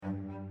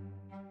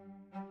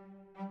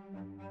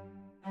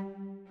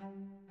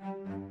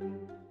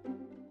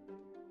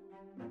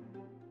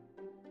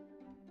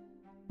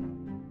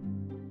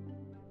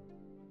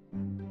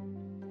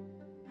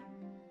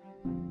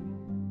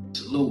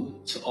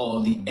Salute to all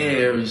the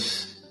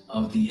heirs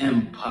of the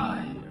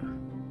empire.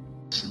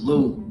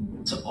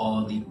 Salute to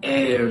all the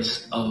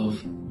heirs of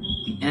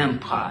the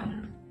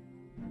empire.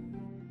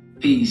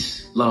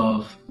 Peace,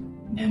 love,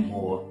 and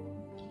more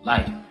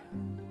life.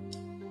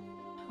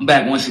 I'm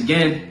back once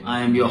again.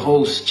 I am your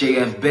host,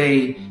 JF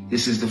Bay.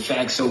 This is the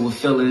Facts Over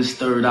Feelings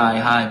Third Eye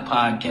High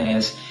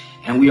podcast,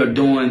 and we are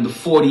doing the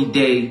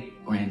 40-day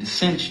Grand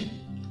Ascension.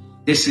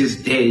 This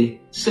is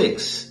day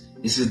 6.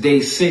 This is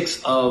day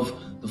 6 of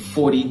the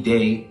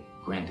 40-day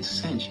Grand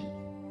Ascension.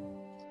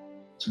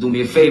 So do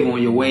me a favor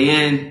on your way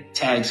in,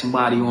 tag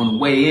somebody on the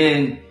way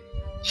in,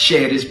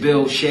 share this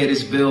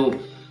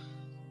build.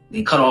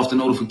 They cut off the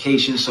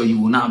notifications so you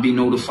will not be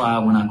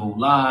notified when I go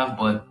live,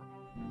 but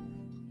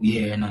we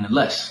here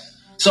nonetheless.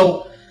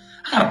 So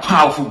I got a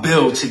powerful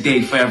build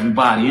today for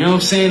everybody. You know what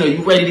I'm saying? Are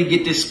you ready to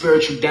get this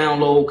spiritual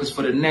download? Because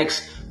for the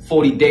next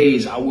 40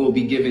 days, I will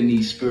be giving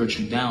these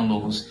spiritual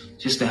downloads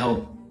just to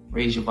help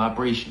raise your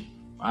vibration,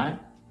 right?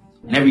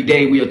 And every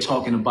day we are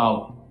talking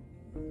about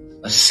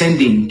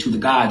ascending to the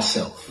God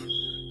self.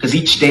 Because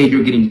each day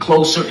you're getting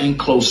closer and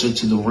closer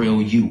to the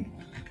real you.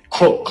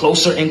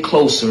 Closer and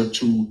closer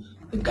to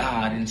the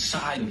God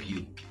inside of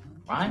you,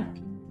 right?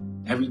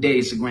 Every day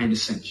it's a grand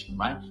ascension,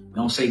 right? We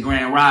don't say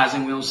grand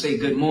rising. We don't say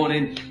good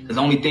morning. Because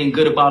the only thing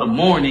good about a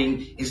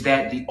morning is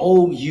that the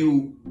old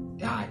you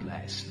died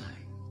last night.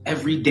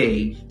 Every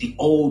day the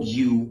old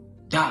you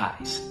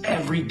dies.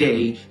 Every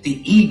day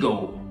the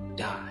ego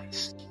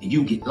dies. And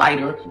you get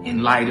lighter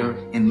and lighter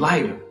and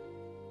lighter.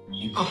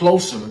 And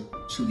closer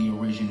to the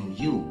original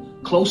you.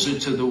 Closer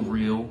to the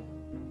real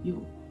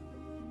you.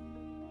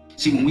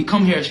 See, when we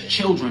come here as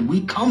children,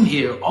 we come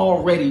here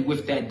already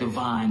with that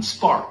divine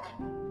spark.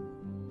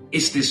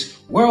 It's this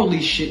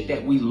worldly shit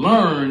that we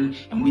learn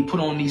and we put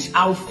on these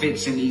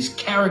outfits and these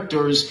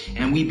characters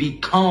and we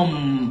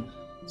become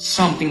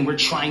something we're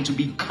trying to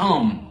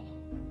become.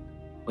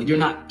 But you're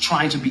not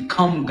trying to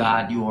become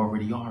God, you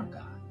already are God.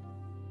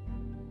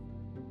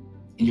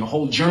 And your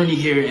whole journey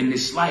here in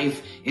this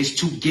life is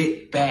to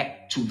get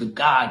back to the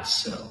God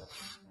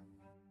self.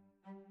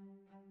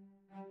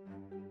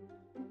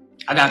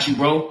 I got you,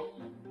 bro.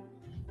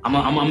 I'm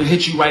gonna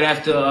hit you right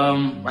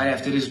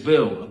after this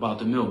build about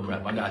the meal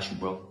prep. I got you,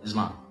 bro.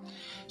 Islam.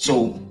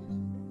 So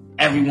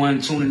everyone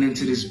tuning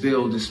into this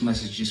build, this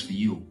message is for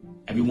you.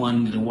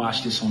 Everyone that'll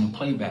watch this on the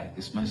playback,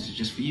 this message is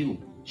just for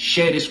you.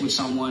 Share this with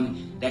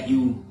someone that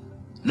you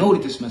know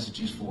that this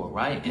message is for,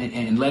 right?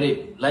 And let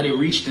it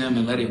reach them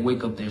and let it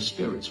wake up their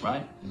spirits,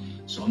 right?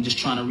 So I'm just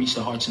trying to reach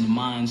the hearts and the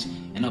minds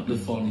and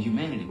uplift fallen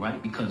humanity,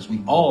 right? Because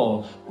we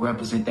all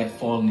represent that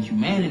fallen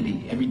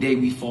humanity. Every day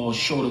we fall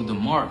short of the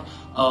mark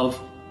of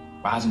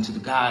rising to the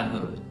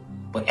godhood.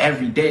 But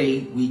every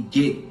day we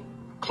get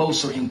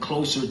closer and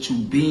closer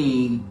to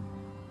being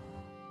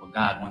what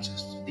God wants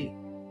us to be,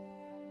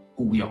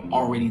 who we are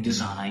already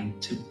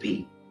designed to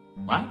be,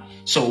 right?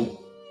 So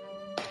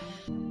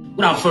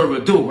without further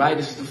ado, right,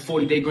 this is the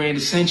 40-day Grand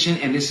Ascension,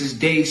 and this is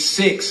day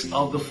 6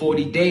 of the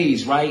 40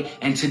 days, right?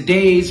 And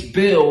today's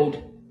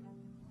build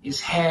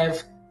is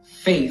have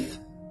faith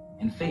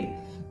and faith.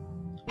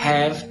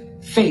 Have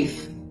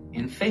faith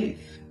and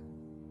faith.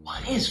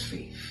 What is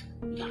faith?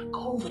 We gotta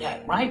go over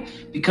that, right?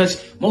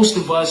 Because most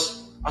of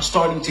us are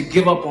starting to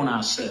give up on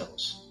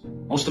ourselves.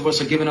 Most of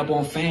us are giving up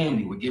on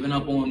family. We're giving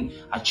up on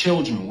our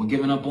children. We're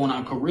giving up on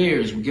our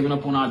careers. We're giving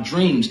up on our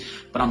dreams.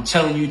 But I'm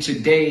telling you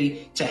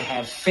today to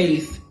have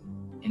faith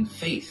in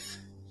faith.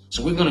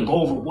 So we're going to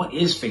go over what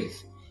is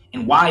faith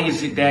and why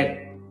is it that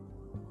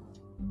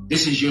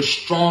this is your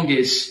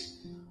strongest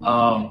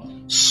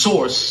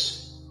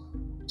source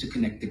to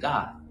connect to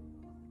God.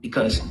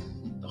 Because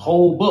the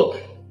whole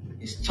book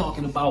is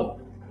talking about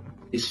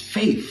this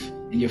faith,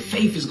 and your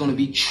faith is going to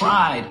be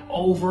tried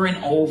over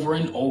and over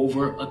and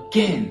over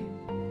again.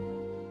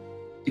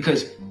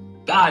 Because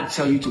God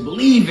tell you to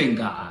believe in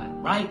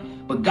God, right?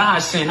 But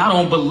God's saying, I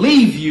don't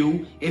believe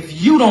you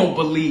if you don't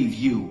believe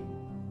you,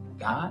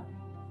 God.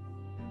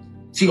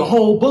 See, the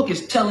whole book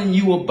is telling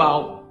you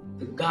about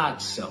the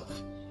God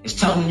self. It's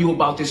telling you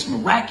about this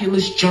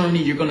miraculous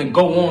journey you're going to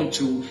go on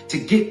to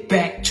get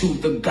back to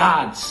the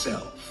God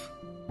self.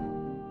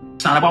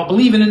 It's not about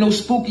believing in no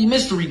spooky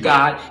mystery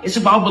God. It's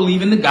about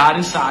believing the God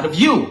inside of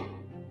you.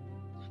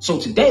 So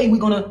today we're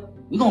gonna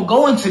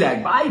go into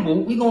that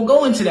Bible. We're gonna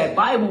go into that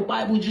Bible.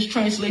 Bible just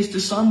translates to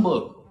some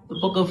book, the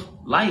book of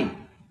light.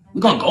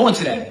 We're gonna go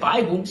into that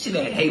Bible. See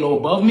that halo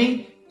above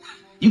me?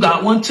 You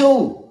got one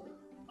too.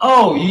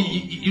 Oh,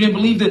 you didn't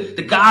believe that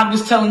the God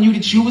was telling you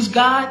that you was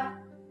God?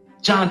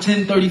 John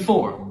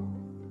 10:34.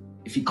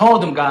 If he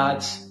called them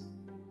gods,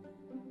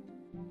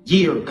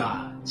 ye are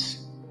gods.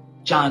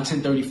 John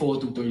 10:34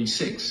 through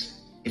 36.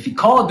 If he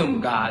called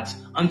them gods,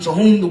 unto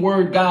whom the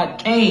word God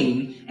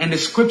came, and the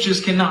scriptures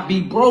cannot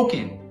be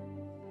broken.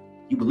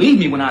 You believe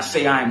me when I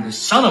say I am the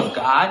Son of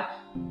God.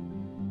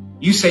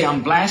 You say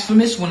I'm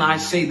blasphemous when I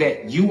say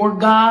that you are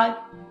God.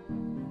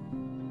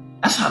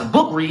 That's how the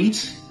book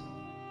reads.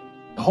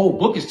 The whole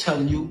book is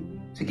telling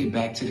you to get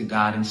back to the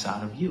God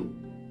inside of you.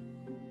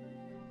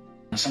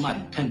 Now, somebody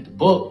pimped the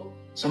book.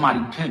 Somebody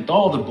pimped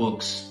all the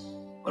books.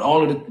 But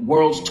all of the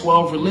world's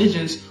 12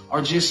 religions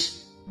are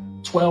just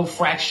 12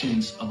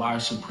 fractions of our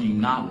supreme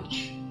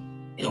knowledge.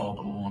 It all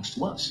belongs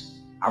to us.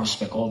 I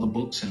respect all the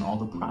books and all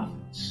the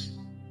prophets,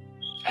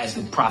 as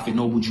the Prophet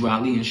Noble Drew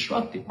Ali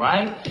instructed,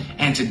 right?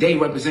 And today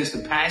represents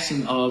the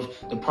passing of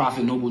the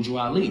Prophet Noble Drew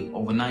Ali,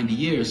 over 90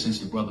 years since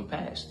the brother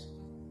passed.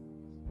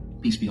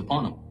 Peace be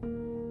upon him.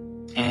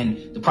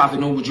 And the Prophet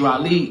Noble Drew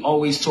Ali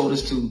always taught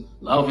us to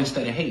love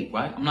instead of hate,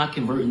 right? I'm not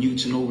converting you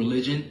to no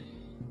religion.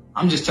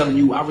 I'm just telling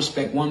you I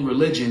respect one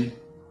religion,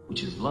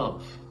 which is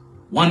love.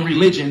 One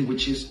religion,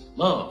 which is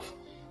love.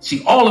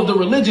 See, all of the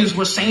religions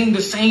were saying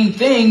the same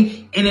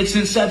thing in its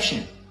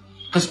inception.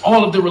 Because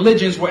all of the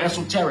religions were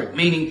esoteric,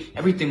 meaning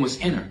everything was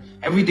inner.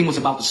 Everything was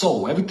about the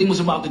soul. Everything was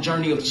about the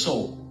journey of the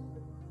soul.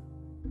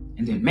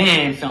 And then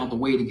man found a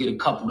way to get a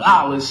couple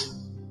dollars,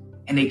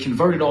 and they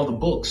converted all the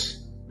books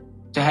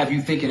to have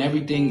you thinking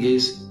everything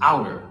is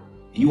outer.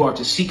 And you are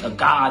to seek a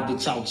God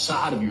that's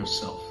outside of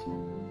yourself.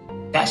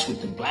 That's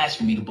what the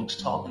blasphemy the book's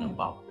talking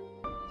about.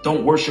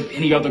 Don't worship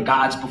any other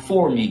gods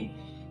before me.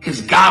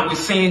 Because God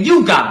was saying,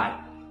 you God,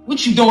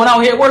 what you doing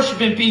out here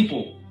worshiping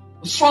people?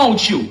 What's wrong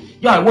with you?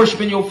 Y'all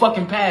worshiping your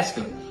fucking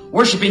pastor,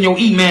 worshiping your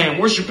imam,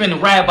 worshiping the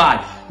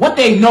rabbi. What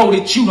they know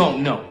that you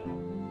don't know.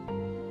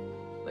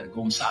 Let it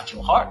go inside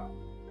your heart.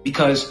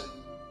 Because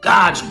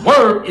God's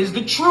word is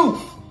the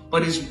truth.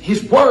 But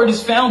his word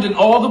is found in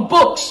all the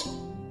books.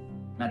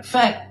 Matter of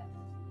fact,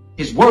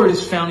 his word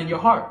is found in your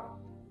heart.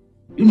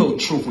 You know the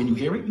truth when you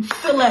hear it. You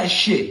feel that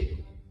shit.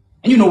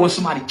 And you know when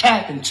somebody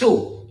capping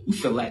too. You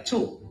feel that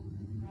too.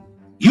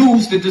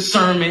 Use the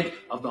discernment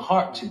of the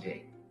heart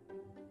today.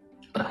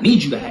 But I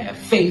need you to have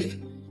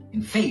faith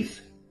in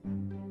faith.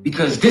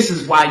 Because this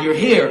is why you're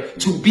here,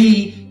 to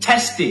be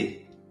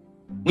tested.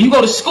 When you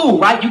go to school,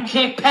 right, you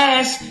can't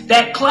pass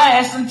that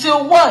class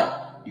until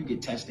what? You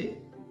get tested.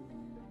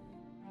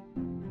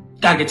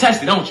 You gotta get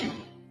tested, don't you?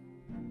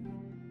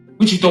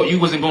 What, you thought you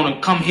wasn't gonna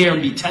come here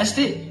and be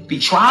tested? Be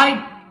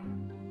tried?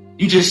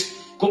 You just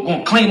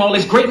gonna claim all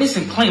this greatness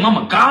and claim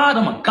I'm a god,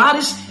 I'm a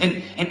goddess,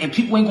 and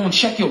people ain't gonna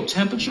check your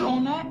temperature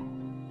on that?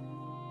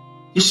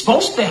 You're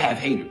supposed to have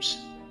haters.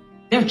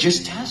 They're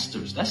just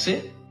testers. That's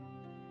it.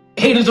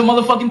 Haters are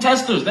motherfucking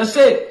testers. That's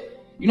it.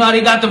 You know how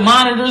they got the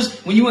monitors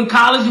when you in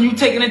college and you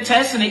taking a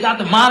test, and they got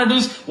the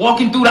monitors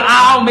walking through the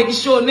aisle, making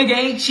sure a nigga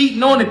ain't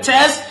cheating on the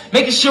test,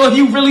 making sure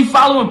you really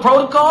following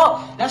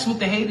protocol? That's what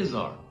the haters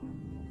are.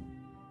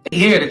 They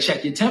here to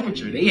check your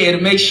temperature. They here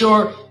to make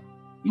sure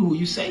you who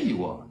you say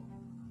you are.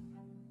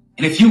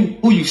 And if you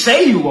who you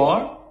say you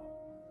are,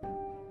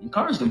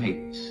 encourage them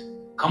haters.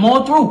 Come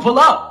on through. Pull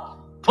up.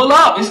 Pull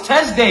up. It's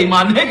test day,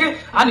 my nigga.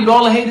 I need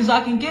all the haters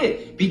I can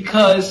get,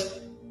 because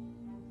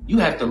you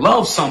have to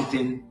love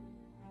something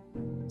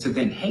to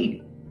then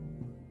hate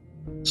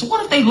it. So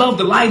what if they love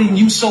the light in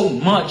you so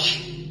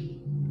much,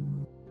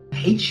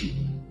 hate you?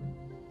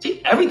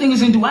 See, everything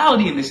is in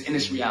duality in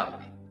this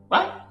reality,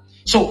 right?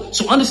 So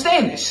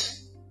understand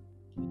this.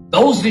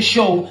 Those that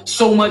show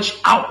so much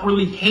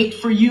outwardly hate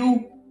for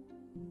you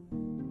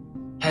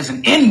has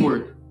an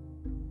inward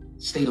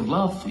state of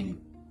love for you.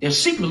 They're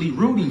secretly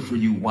rooting for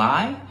you.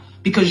 Why?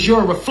 Because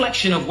you're a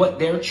reflection of what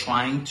they're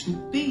trying to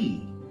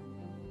be.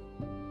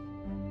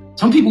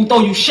 Some people throw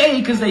you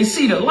shade because they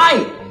see the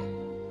light.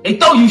 They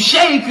throw you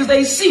shade because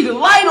they see the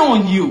light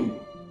on you.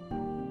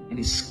 And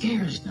it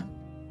scares them.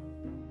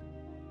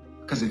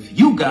 Because if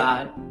you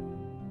God,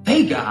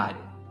 they God.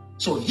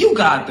 So if you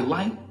God the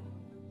light,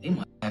 they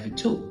must have it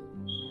too.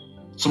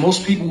 So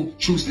most people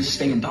choose to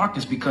stay in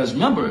darkness because,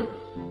 remember,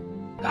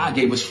 God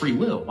gave us free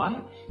will,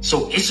 right?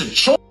 So it's a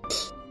choice.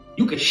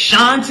 You could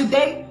shine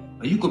today,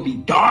 or you could be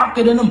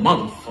darker than a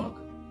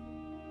motherfucker.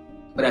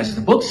 But as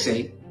the books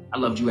say, I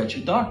loved you at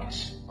your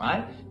darkest,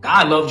 right?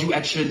 God loved you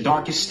at your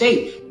darkest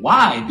state.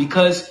 Why?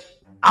 Because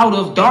out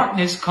of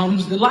darkness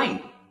comes the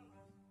light.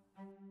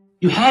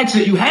 You had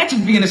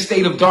to be in a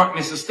state of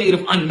darkness, a state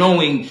of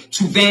unknowing,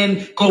 to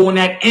then go on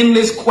that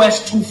endless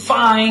quest to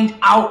find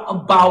out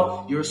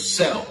about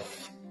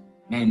yourself.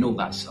 Man, know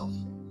thyself.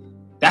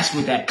 That's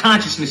what that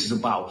consciousness is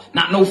about.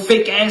 Not no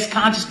fake ass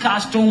conscious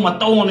costume. I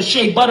throw on the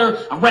shea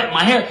butter. I wrap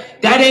my hair.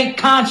 That ain't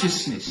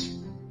consciousness.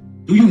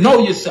 Do you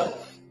know yourself?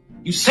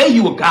 You say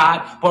you a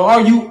God, but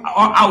are you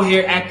out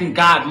here acting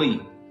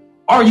godly?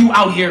 Are you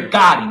out here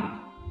godding?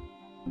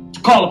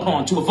 To call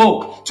upon, to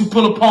evoke, to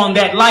pull upon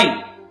that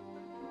light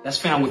that's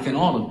found within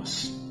all of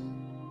us.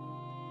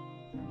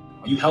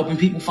 Are you helping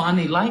people find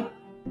their light?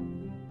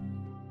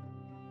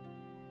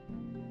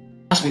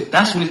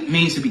 That's what it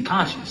means to be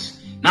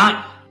conscious.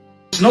 Not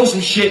know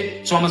some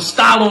shit, so I'm gonna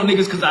style on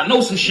niggas because I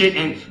know some shit,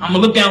 and I'm gonna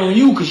look down on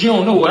you because you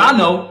don't know what I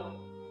know.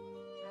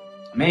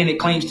 A man that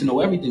claims to know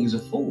everything is a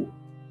fool.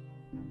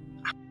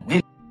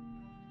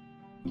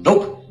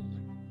 Nope.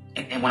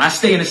 And when I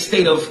stay in a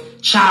state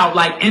of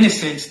childlike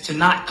innocence to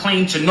not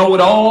claim to know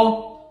it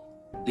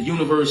all, the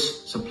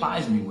universe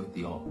supplies me with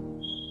the all.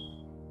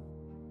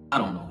 I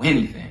don't know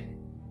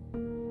anything.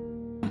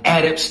 An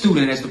adept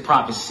student, as the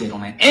prophet said,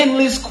 on an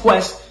endless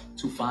quest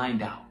to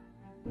find out.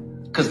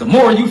 Because the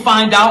more you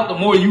find out,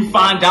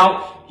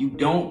 you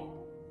don't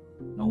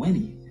know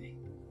anything.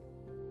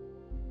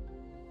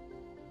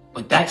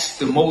 But that's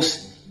the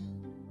most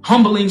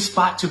humbling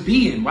spot to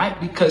be in, right?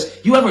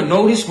 Because you ever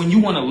notice when you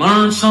want to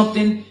learn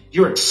something,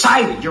 you're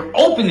excited, you're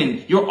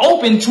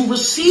open to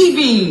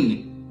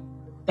receiving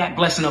that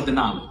blessing of the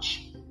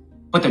knowledge.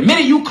 But the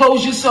minute you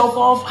close yourself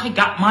off, I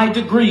got my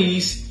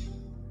degrees,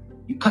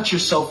 you cut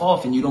yourself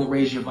off and you don't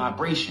raise your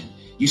vibration.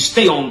 You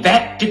stay on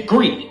that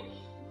degree.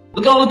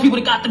 Look at all the people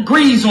that got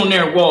degrees on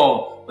their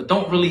wall, but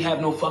don't really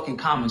have no fucking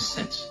common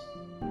sense.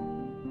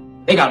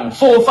 They got on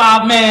 4 or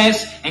 5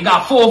 masks and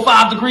got 4 or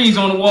 5 degrees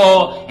on the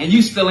wall, and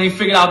you still ain't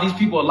figured out these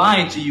people are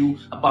lying to you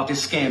about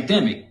this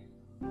scamdemic.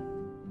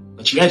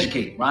 But you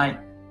educated, right?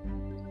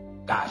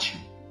 Got you.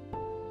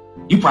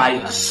 You probably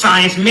a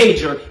science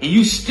major and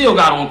you still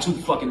got on 2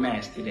 fucking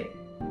masks today.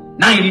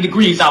 90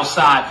 degrees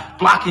outside,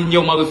 blocking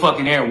your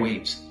motherfucking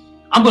airwaves.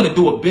 I'm going to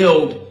do a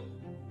build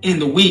in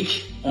the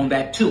week on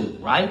that too,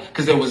 right?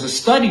 Because there was a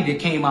study that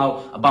came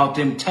out about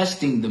them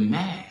testing the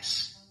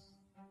mask.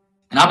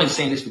 And I've been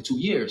saying this for 2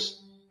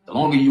 years. The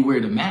longer you wear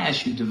the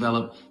mask, you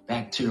develop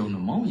bacterial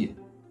pneumonia.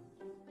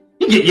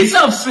 You get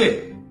yourself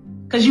sick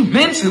because you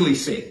mentally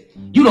sick.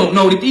 You don't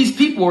know that these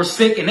people are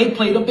sick and they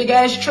played a big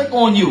ass trick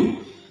on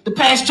you. The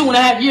past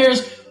 2.5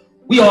 years,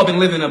 we all been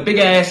living a big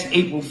ass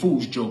April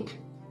Fool's joke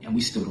and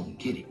we still don't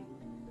get it.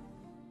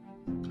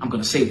 I'm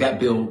going to save that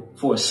bill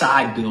for a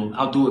side bill.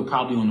 I'll do it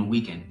probably on the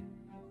weekend.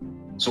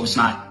 So it's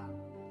not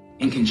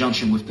in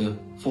conjunction with the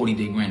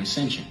 40-day Grand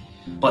Ascension.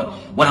 But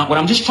what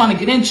I'm just trying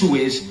to get into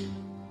is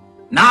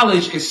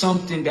knowledge is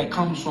something that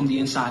comes from the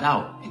inside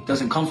out. It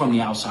doesn't come from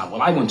the outside.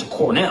 Well, I went to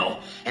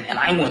Cornell and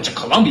I went to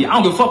Columbia. I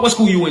don't give a fuck what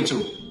school you went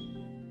to.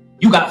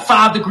 You got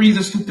 5 degrees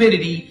of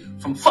stupidity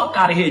from fuck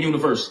out of here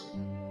university.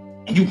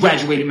 And you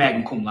graduated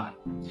magna cum laude.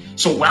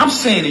 So what I'm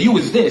saying to you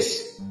is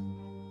this.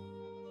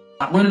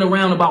 Stop running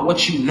around about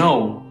what you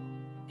know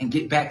and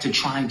get back to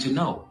trying to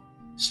know.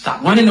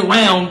 Stop running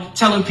around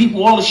telling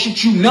people all the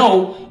shit you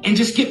know and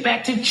just get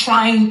back to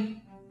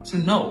trying to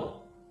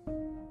know.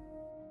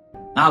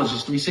 Knowledge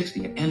is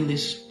 360, an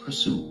endless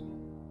pursuit.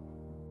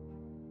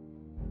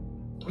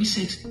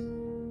 360.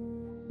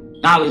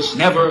 Knowledge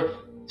never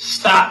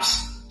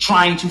stops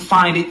trying to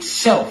find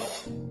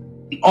itself.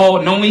 The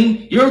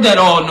all-knowing, you're that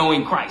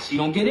all-knowing Christ. You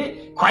don't get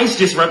it? Christ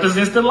just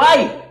represents the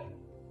light.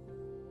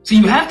 See,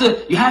 you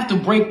have to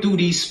break through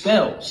these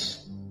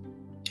spells.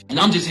 And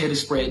I'm just here to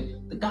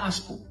spread the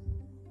gospel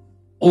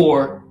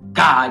or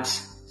God's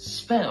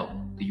spell.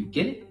 Do you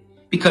get it?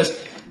 Because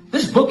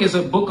this book is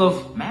a book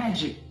of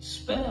magic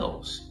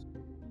spells.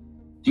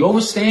 Do you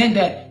understand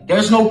that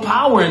there's no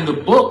power in the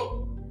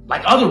book?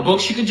 Like other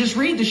books, you can just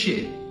read the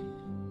shit.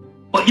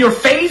 But your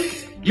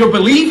faith, your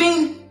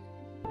believing,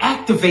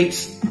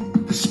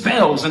 activates the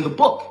spells in the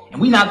book. And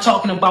we're not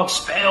talking about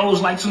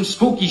spells like some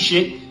spooky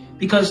shit,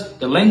 because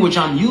the language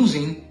I'm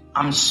using,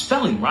 I'm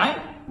spelling, right?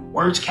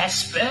 Words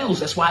cast spells.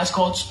 That's why it's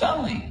called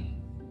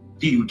spelling.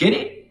 Do you get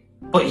it?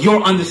 But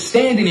your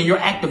understanding and your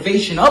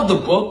activation of the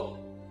book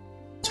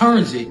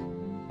turns it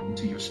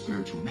into your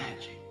spiritual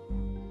magic.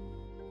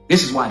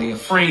 This is why they're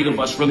afraid of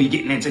us really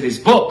getting into this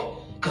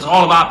book. Because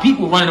all of our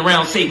people running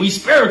around say we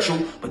spiritual,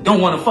 but don't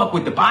want to fuck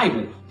with the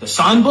Bible. The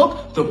Sun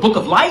book, the book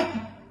of light.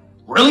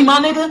 Really, my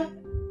nigga?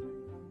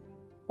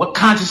 What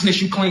consciousness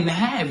you claim to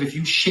have if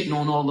you shitting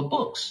on all the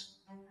books?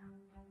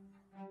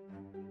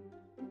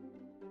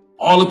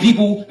 All the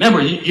people,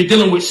 remember, you're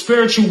dealing with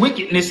spiritual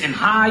wickedness in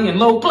high and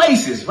low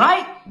places,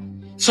 right?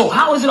 So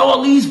how is it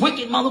all these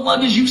wicked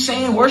motherfuckers you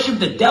saying worship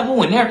the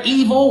devil and they're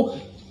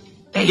evil?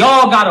 They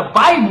all got a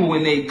Bible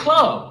in their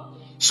club.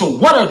 So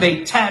what are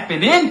they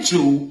tapping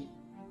into?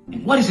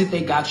 And what is it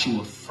they got you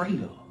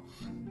afraid of?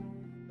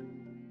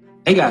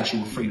 They got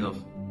you afraid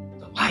of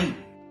the light.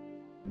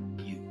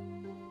 You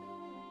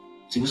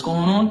see what's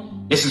going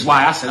on? This is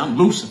why I said I'm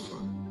Lucifer.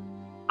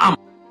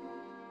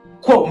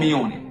 Quote me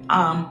on it.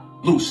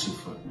 I'm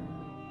Lucifer.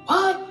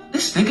 What?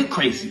 This nigga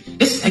crazy.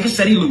 This nigga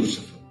said he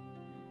Lucifer.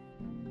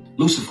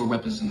 Lucifer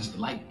represents the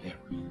light bearer,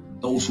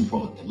 those who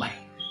brought the light.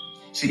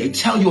 See, they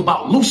tell you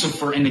about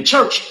Lucifer in the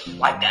church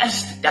like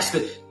that's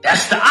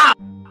the op.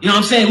 You know what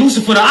I'm saying?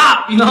 Lucifer the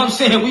op. You know what I'm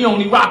saying? We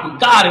only rock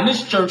with God in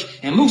this church,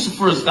 and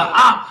Lucifer is the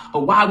op.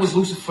 But why was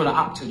Lucifer the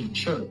op to the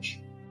church?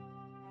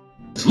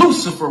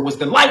 Lucifer was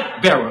the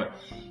light bearer.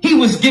 He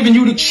was giving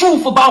you the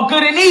truth about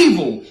good and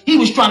evil. He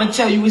was trying to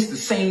tell you it's the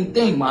same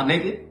thing, my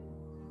nigga.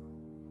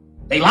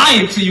 They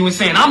lying to you and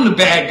saying, I'm the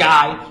bad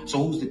guy,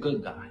 so who's the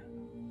good guy?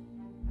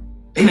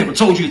 They never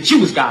told you that you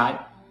was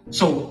God,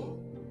 so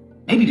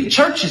maybe the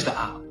church is the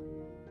op.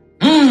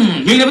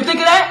 You never think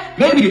of that?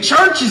 Maybe the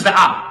church is the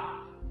op.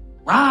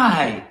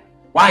 Right.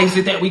 Why is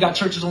it that we got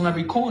churches on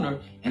every corner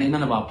and ain't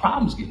none of our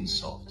problems getting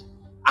solved?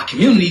 Our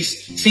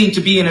communities seem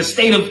to be in a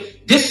state of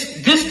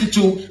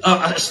destitute,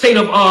 a state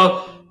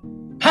of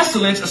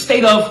pestilence, a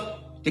state of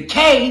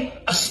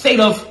decay, a state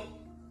of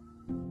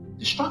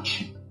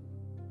destruction.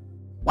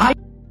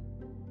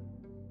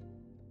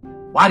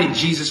 Why did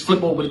Jesus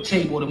flip over the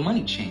table of the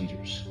money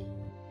changers?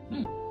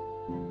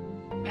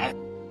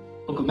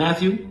 Book of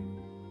Matthew.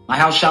 My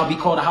house shall be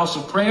called a house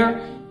of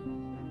prayer,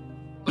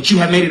 but you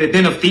have made it a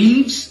den of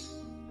thieves.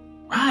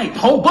 Right. Right. The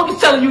whole book is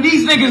telling you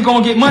these niggas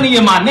gonna get money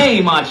in my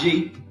name, my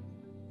G.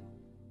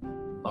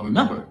 But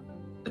remember,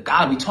 the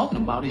God we talking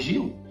about is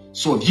you.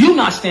 So if you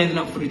not standing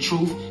up for the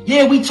truth,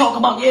 yeah, we talk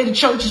about, yeah, the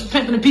church is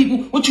pimping the people.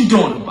 What you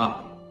doing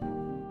about it?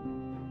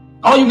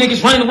 All you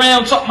niggas running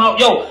around talking about,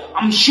 yo,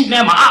 I'm shooting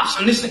at my ops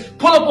and this thing.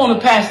 Pull up on the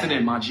pastor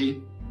then, my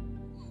G.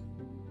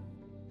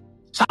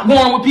 Stop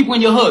going with people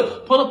in your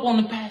hood. Pull up on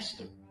the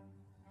pastor.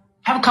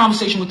 Have a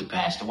conversation with the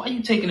pastor. Why are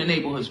you taking the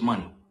neighborhood's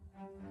money?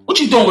 What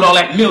you doing with all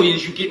that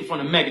millions you getting from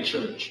the mega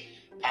church,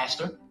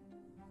 pastor?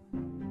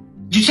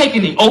 Did you take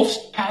any oaths,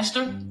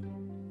 pastor?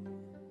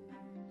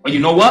 Well, you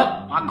know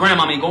what? My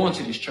grandma ain't going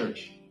to this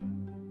church.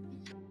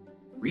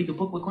 Read the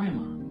book with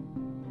grandma.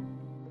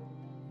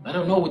 Let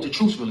her know what the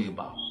truth's really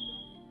about.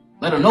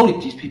 Let her know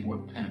that these people are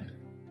pimped.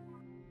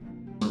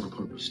 For a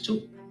purpose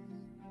too.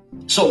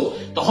 So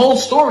the whole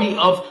story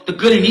of the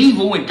good and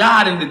evil and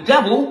God and the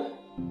devil,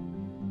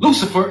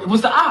 Lucifer,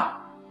 was the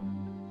op.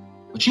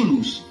 But you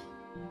lose.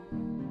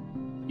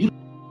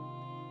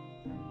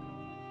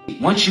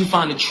 Once you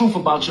find the truth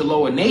about your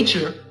lower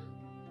nature,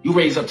 you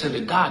raise up to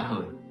the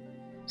godhood.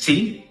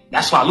 See,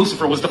 that's why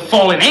Lucifer was the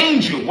fallen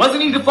angel.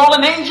 Wasn't he the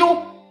fallen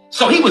angel?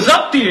 So he was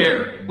up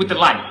there with the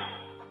light.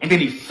 And then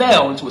he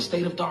fell into a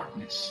state of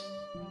darkness.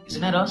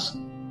 Isn't that us?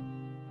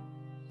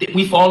 Didn't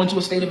we fall into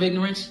a state of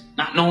ignorance?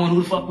 Not knowing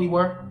who the fuck we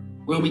were?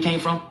 Where we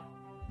came from?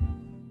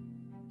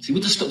 See,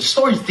 the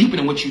story's deeper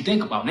than what you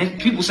think about.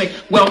 And people say,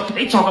 well,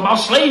 they talk about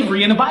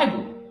slavery in the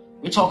Bible.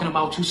 We're talking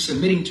about you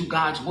submitting to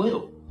God's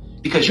will.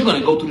 Because you're going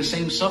to go through the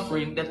same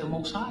suffering that the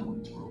Most High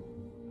went through.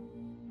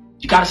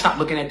 You got to stop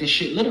looking at this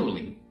shit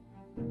literally.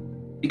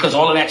 Because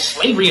all of that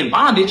slavery and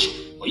bondage,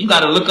 well, you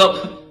got to look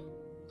up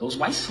those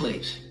white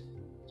slaves.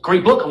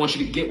 Great book. I want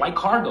you to get White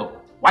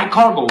Cargo. White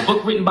Cargo, a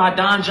book written by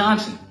Don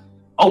Johnson.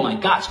 Oh my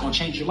God, it's going to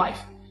change your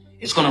life.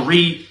 It's going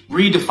to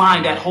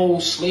redefine that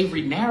whole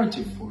slavery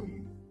narrative for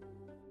you.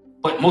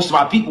 But most of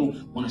our people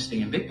want to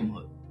stay in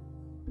victimhood.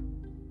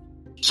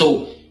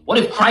 So what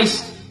if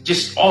Christ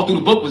just all through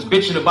the book was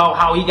bitching about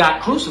how he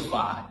got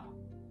crucified?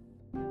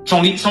 It's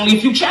only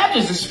a few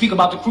chapters that speak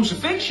about the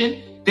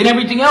crucifixion. Then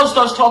everything else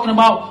starts talking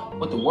about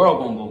what the world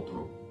gonna go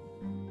through.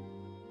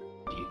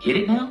 Do you get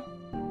it now?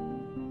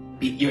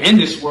 You're in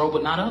this world,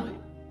 but not of it.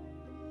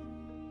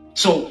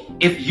 So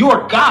if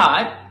you're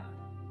God,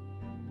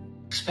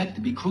 expect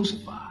to be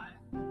crucified.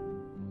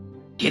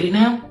 Get it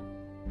now?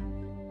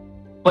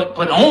 But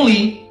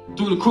only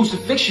through the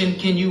crucifixion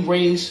can you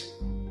raise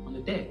from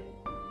the dead.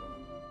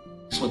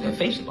 That's what that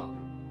faith's about.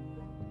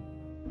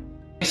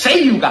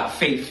 Say you got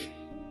faith,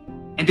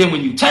 and then when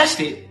you test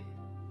it,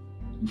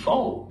 you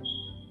fold.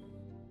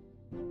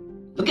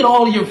 Look at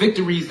all of your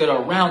victories that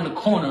are around the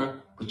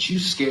corner, but you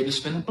scared to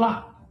spin the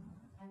block.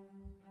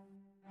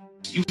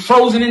 You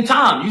frozen in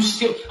time. You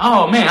still,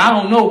 oh man, I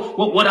don't know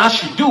what I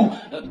should do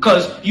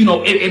because, you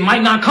know, it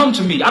might not come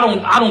to me.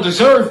 I don't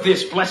deserve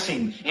this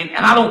blessing. And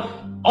I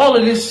don't, all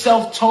of this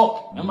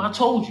self-talk. Remember I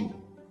told you,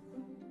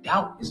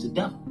 doubt is the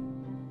devil.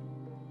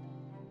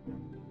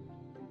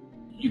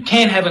 You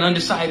can't have an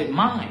undecided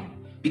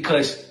mind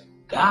because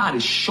God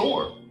is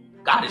sure.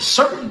 God is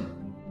certain.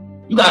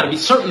 You got to be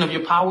certain of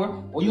your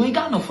power or you ain't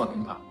got no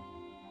fucking power.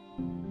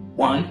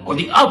 One or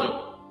the other.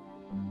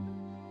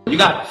 You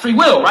got free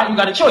will, right? You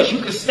got a choice. You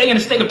can stay in a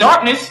state of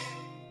darkness.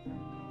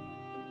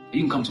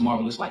 You can come to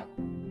marvelous light.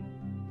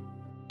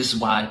 This is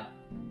why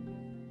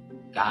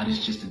God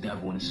is just the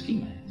devil in a ski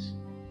mask.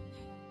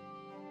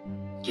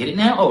 Get it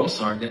now? Oh, I'm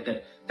sorry.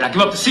 Did I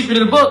give up the secret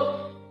of the book?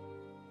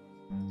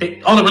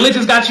 All the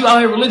religions got you out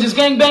here religious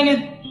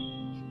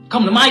gangbanging?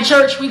 Come to my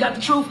church, we got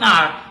the truth.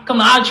 Nah, come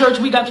to our church,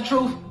 we got the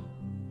truth.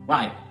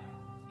 Right.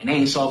 And they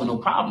ain't solving no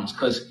problems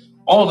because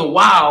all the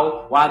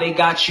while they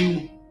got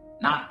you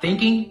not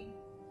thinking,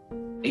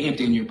 they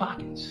emptying your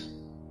pockets.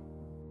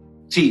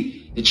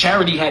 See, the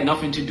charity had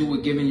nothing to do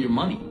with giving your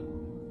money.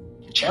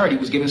 The charity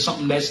was giving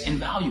something that's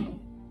invaluable.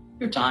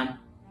 Your time,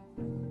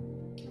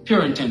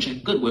 pure intention,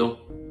 goodwill,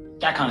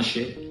 that kind of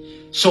shit.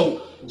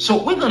 So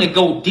we're going to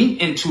go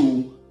deep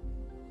into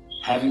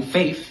having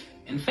faith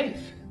in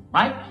faith,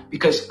 right?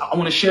 Because I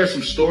want to share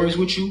some stories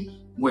with you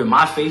where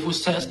my faith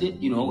was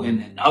tested, you know,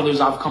 and others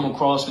I've come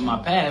across in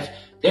my path,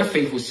 their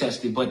faith was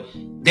tested, but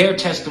their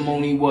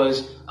testimony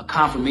was a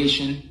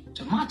confirmation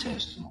to my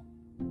testimony.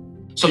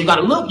 So you got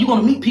to look, you're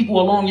going to meet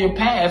people along your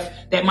path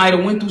that might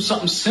have went through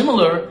something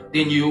similar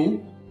than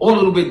you or a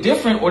little bit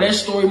different, or their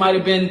story might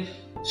have been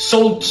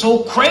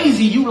so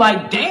crazy. You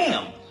like,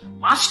 damn,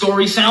 my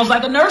story sounds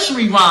like a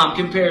nursery rhyme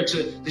compared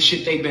to the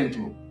shit they've been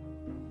through.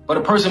 But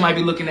a person might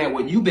be looking at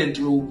what you've been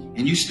through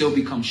and you still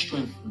become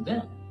strength for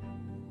them.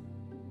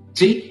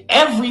 See,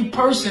 every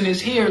person is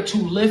here to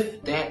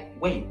lift that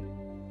weight.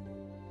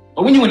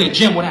 But when you're in the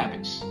gym, what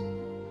happens?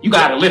 You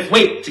got to lift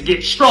weight to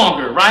get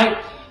stronger,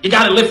 right? You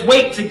got to lift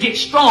weight to get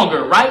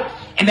stronger, right?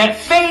 And that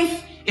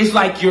faith is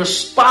like your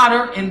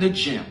spotter in the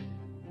gym.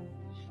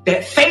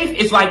 That faith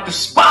is like the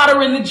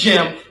spotter in the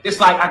gym.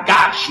 It's like, I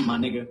got you, my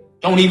nigga.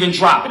 Don't even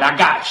drop it. I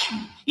got you.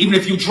 Even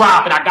if you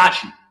drop it, I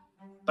got you.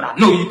 But I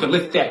know you can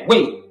lift that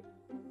weight.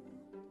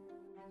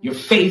 Your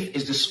faith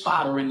is the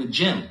spotter in the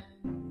gym.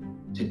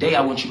 Today,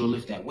 I want you to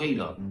lift that weight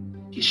up.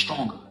 Get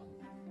stronger.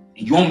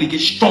 And you only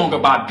get stronger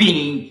by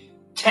being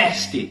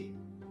tested,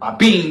 by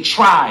being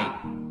tried.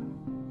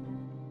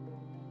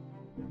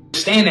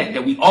 Understand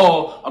that we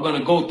all are going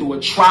to go through a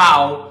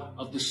trial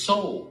of the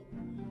soul.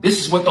 This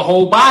is what the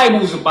whole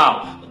Bible is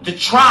about. The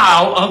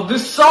trial of the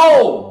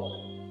soul.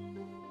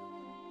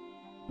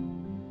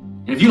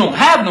 And if you don't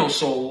have no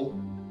soul,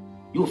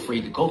 you're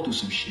afraid to go through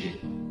some shit.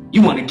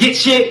 You want to get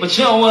shit, but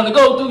you don't want to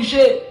go through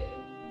shit.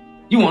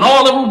 You want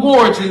all the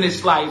rewards in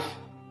this life,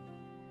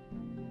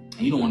 and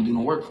you don't want to do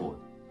no work for it.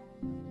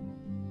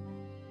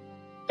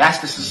 That's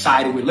the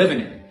society we're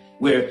living in,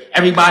 where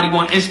everybody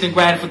wants instant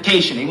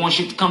gratification. They want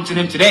shit to come to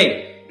them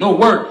today. No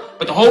work.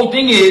 But the whole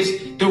thing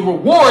is, the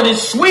reward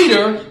is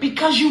sweeter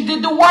because you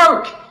did the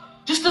work.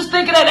 Just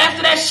think of that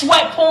after that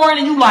sweat pouring,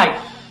 and you like,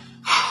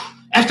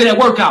 after that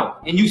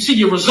workout, and you see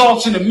your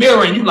results in the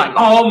mirror, and you like,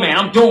 oh man,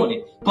 I'm doing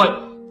it.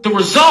 But the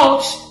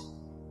results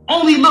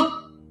only look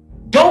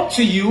dope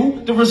to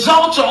you. The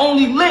results are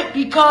only lit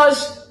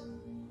because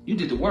you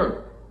did the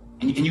work.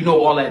 And you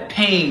know all that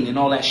pain and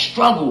all that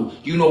struggle.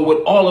 You know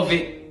what all of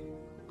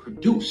it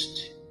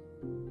produced.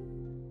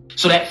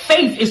 So that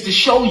faith is to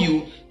show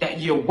you that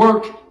your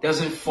work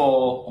doesn't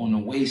fall on the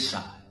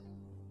wayside.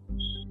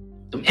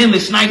 Them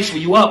endless nights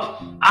where you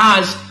up,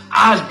 eyes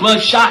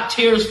bloodshot,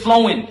 tears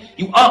flowing.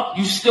 You up,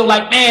 you still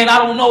like, man, I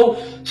don't know.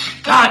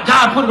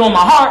 God put it on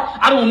my heart.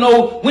 I don't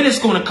know when it's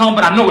going to come,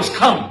 but I know it's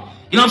coming.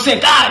 You know what I'm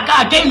saying?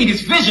 God gave me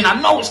this vision.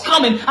 I know it's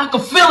coming. I can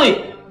feel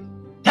it.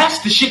 That's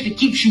the shit that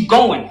keeps you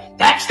going.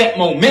 That's that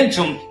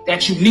momentum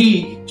that you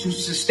need to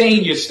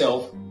sustain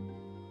yourself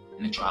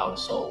in the trial of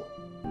the soul.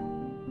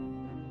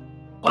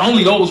 But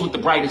only those with the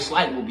brightest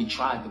light will be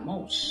tried the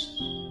most.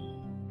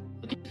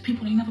 Look at the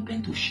people, they never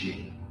been through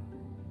shit.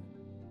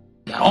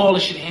 Got all the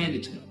shit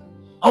handed to them.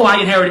 Oh,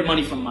 I inherited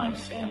money from my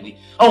family.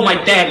 Oh, my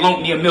dad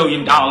loaned me $1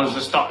 million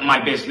to start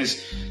my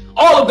business.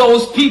 All of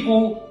those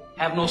people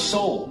have no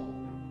soul.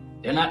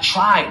 They're not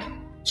tried.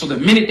 So the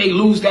minute they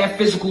lose that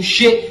physical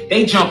shit,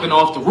 they jumping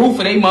off the roof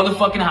of their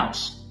motherfucking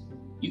house.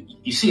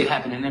 You see it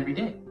happening every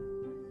day.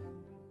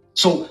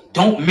 So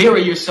don't mirror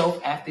yourself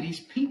after these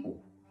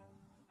people.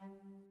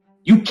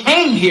 You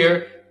came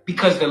here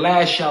because the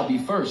last shall be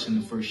first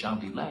and the first shall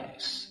be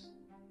last.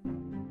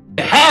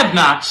 The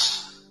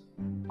have-nots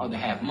are the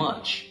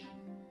have-much.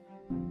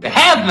 The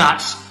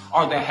have-nots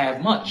are the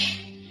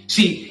have-much.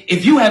 See,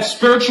 if you have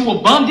spiritual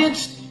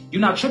abundance,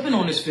 you're not tripping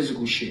on this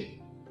physical shit.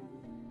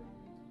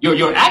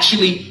 You're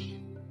actually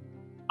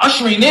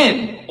ushering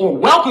in or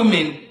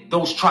welcoming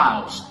those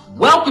trials,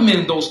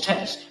 welcoming those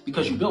tests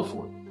because you built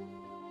for it.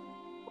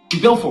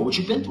 You built for what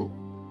you've been through.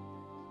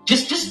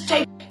 Just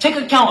take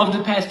account of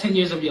the past 10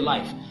 years of your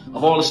life,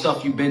 of all the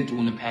stuff you've been through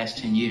in the past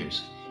 10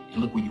 years,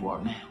 and look where you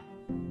are now.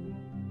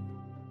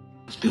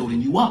 It's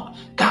building you up.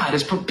 God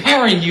is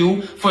preparing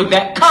you for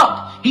that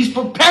cup. He's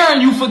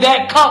preparing you for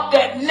that cup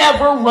that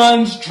never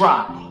runs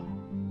dry.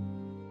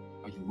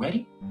 Are you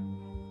ready?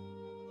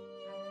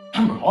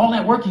 Remember, all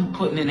that work you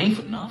putting in ain't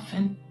for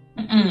nothing.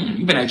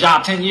 You've been at a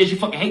job 10 years, you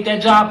fucking hate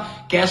that job.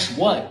 Guess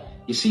what?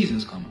 Your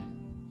season's coming.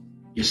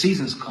 Your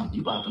season's coming.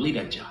 You about to leave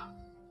that job.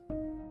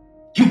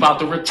 You about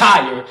to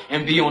retire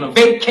and be on a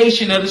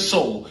vacation of the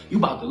soul. You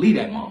about to leave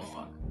that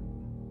motherfucker.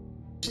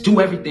 Just do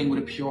everything with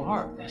a pure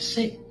heart. That's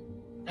it.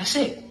 That's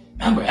it.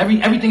 Remember,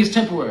 everything is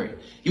temporary.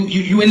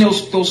 You in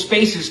those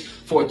spaces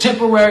for a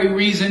temporary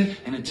reason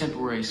and a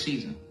temporary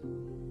season.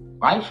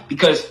 Right?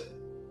 Because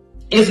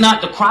it's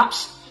not the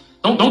crops.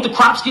 Don't the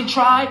crops get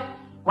tried?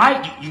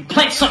 Right? You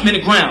plant something in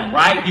the ground,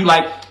 right? You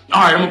like,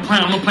 all right, I'm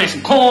gonna plant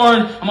some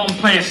corn, I'm gonna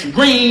plant some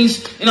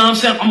greens, you know what I'm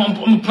saying? I'm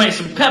gonna plant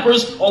some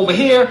peppers over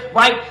here,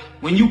 right?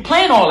 When you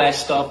plant all that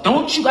stuff,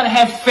 don't you gotta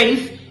have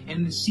faith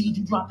in the seed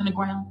you dropped in the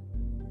ground?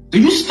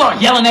 Do you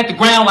start yelling at the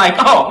ground like,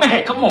 oh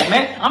man, come on,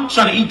 man, I'm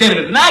trying to eat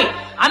dinner tonight.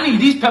 I need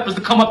these peppers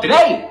to come up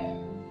today.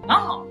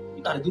 No,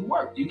 you gotta do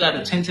work. You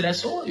gotta tend to that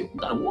soil. You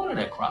gotta water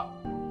that crop.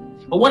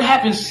 But what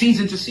happens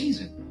season to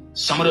season?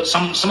 Some of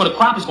the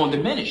crop is going to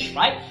diminish,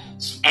 right?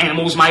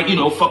 Animals might,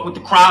 fuck with the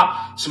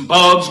crop. Some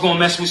bugs going to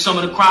mess with some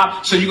of the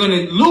crop. So you're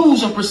going to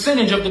lose a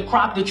percentage of the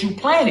crop that you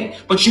planted,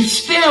 but you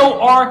still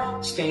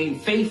are staying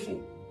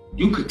faithful.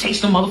 You could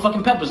taste the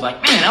motherfucking peppers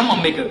like, man, I'm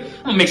gonna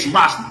make some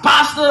roasted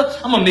pasta.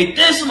 I'm gonna make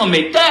this. I'm gonna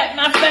make that.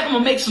 Matter of fact, I'm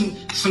gonna make some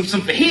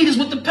fajitas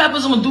with the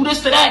peppers. I'm gonna do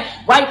this to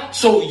that, right?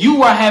 So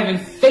you are having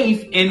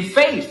faith in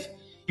faith.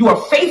 You are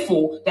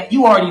faithful that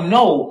you already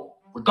know,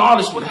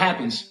 regardless of what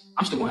happens,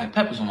 I'm still gonna have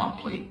peppers on my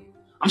plate.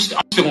 I'm still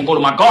gonna go to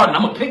my garden.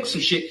 I'm gonna pick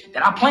some shit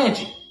that I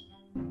planted.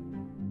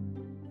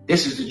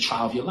 This is the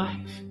trial of your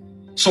life.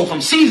 So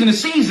from season to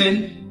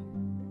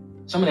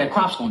season, some of that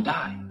crop's gonna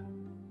die.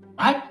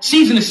 Right?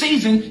 Season to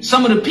season,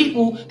 some of the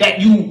people that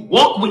you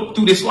walk with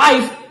through this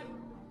life,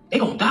 they're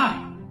gonna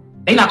die.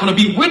 They're not gonna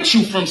be with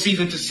you from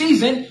season to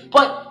season,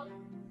 but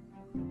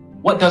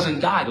what doesn't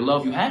die? The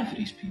love you have for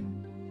these people.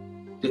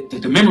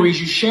 The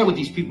memories you share with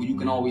these people, you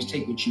can always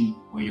take with you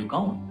where you're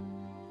going.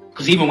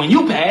 Because even when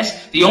you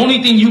pass, the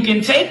only thing you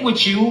can take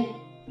with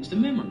you is the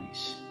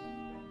memories.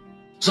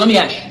 So let me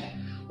ask you,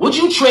 would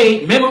you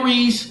trade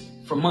memories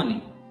for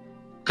money.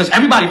 Because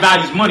everybody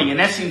values money, and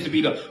that seems to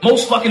be the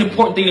most fucking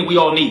important thing that we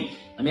all need.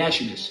 Let me ask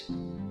you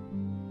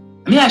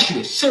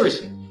this.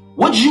 Seriously.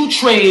 Would you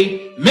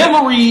trade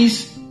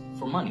memories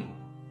for money?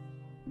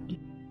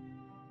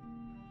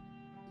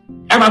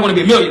 Everybody want to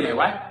be a millionaire,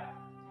 right?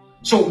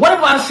 So what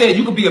if I said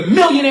you could be a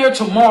millionaire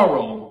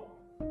tomorrow,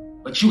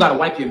 but you got to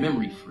wipe your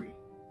memory free?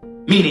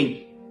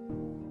 Meaning,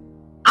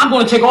 I'm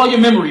going to take all your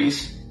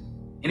memories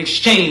in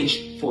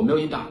exchange for $1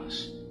 million.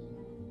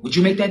 Would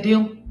you make that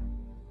deal?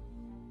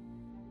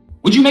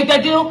 Would you make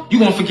that deal? You're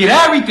going to forget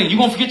everything. You're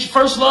going to forget your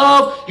first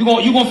love. You're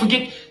going to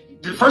forget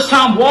the first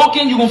time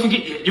walking. You're going to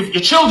forget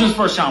your children's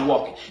first time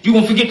walking. You're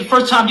going to forget the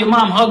first time your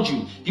mom hugged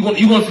you. You're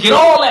going to forget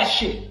all that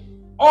shit.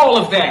 All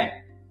of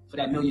that for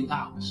that $1 million.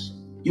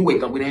 You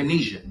wake up with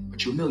amnesia,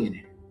 but you're a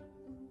millionaire.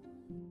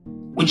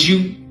 Would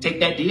you take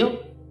that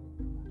deal?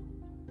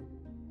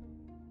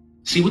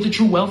 See what the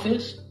true wealth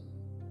is?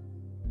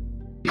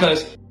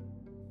 Because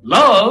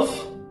love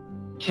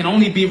can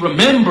only be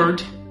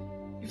remembered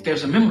if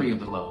there's a memory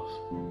of the love.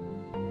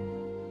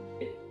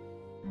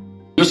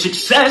 Your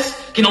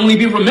success can only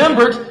be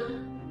remembered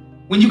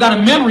when you got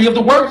a memory of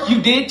the work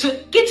you did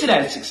to get to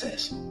that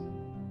success.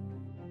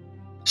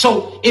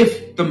 So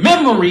if the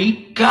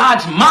memory,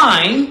 God's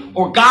mind,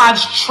 or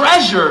God's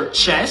treasure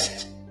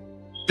chest,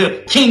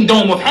 the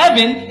kingdom of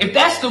heaven, if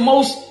that's the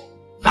most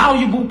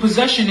valuable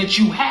possession that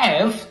you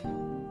have,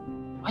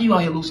 why are you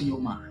out here losing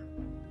your mind?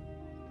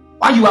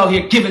 Why are you out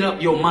here giving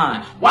up your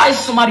mind? Why is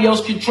somebody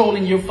else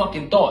controlling your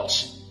fucking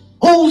thoughts?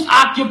 Who's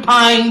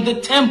occupying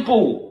the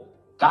temple?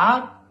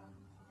 God?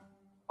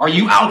 Are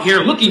you out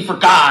here looking for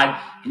God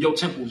and your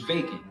temple's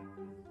vacant?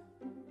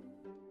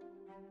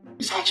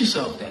 Just ask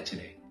yourself that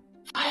today.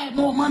 If I had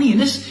more money and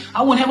this,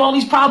 I wouldn't have all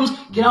these problems.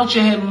 Get out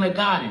your head and let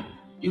God in.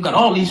 You got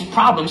all these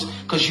problems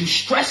because you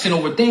stressing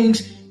over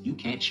things you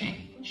can't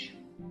change.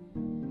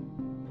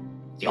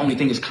 The only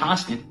thing that's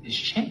constant is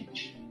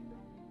change.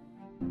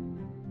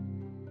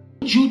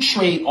 Would you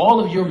trade all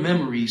of your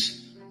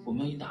memories for $1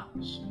 million?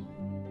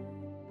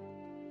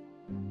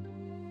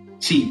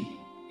 See,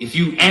 if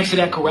you answer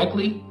that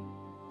correctly,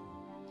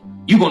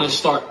 you're going to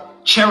start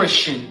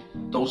cherishing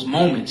those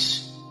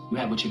moments you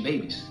have with your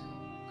babies,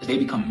 because they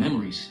become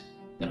memories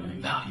that are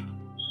invaluable.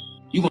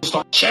 You're going to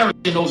start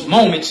cherishing those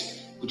moments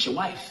with your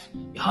wife,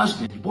 your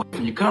husband, your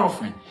boyfriend, your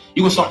girlfriend.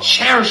 You're going to start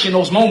cherishing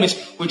those moments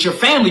with your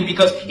family,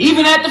 because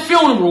even at the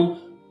funeral,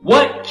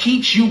 what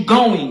keeps you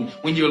going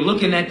when you're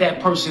looking at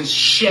that person's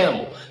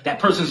shell, that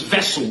person's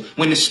vessel,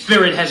 when the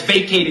spirit has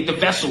vacated the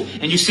vessel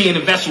and you're seeing the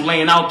vessel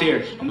laying out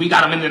there and we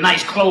got him in the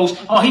nice clothes?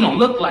 Oh, he don't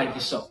look like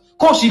himself. Of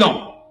course he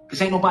don't,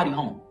 because ain't nobody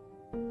home.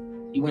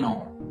 He went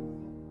home.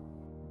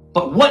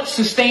 But what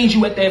sustains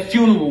you at that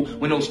funeral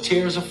when those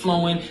tears are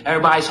flowing,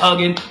 everybody's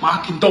hugging,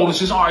 my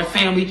condolences, all right,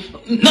 family,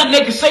 nothing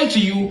they can say to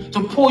you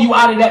to pull you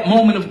out of that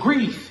moment of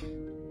grief.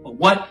 But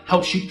what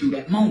helps you through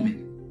that moment?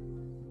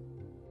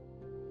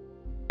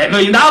 That $1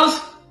 million?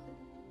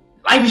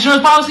 Life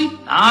insurance policy?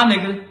 Nah,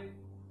 nigga.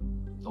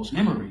 Those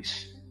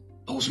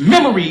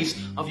memories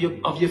of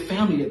your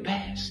family that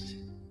passed.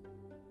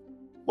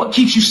 What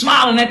keeps you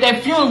smiling at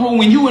that funeral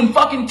when you in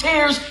fucking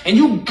tears and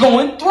you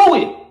going through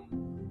it?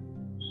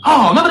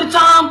 Oh, remember the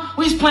time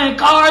we was playing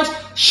cards?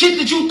 Shit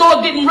that you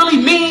thought didn't really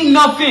mean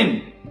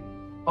nothing.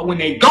 But when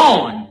they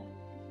gone,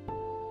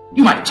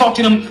 you might talk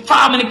to them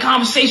 5-minute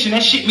conversation.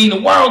 That shit mean the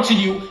world to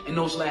you in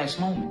those last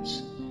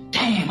moments.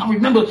 Damn, I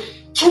remember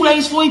 2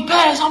 days before he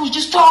passed, I was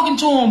just talking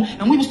to him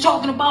and we was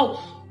talking about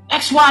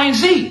X, Y, and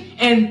Z.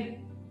 And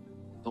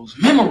those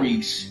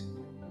memories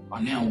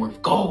are now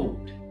worth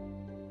gold.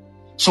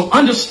 So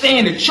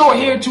understand that you're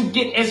here to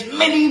get as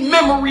many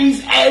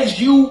memories as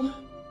you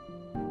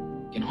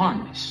can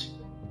harness.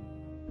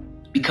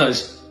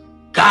 Because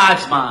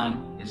God's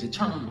mind is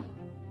eternal.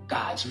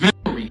 God's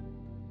memory.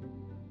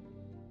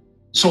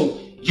 So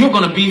you're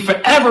going to be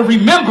forever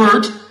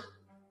remembered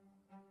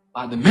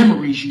by the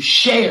memories you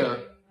share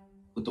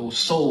with those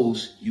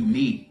souls you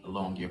meet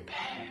along your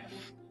path.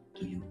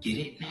 Do you get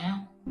it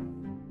now?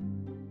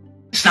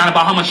 It's not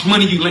about how much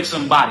money you lent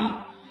somebody.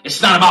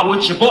 It's not about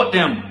what you bought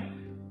them.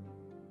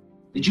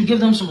 Did you give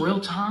them some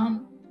real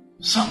time?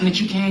 Something that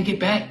you can't get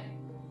back?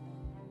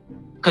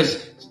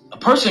 Because a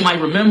person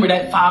might remember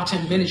that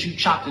 5-10 minutes you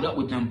chopped it up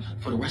with them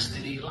for the rest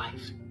of their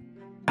life.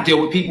 I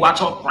deal with people, I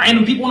talk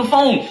random people on the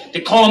phone.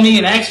 They call me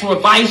and ask for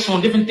advice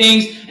on different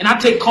things. And I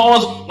take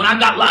calls when I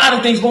got a lot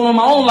of things going on in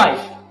my own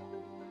life.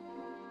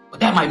 But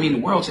that might mean the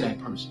world to that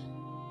person.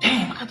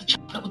 Damn, I got to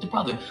chop it up with the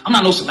brother. I'm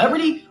not no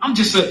celebrity. I'm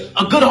just a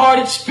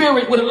good-hearted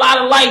spirit with a lot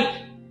of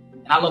light.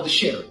 And I love to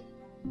share it.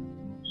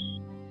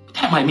 But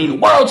that might mean the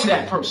world to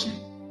that person.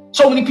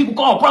 So many people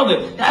call,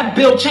 brother, that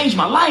bill changed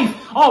my life.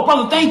 Oh,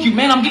 brother, thank you,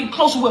 man. I'm getting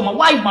closer with my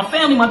wife, my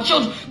family, my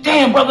children.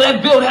 Damn, brother,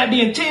 that bill had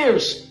me in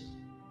tears.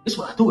 This is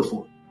what I do it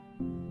for.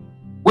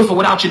 With or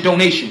without your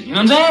donation. You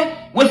know what I'm saying?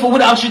 With or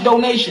without your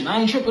donation.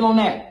 I ain't tripping on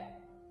that.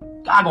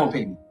 God gonna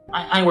pay me.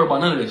 I ain't worried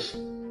about none of this.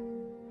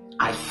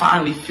 I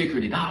finally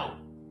figured it out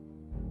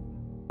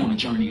on the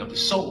journey of the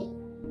soul.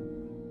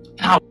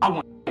 And I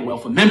want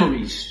wealth of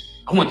memories.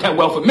 I want that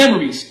wealth of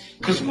memories.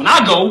 Because when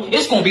I go,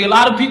 it's going to be a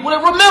lot of people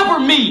that remember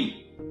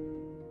me.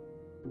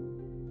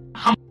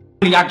 How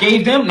many I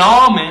gave them?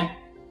 No, man.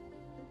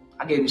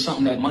 I gave them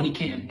something that money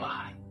can't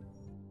buy.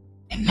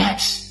 And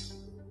that's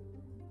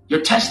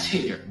your test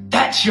here.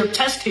 That's your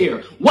test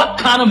here. What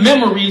kind of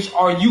memories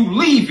are you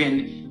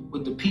leaving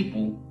with the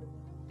people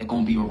that are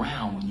going to be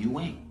around when you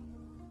ain't?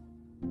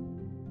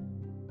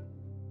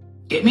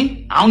 Get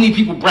me? I don't need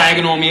people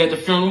bragging on me at the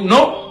funeral.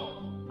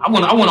 No. I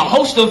want a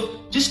host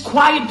of just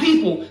quiet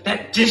people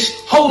that just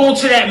hold on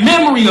to that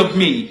memory of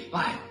me.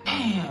 Like,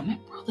 damn, that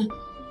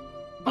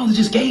brother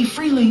just gave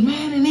freely,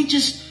 man. And he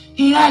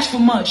ain't asked for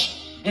much.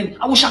 And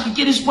I wish I could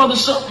get his brother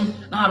something.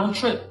 Nah, don't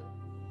trip.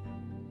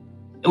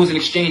 It was an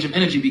exchange of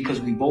energy because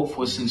we both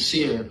were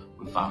sincere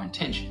with our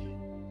intention.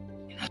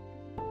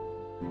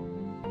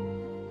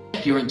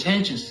 Check your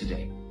intentions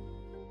today.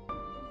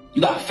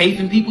 You got faith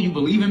in people? You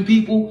believe in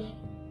people?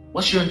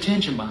 What's your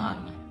intention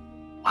behind it?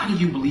 Why do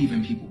you believe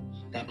in people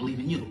that believe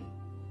in you?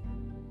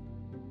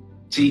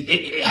 See,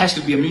 it has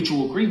to be a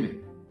mutual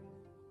agreement.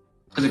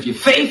 Because if your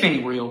faith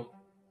ain't real,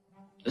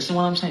 listen to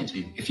what I'm saying to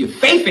you. If your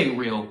faith ain't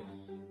real,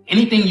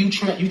 anything you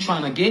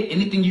trying to get,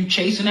 anything you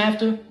chasing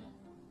after,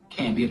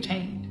 can't be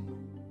obtained.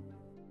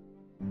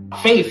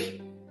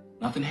 Faith,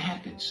 nothing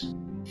happens.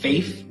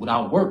 Faith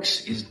without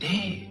works is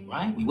dead,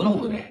 right? We went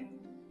over that.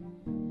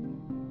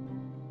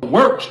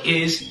 Work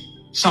is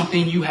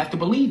something you have to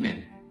believe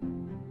in.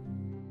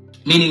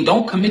 Meaning,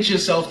 don't commit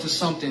yourself to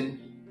something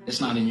that's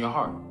not in your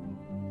heart.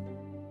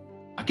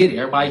 I get it.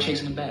 Everybody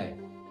chasing a bag.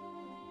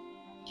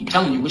 Keep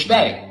telling you which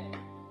bag.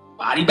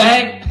 Body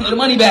bag or the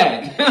money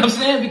bag. You know what I'm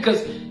saying?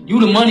 Because you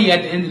the money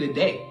at the end of the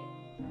day.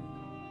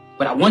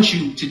 But I want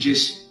you to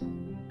just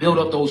build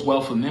up those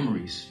wealth of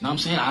memories. You know what I'm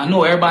saying? I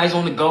know everybody's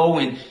on the go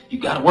and you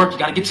got to work. You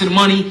got to get to the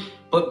money.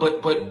 But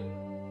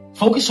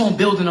focus on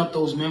building up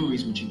those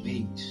memories with your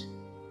babies.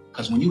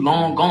 Because when you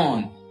long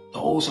gone,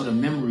 those are the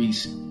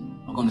memories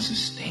are going to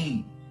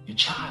sustain your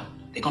child.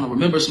 They're going to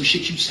remember some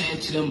shit you said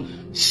to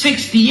them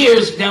 60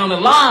 years down the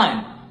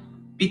line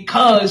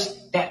because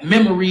that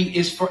memory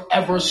is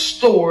forever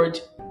stored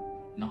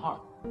in the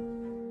heart.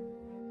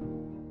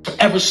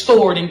 Forever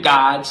stored in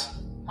God's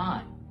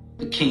mind,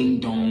 the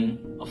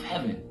kingdom of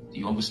heaven. Do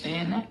you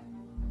understand that?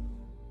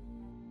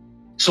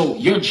 So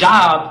your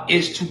job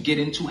is to get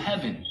into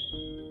heaven.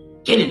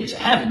 Get into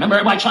heaven. Remember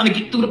everybody trying to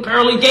get through the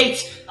pearly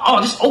gates?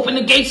 Oh, just open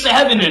the gates of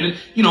heaven and,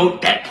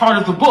 that part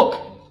of the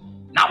book.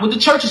 Not what the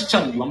church is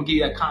telling you. I'm going to give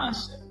you that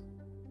concept.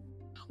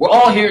 We're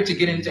all here to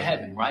get into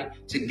heaven, right?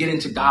 To get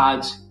into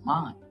God's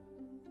mind.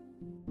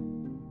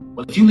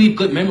 But if you leave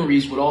good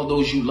memories with all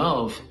those you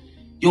love,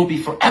 you'll be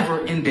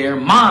forever in their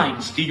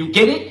minds. Do you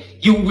get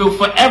it? You will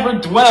forever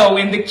dwell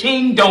in the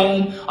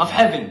kingdom of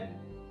heaven.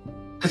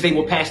 Because they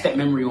will pass that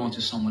memory on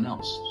to someone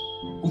else.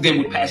 Who then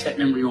would pass that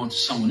memory on to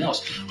someone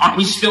else. Aren't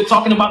we still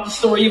talking about the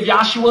story of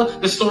Yahshua?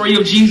 The story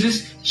of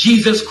Jesus?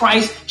 Jesus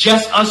Christ?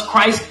 Just us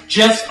Christ?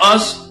 Just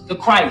us the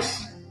Christ?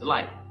 The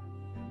light.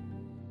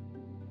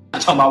 I'm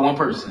not talking about one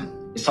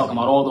person. It's talking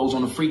about all those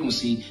on the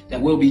frequency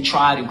that will be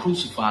tried and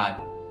crucified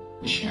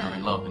for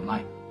sharing love and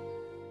light.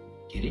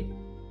 Get it?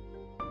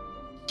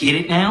 Get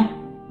it now?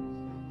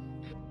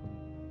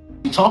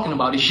 What I'm talking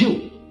about is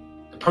you.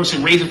 The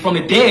person raising from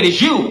the dead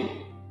is you.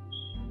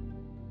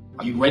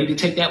 Are you ready to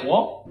take that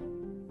walk?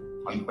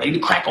 Are you ready to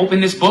crack open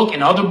this book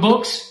and other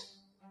books?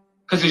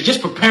 Because it's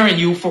just preparing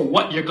you for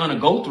what you're going to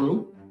go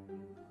through.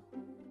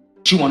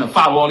 You want to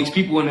follow all these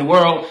people in the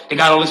world. They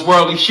got all this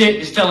worldly shit.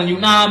 It's telling you,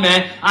 nah,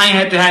 man, I ain't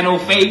had to have no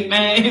faith,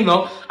 man.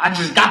 I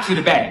just got to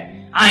the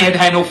bag. I ain't had to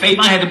have no faith.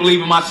 I ain't had to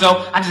believe in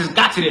myself. I just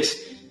got to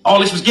this. All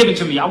this was given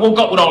to me. I woke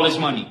up with all this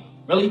money.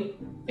 Really?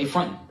 They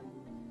fronting.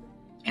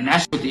 And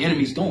that's what the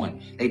enemy's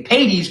doing. They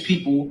pay these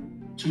people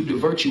to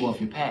divert you off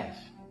your path.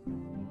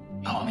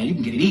 Oh, man, you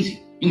can get it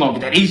easy. You gonna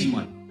get that easy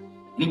money.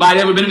 Anybody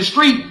ever been in the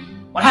street?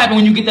 What happened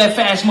when you get that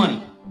fast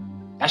money?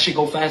 That shit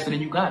go faster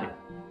than you got it.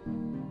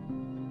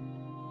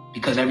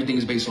 Because everything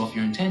is based off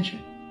your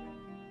intention.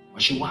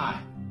 What's your why?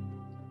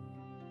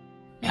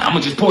 Man, I'm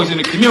gonna just poison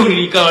the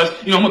community because,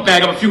 I'm gonna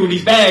bag up a few of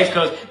these bags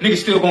because niggas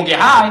still gonna get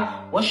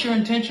high. What's your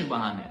intention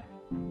behind that?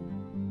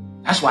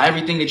 That's why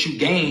everything that you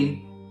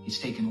gain is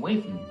taken away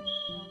from you.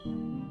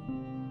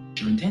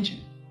 It's your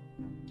intention.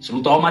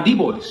 Salute to all my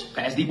D-boys.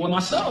 Past D-boy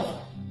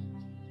myself.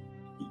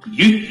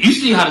 You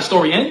see how the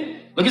story end?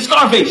 Look at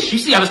Scarface. You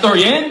see how the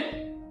story end?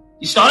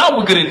 You start out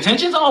with good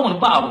intentions. Oh, I want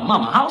to buy a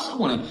mama house. I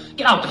want to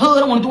get out the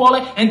hood. I want to do all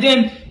that. And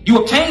then you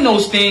obtain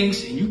those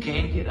things and you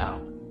can't get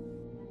out.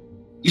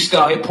 You still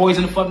out here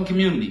poisoning the fucking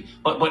community.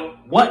 But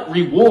what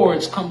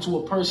rewards come to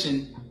a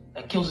person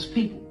that kills his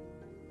people?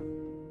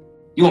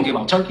 You won't give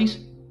out turkeys?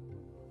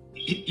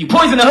 You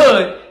poison the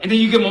hood and then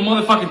you give them a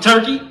motherfucking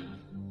turkey?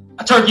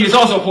 A turkey is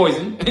also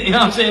poison. You know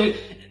what I'm saying?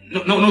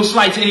 No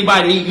slight to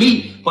anybody to eat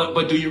meat,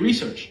 but do your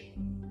research.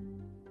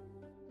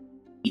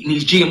 Eating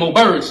these GMO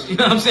birds, you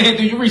know what I'm saying?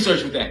 Do your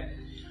research with that.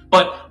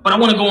 But I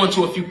want to go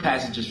into a few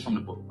passages from the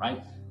book, right?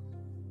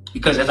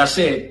 Because as I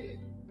said,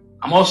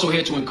 I'm also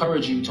here to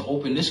encourage you to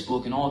open this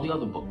book and all the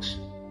other books,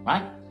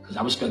 right? Because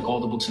I respect all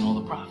the books and all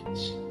the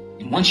prophets.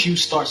 And once you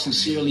start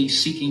sincerely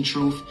seeking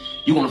truth,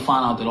 you're going to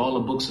find out that all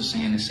the books are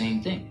saying the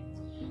same thing.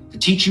 To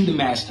teach you to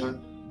master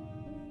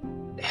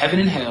the heaven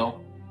and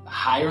hell, the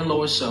higher and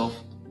lower self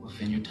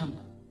within your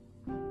temple.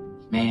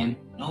 Man,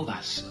 know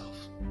thyself.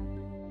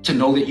 To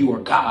know that you are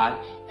God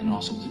and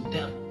also the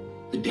devil.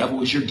 The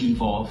devil is your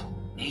devolved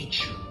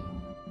nature,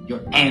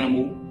 your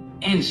animal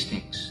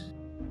instincts.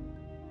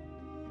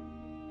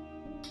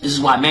 This is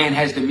why man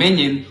has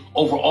dominion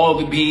over all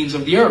the beings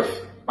of the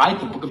earth, right?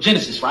 The book of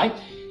Genesis, right?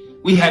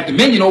 We have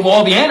dominion over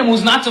all the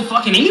animals, not to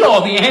fucking eat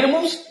all the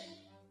animals,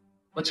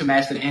 but to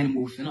master the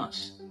animal within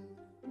us.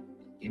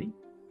 Get it?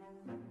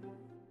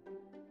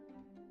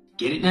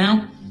 Get it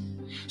now?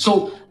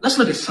 So let's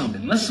look at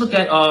something. Let's look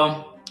at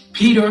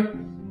Peter,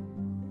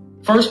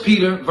 1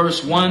 Peter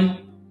verse 1.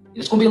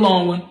 It's going to be a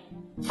long one.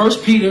 1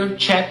 Peter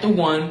chapter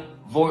 1,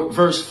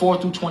 verse 4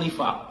 through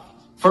 25.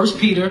 1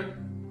 Peter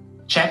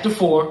chapter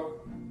 4.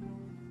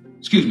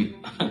 Excuse me.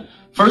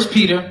 1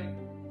 Peter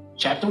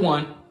chapter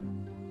 1,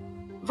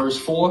 verse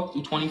 4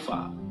 through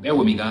 25. Bear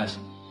with me, guys.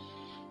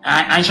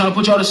 I ain't trying to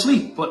put y'all to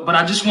sleep, but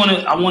I just want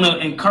to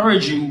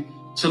encourage you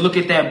to look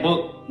at that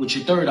book with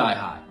your third eye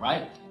high,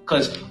 right?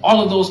 Because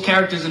all of those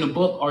characters in the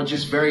book are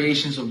just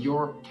variations of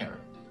your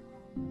character.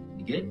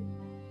 You get it?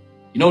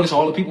 You notice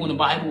all the people in the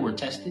Bible were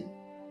tested,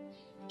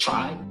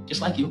 tried,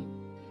 just like you.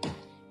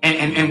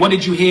 And what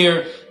did you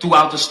hear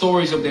throughout the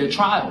stories of their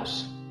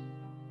trials?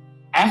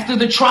 After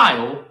the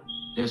trial,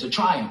 there's a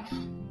triumph.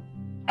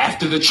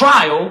 After the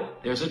trial,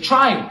 there's a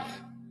triumph.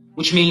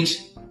 Which means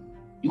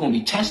you're going to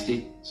be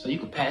tested so you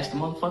can pass the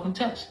motherfucking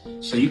test.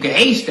 So you can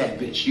ace that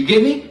bitch. You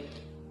get me?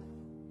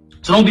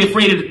 So don't be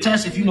afraid of the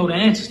test if you know the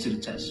answers to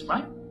the test,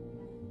 right?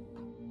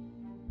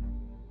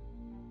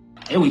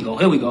 Here we go.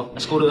 Here we go.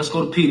 Let's go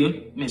to Peter.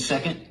 Give me a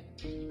second.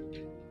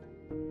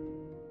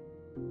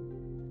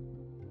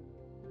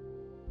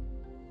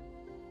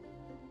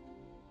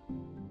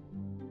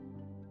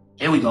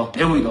 Here we go.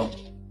 Here we go.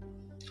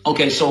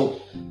 Okay,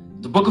 so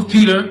the book of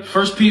Peter,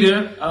 1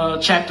 Peter,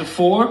 chapter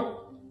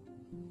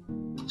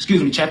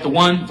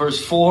 1,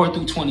 verse 4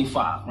 through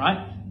 25,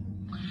 right?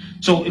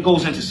 So it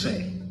goes into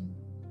say,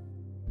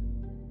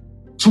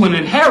 to an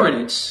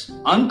inheritance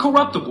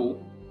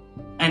uncorruptible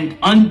and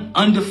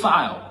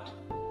undefiled,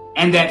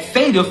 and that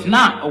fadeth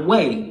not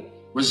away,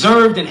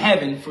 reserved in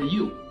heaven for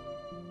you.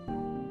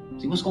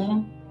 See what's going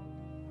on?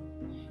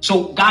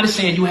 So God is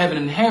saying you have an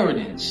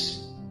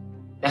inheritance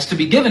that's to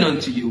be given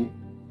unto you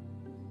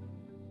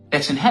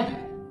that's in heaven.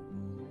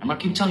 I'm going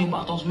to keep telling you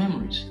about those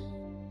memories.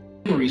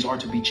 Memories are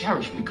to be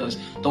cherished because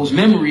those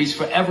memories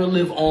forever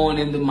live on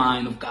in the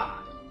mind of God.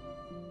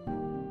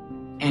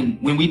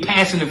 And when we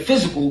pass in the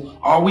physical,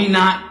 are we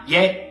not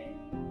yet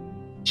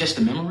just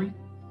a memory?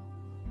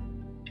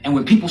 And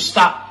when people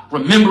stop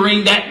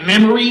remembering that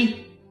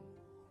memory,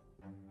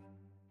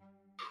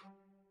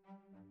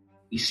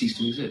 we cease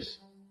to exist.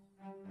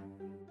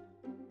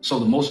 So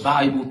the most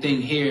valuable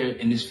thing here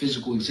in this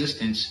physical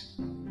existence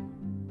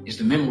is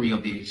the memory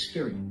of the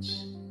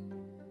experience.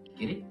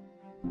 Get it?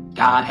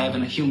 God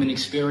having a human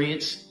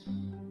experience.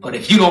 But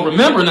if you don't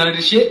remember none of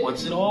this shit,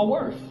 what's it all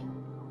worth?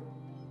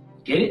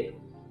 Get it?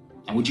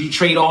 And would you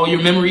trade all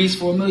your memories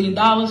for $1 million?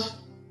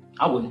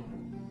 I wouldn't.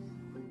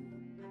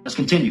 Let's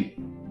continue.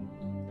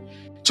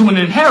 To an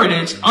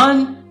inheritance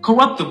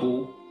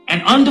uncorruptible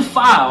and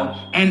undefiled,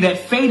 and that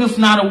fadeth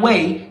not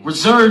away,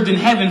 reserved in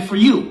heaven for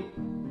you,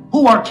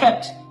 who are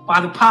kept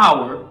by the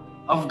power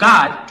of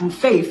God through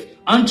faith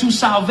unto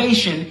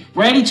salvation,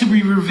 ready to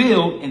be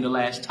revealed in the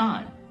last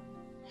time.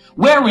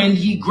 Wherein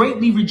ye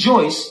greatly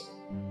rejoice,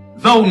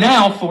 though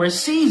now for a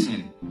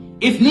season,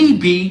 if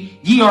need be,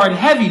 ye are in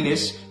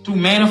heaviness through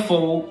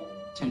manifold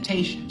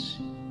temptations.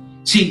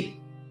 See,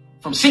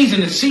 from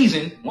season to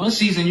season, one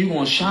season you're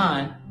going to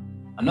shine,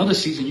 another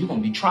season you're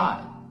going to be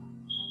tried.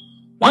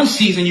 One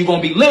season you're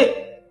going to be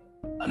lit,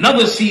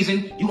 another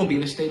season you're going to be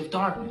in a state of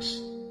darkness.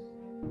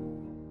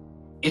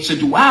 It's a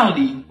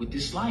duality with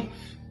this life.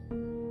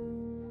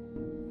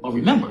 But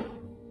remember,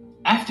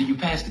 after you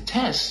pass the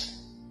test,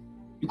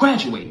 you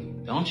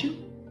graduate, don't you?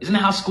 Isn't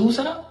that how school's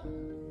set up?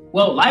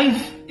 Well,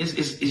 life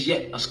is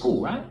yet a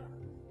school, right?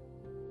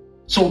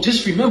 So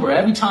just remember,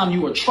 every time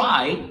you are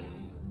tried,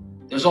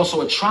 there's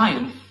also a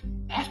triumph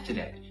after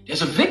that.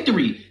 There's a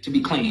victory to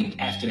be claimed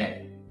after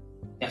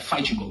that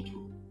fight you go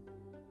through.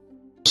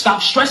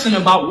 Stop stressing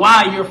about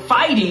why you're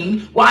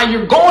fighting, why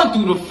you're going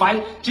through the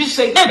fight. Just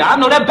say, nigga, I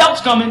know that belt's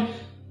coming.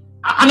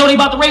 I know they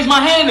about to raise my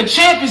hand. The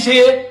champ is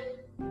here.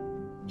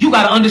 You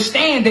got to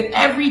understand that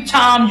every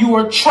time you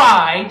are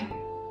tried,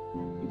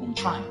 you're going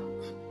to triumph.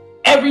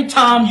 Every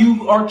time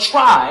you are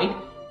tried,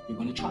 you're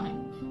going to triumph.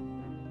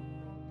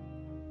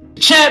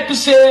 The champ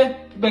is here.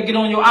 You better get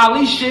on your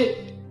Ali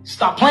shit.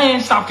 Stop playing.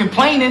 Stop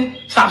complaining.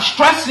 Stop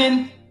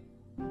stressing.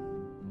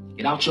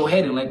 Get out your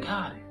head and let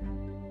God.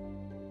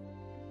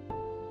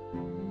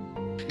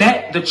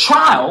 That the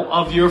trial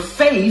of your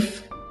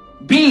faith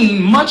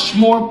being much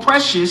more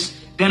precious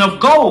than of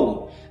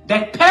gold,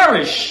 that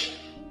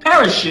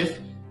perisheth,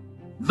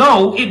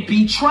 though it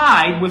be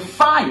tried with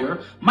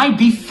fire, might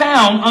be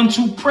found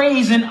unto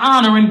praise and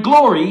honor and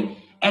glory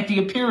at the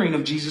appearing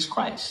of Jesus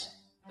Christ.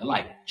 The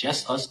light,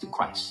 just us, the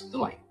Christ, the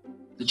light,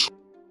 the truth,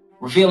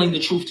 revealing the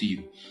truth to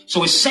you.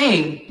 So it's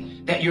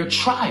saying that your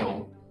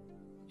trial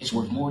is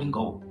worth more than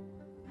gold.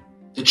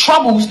 The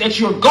troubles that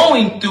you're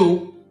going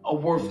through are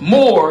worth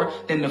more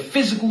than the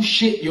physical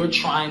shit you're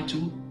trying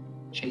to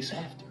chase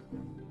after.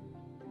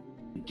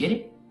 You get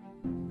it?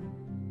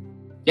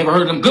 You ever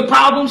heard of them good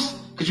problems?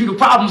 Because you're the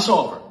problem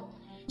solver.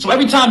 So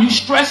every time you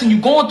stress and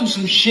you're going through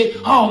some shit,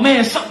 oh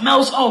man, something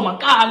else, oh my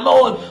God,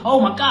 Lord,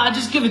 oh my God,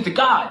 just give it to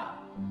God.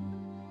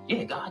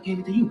 Yeah, God gave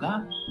it to you,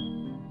 God.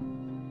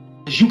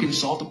 Because you can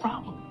solve the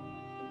problem.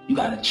 You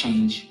got to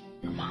change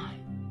your mind.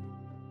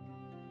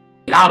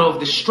 Get out of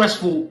the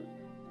stressful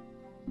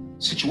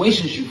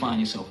situations you find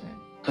yourself in.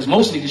 Because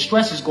mostly the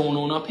stress is going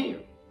on up here.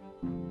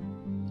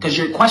 Because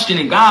you're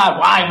questioning God,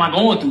 why am I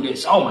going through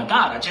this? Oh my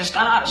God, I just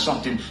got out of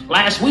something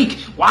last week.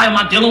 Why am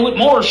I dealing with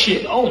more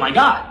shit? Oh my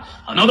God,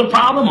 another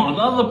problem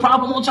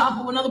on top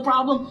of another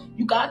problem.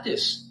 You got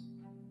this.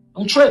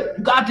 Don't trip.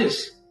 You got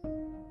this.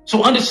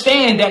 So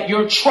understand that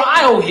your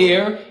trial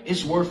here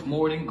is worth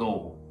more than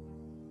gold.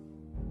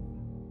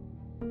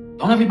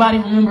 Don't everybody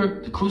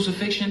remember the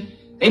crucifixion?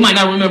 They might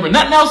not remember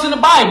nothing else in the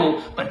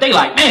Bible, but they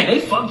like, man, they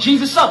fucked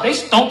Jesus up. They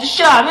stoned the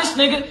shit out of this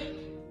nigga.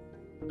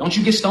 Don't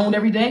you get stoned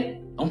every day?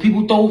 Don't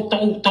people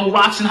throw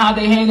rocks and hide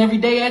their hand every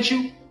day at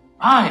you?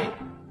 Right.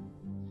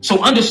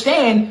 So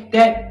understand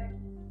that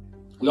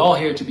we're all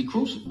here to be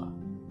crucified.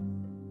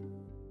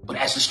 But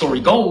as the story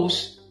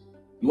goes,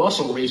 you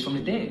also were raised from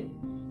the dead.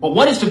 But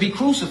what is to be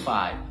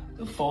crucified?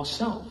 The false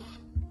self.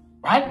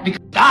 Right? Because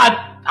God,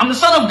 I'm the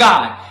Son of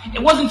God.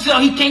 It wasn't until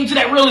he came to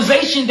that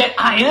realization that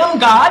I am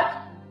God.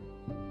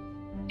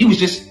 He was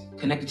just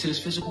connected to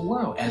this physical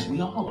world, as we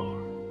all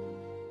are.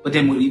 But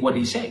then what did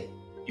he say?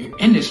 You're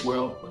in this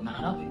world, but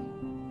not of it.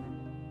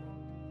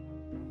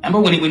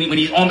 Remember when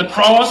he's on the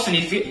cross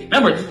and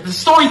remember, the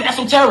story's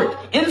esoteric.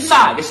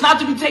 Inside, it's not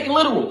to be taken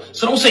literal.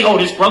 So don't say, oh,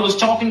 this brother's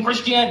talking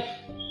Christianity.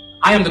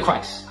 I am the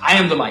Christ. I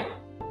am the light.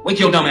 Wake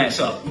your dumb ass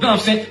up. You know what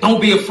I'm saying? Don't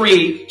be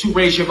afraid to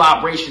raise your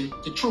vibration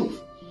to truth.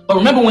 But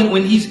remember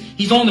when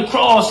he's on the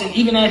cross and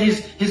even at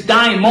his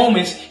dying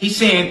moments, he's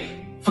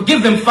saying,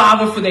 forgive them,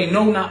 Father, for they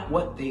know not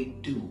what they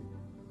do.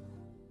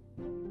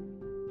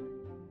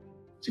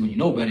 See, when you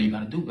know better, you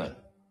got to do better.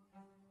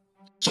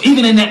 So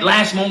even in that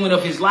last moment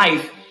of his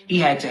life, he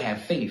had to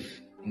have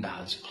faith in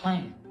God's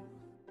plan.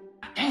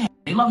 Damn,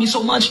 they love me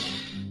so much.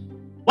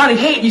 Why they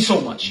hate me so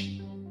much?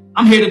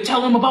 I'm here to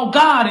tell them about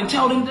God and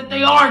tell them that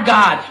they are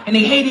God. And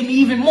they hated me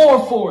even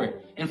more for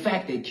it. In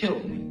fact, they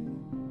killed me.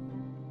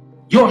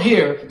 You're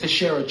here to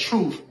share a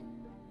truth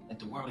that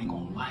the world ain't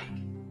gonna like.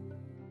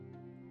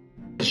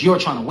 Because you're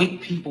trying to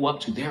wake people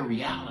up to their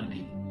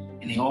reality.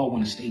 And they all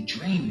want to stay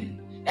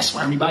dreaming. That's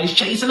why everybody's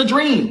chasing a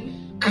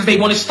dream. Because they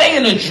want to stay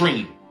in a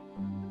dream.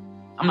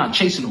 I'm not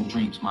chasing no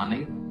dreams, my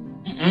nigga.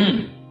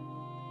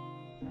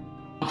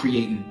 I'm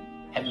creating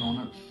heaven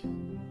on earth.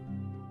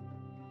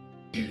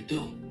 Here to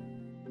do.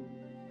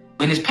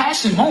 In his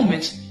passing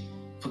moments,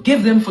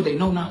 forgive them for they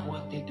know not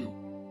what they do.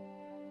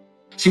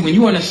 See, when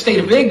you're in a state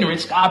of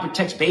ignorance, God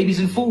protects babies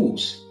and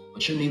fools,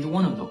 but you're neither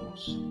one of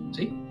those.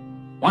 See?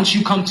 Once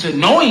you come to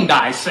knowing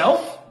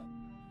thyself,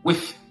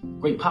 with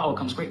great power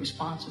comes great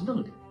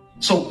responsibility.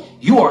 So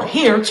you are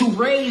here to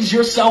raise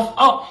yourself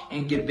up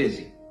and get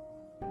busy.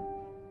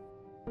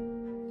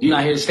 You're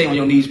not here to stay on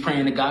your knees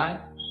praying to God.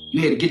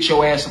 You're here to get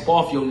your ass up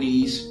off your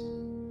knees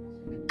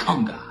and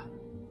become God.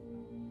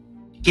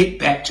 Get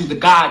back to the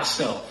God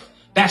self.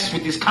 That's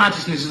what this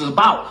consciousness is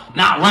about.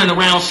 Not running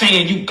around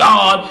saying you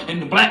God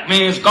and the black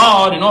man's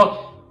God and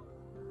all.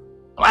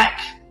 Black,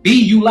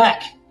 be you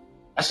lack.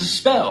 That's a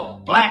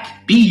spell.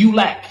 Black, be you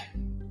lack.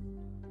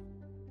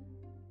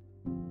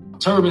 My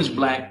turban's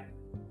black.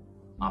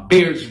 My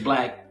beard's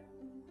black.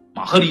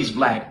 My hoodie's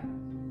black.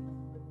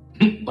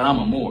 But I'm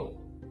a Moor.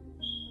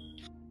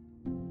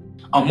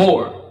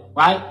 Amor,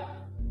 right?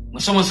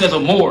 When someone says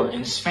amor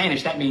in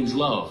Spanish, that means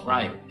love,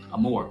 right?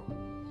 Amor.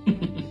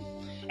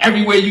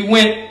 Everywhere you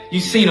went,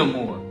 you seen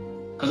amor.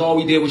 Because all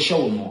we did was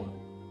show amor.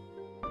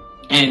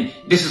 And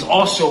this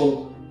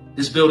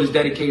build is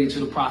dedicated to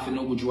the Prophet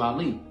Noble Drew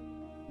Ali,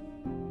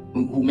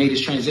 who made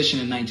his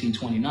transition in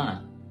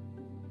 1929.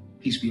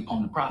 Peace be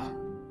upon the Prophet.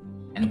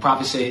 And the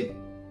Prophet said,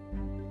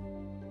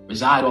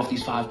 reside off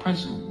these 5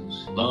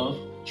 principles: love,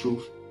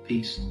 truth,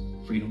 peace,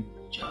 freedom,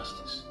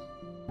 justice.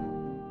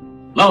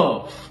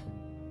 Love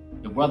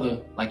your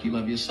brother like you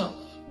love yourself.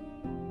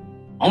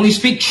 Only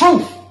speak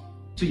truth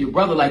to your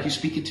brother like you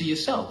speak it to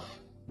yourself.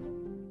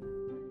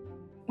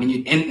 When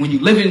you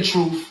live in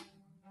truth,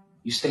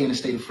 you stay in a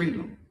state of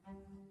freedom.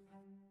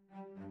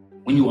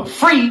 When you are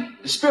free,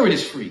 the spirit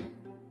is free.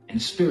 And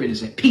the spirit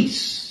is at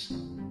peace.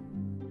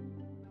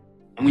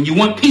 And when you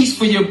want peace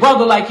for your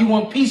brother like you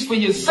want peace for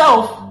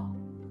yourself,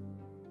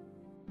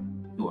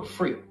 you are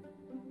free.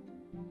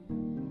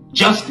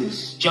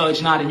 Justice,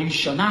 judge not and you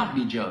shall not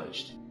be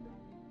judged.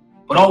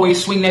 But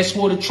always swing that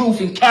sword of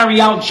truth and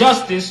carry out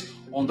justice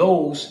on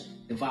those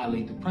that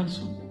violate the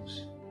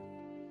principles.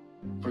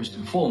 First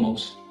and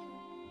foremost,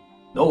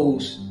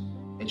 those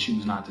that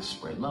choose not to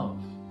spread love.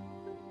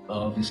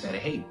 love instead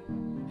of hate.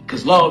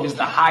 Because love is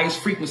the highest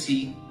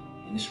frequency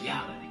in this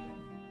reality.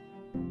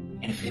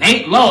 And if it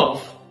ain't love,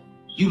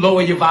 you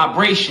lower your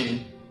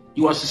vibration,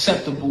 you are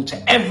susceptible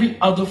to every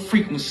other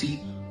frequency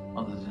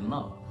other than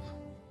love.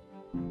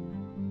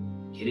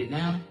 Get it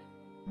now?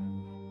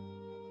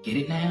 Get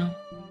it now?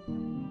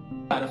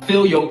 You gotta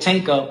fill your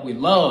tank up with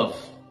love.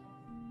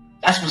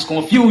 That's what's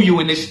gonna fuel you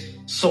in this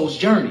soul's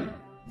journey.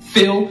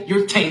 Fill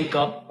your tank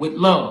up with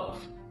love.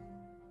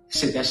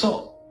 Said that's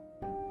all.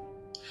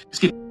 Let's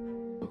get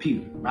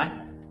Peter, right?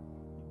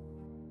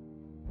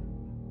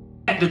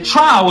 At the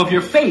trial of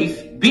your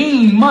faith,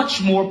 being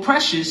much more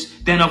precious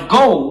than of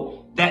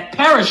gold that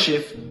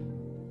perisheth,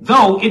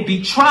 though it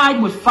be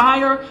tried with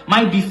fire,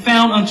 might be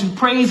found unto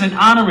praise and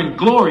honor and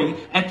glory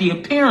at the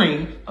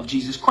appearing of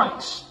Jesus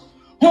Christ,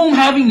 whom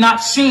having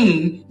not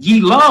seen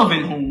ye love,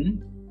 in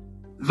whom,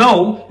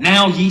 though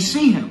now ye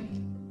see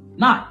him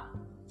not,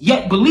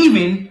 yet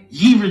believing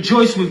ye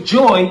rejoice with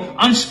joy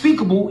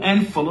unspeakable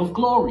and full of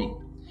glory.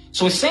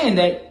 So it's saying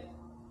that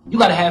you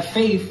got to have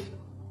faith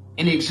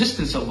in the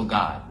existence of a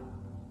God,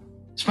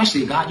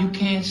 especially a God you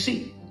can't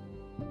see.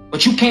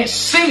 But you can't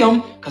see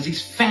him because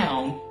he's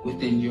found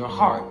within your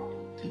heart.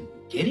 Do you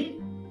get it?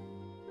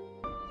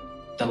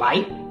 The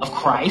light of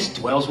Christ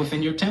dwells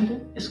within your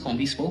temple. It's going to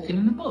be spoken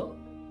in the book.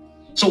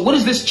 So what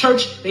is this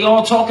church? They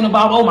all talking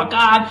about, oh my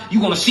God,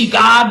 you're going to see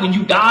God when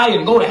you die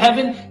and go to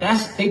heaven.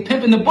 They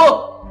pimping the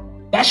book.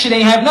 That shit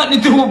ain't have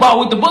nothing to do about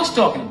what the book's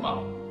talking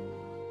about.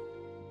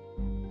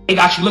 They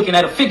got you looking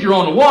at a figure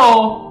on the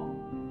wall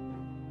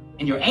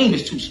and your aim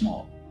is too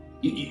small.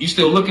 You're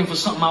still looking for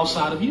something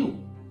outside of you.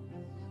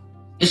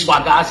 This is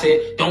why God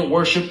said, don't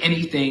worship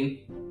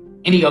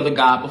any other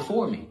God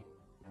before me.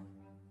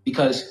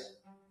 Because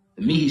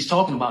the me he's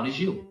talking about is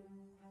you.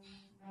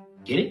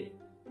 Get it?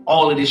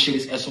 All of this shit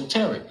is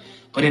esoteric.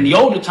 But in the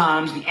older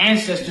times, the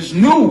ancestors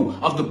knew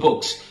of the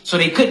books. So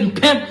they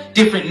couldn't pimp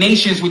different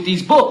nations with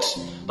these books.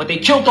 But they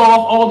killed off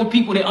all the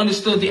people that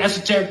understood the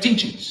esoteric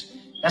teachings.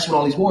 That's what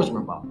all these wars were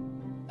about.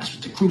 That's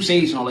what the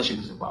Crusades and all that shit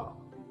was about.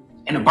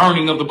 And the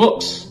burning of the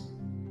books.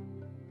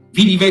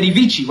 Vidi Vidi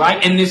Vici,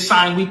 right? In this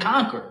sign we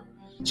conquer.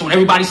 So when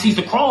everybody sees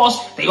the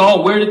cross, they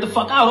all wear it the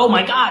fuck out. Oh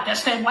my God,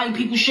 that's that white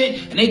people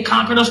shit. And they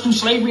conquered us through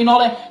slavery and all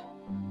that.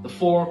 The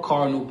 4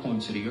 cardinal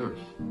points of the earth.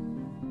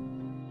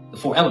 The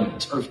 4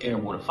 elements, earth, air,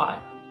 water,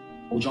 fire.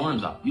 Hold your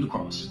arms out, you the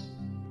cross.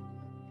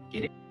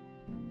 Get it?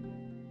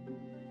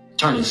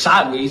 Turn it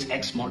sideways,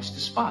 X marks the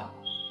spot.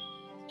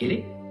 Get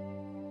it?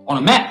 On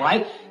a map,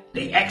 right?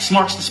 The X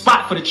marks the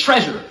spot for the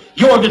treasure.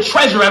 You're the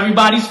treasure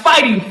everybody's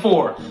fighting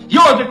for.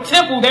 You're the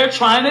temple they're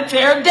trying to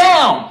tear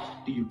down.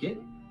 Do you get it?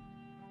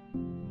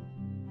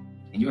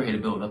 And you're here to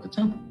build up the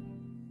temple.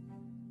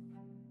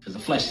 Because the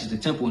flesh is the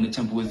temple and the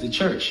temple is the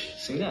church.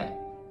 Say that.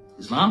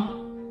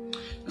 Islam?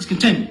 Let's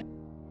continue.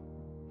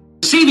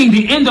 Receiving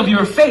the end of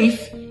your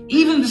faith,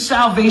 even the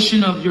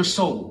salvation of your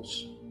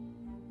souls,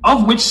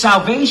 of which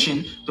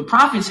salvation the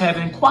prophets have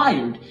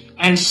inquired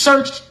and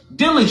searched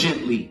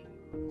diligently,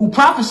 who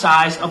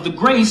prophesies of the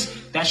grace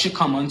that should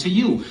come unto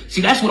you.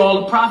 See, that's what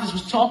all the prophets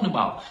was talking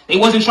about. They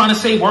wasn't trying to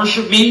say,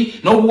 worship me.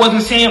 Noble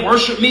wasn't saying,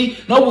 worship me.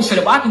 Noble said,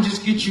 if I can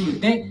just get you to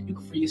think, you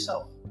can free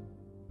yourself.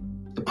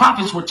 The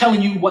prophets were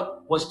telling you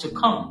what was to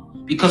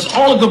come, because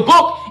all of the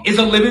book is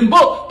a living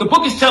book. The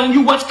book is telling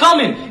you what's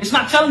coming. It's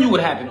not telling you what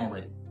happened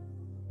already.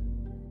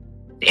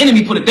 The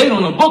enemy put a date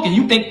on the book and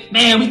you think,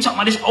 man, we talking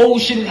about this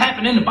old shit that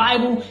happened in the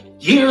Bible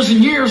years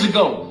and years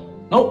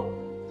ago.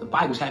 Nope. The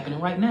Bible's happening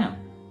right now.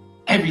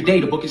 Every day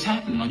the book is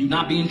happening. Are you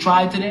not being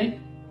tried today?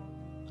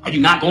 Are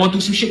you not going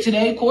through some shit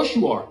today? Of course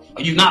you are.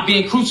 Are you not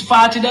being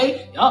crucified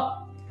today?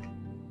 Yup.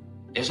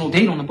 There's no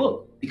date on the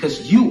book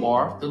because you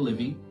are the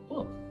living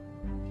book.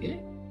 Get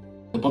it?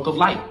 The book of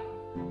light.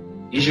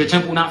 Is your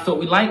temple not filled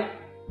with light?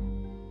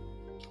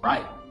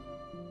 Right.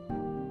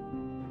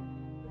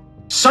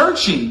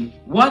 Searching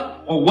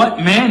what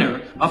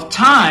manner of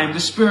time the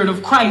Spirit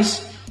of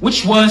Christ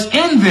which was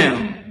in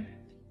them.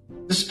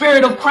 The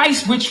Spirit of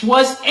Christ which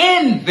was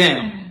in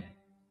them.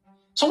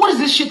 So what is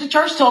this shit the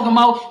church talking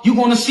about? You're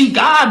going to see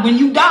God when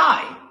you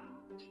die.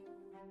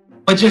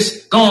 But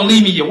just go and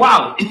leave me your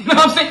wallet. You know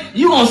what I'm saying?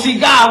 You're going to see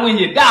God when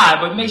you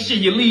die, but make sure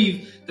you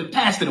leave the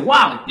pastor the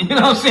wallet. You know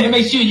what I'm saying?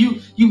 Make sure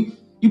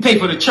you pay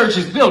for the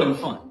church's building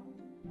fund.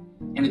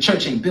 And the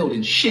church ain't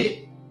building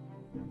shit.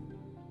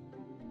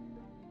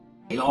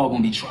 They all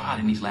going to be tried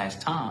in these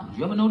last times.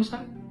 You ever notice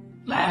that?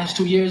 Last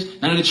 2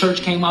 years, none of the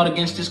church came out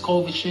against this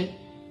COVID shit.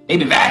 They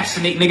been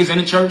vaccinating niggas in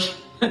the church.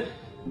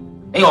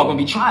 They all going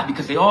to be tried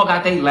because they all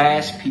got their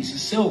last piece of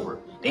silver.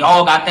 They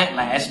all got that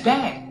last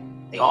bag.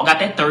 They all got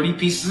that 30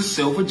 pieces of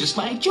silver just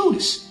like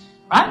Judas.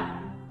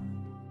 Right?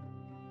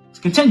 Let's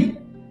continue.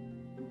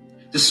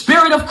 The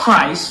Spirit of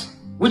Christ,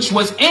 which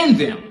was in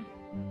them,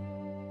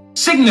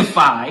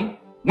 signified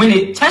when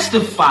it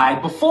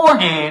testified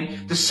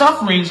beforehand the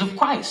sufferings of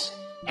Christ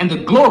and the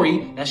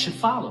glory that should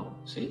follow.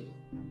 See?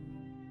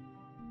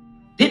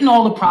 Didn't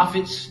all the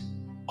prophets,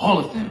 all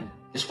of them,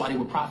 that's why they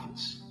were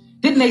prophets,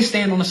 didn't they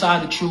stand on the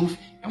side of the truth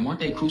and weren't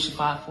they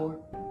crucified for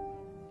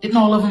it? Didn't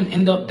all of them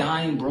end up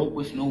dying broke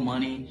with no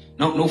money,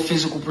 no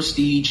physical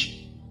prestige?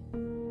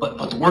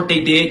 But the work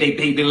they did,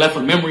 they left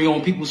a memory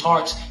on people's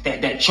hearts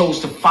that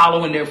chose to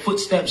follow in their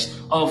footsteps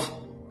of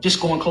just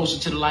going closer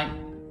to the light.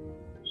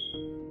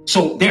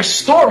 So their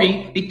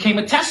story became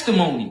a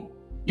testimony.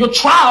 Your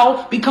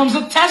trial becomes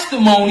a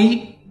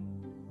testimony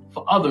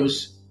for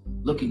others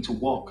looking to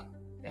walk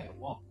that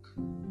walk.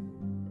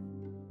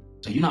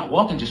 So you're not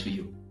walking just for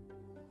you.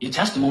 Your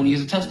testimony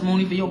is a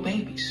testimony for your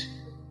babies.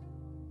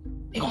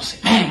 They're going to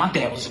say, man, my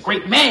dad was a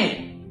great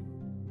man.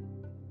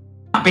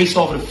 Not based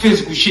off of the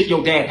physical shit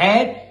your dad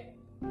had,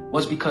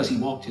 was because he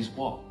walked his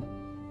walk.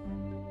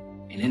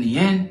 And in the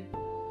end,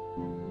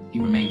 he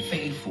remained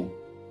faithful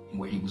in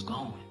where he was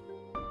going.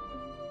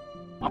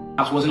 My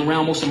pops wasn't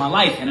around most of my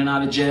life, in and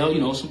out of jail. You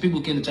know, some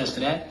people can attest to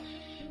that.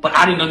 But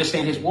I didn't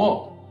understand his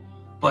walk.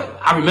 But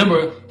I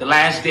remember the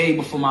last day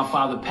before my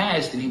father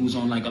passed, and he was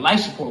on like a life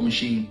support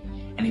machine,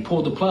 and he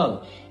pulled the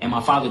plug, and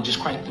my father just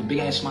cracked a big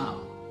ass smile.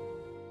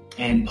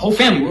 And the whole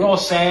family, we're all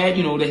sad,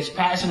 you know, that he's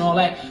passing and all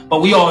that.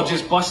 But we all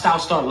just bust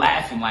out, start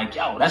laughing like,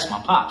 yo, that's my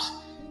pops.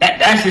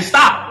 That's his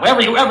style.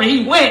 Wherever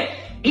he went,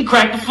 he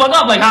cracked the fuck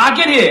up like, how I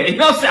get here? You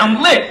know what I'm saying?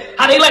 I'm lit.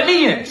 How they let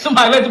me in?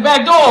 Somebody let the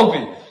back door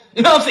open.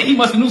 You know what I'm saying? He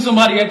must have knew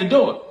somebody at the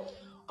door.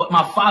 But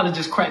my father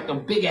just cracked a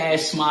big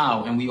ass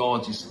smile, and we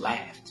all just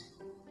laughed.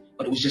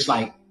 But it was just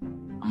like,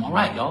 I'm all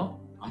right, y'all.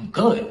 I'm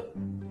good.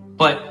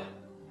 But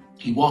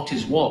he walked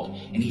his walk,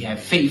 and he had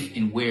faith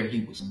in where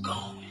he was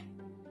going.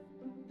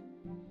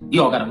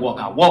 You all got to walk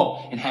our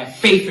walk and have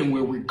faith in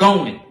where we're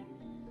going.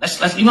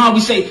 Let's, you know how we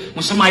say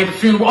when somebody at the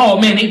funeral, oh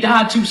man, they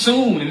died too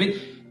soon, and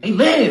they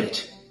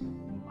lived.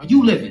 Are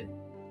you living?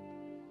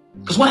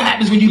 Because what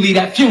happens when you leave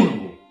that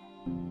funeral?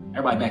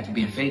 Everybody back to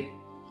being fake.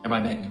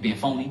 Everybody back to being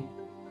phony.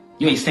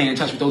 You ain't staying in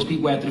touch with those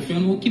people after the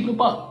funeral. Keep it a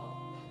buck.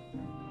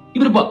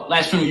 Keep it a buck.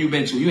 Last funeral you've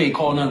been to, you ain't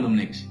called none of them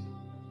niggas.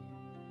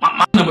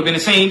 My number been the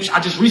same. I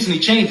just recently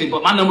changed it,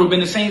 but my number been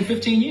the same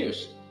 15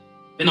 years.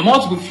 Been to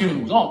multiple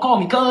funerals. Oh, call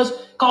me cuz.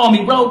 Call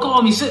me bro.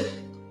 Call me sis.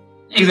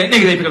 Niggas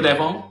ain't pick up that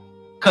phone.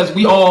 Because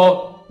we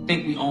all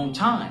think we own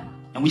time.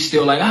 And we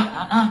still like,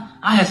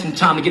 I had some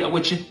time to get up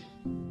with you.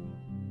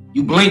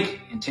 You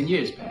blink and 10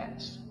 years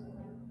pass.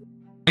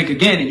 Blink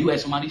again and you at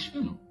somebody's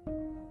funeral.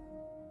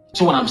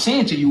 So what I'm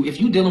saying to you,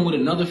 if you're dealing with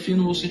another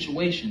funeral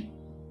situation,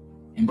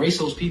 embrace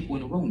those people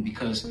in the room,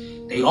 because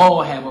they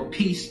all have a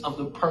piece of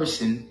the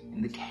person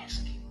in the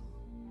casket.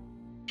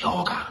 They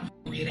all got a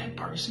memory of that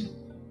person.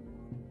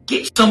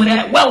 Get some of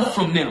that wealth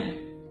from them.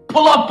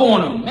 Pull up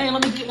on them. Man,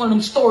 let me get one of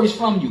them stories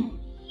from you.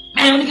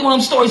 Man, let me get one of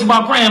them stories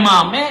about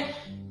grandma, man.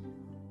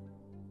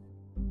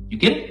 You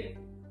get it?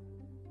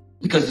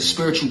 Because the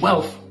spiritual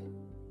wealth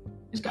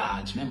is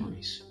God's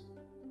memories.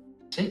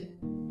 That's it.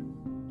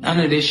 None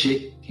of this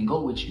shit can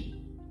go with you.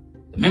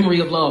 The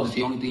memory of love is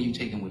the only thing you're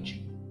taking with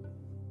you.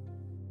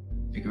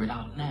 Figure it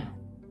out now.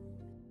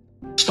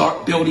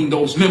 Start building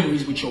those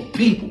memories with your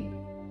people.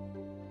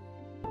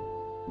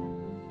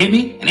 Hit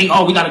me? And ain't,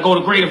 oh, we gotta go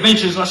to Great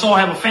Adventures. Let's all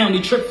have a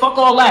family trip. Fuck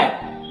all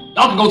that.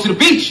 Y'all can go to the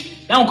beach.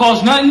 That don't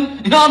cost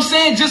nothing. You know what I'm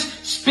saying?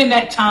 Just spend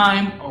that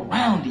time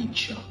around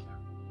each other.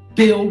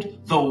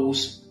 Build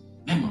those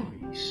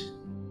memories.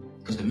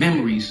 Because the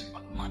memories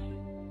are the money.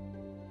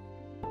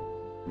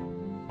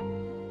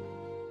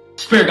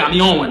 Spirit got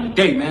me on one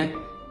today, man.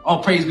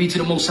 All praise be to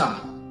the Most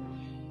High.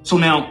 So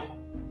now,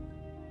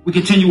 we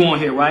continue on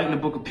here, right? In the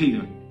book of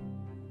Peter.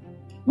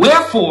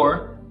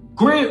 Wherefore,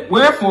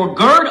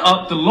 gird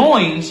up the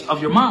loins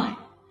of your mind.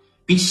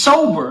 Be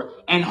sober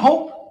and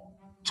hope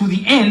to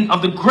the end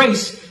of the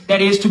grace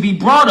that is to be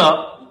brought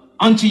up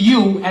unto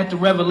you at the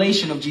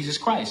revelation of Jesus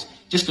Christ.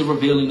 Just the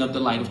revealing of the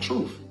light of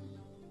truth.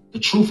 The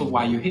truth of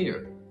why you're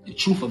here. The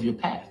truth of your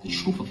path. The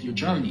truth of your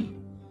journey.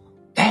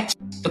 That's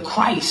the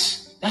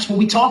Christ. That's what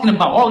we're talking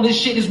about. All this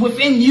shit is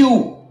within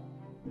you.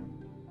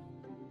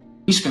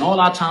 We spend all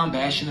our time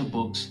bashing the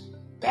books,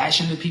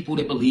 bashing the people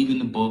that believe in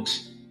the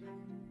books,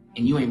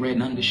 and you ain't read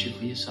none of this shit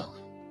for yourself.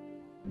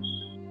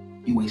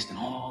 You wasting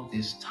all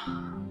this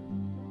time.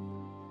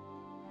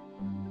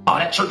 Oh,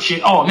 that church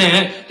shit. Oh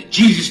man,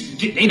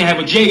 Jesus, they didn't have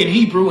a J in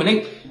Hebrew, and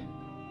you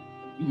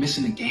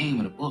missing the game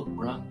of the book,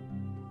 bruh.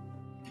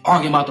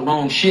 Arguing about the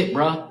wrong shit,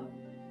 bruh.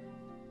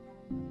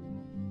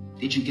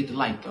 Did you get the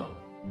light though?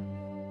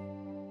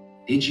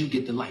 Did you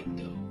get the light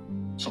though?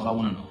 That's all I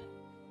want to know.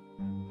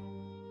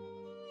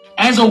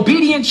 As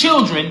obedient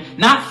children,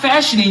 not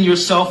fashioning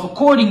yourself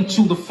according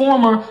to the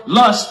former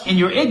lust in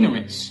your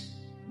ignorance.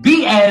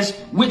 Be as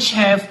which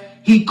have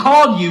he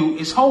called you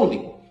is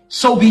holy.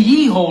 So be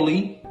ye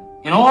holy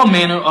in all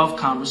manner of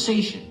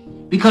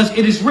conversation. Because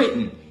it is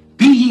written,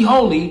 be ye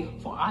holy,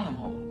 for I am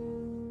holy.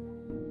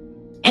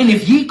 And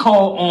if ye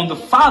call on the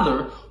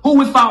Father, who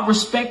without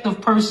respect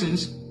of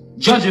persons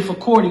judgeth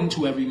according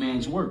to every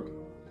man's work,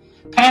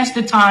 pass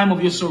the time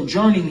of your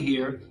sojourning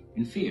here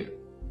in fear.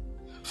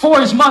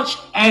 For as much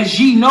as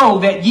ye know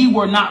that ye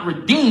were not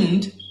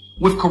redeemed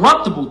with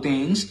corruptible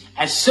things,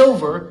 as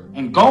silver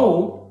and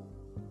gold,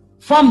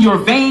 from your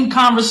vain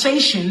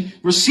conversation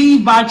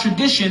received by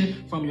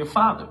tradition from your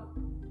father,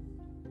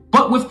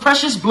 but with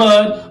precious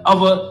blood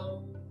of a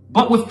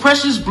but with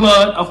precious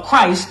blood of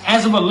Christ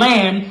as of a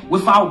lamb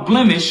without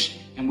blemish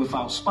and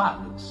without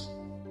spotless.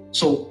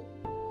 So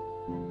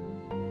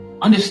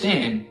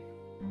understand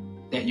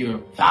that your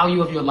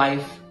value of your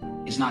life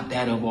is not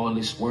that of all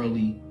this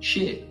worldly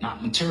shit,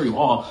 not material.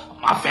 Oh,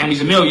 my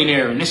family's a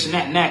millionaire and this and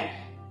that and that.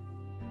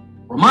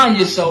 Remind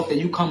yourself that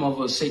you come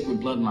of a sacred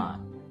bloodline.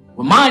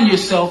 Remind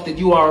yourself that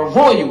you are a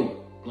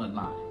royal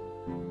bloodline.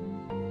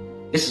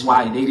 This is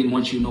why they didn't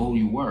want you to know who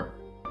you were.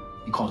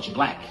 They called you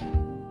black.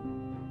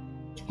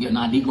 We are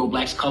not Negro,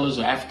 blacks, colors,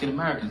 or African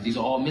Americans. These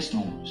are all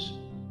misnomers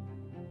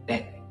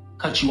that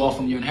cut you off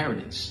from your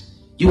inheritance.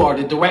 You are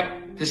the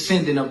direct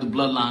descendant of the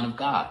bloodline of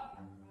God.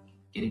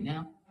 Get it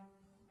now?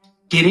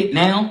 Get it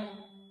now?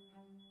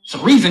 It's the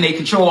reason they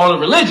control all the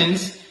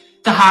religions,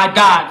 to hide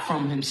God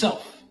from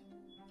himself,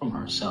 from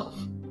herself.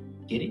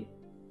 Get it?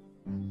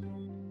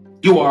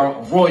 You are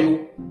a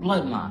royal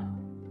bloodline.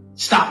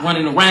 Stop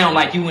running around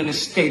like you in a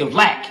state of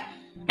lack.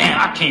 Man,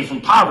 I came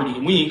from poverty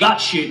and we ain't got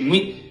shit and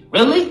we...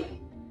 Really?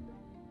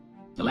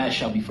 The last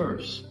shall be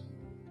first.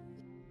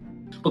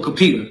 Book of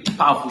Peter,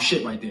 powerful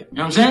shit right there. You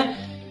know what I'm saying?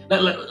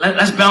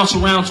 Let's bounce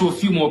around to a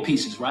few more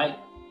pieces, right?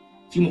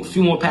 A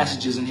few more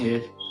passages in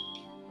here.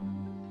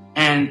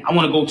 And I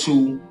want to go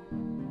to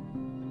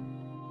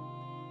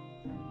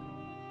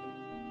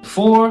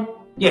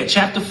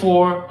chapter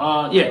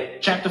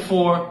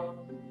 4,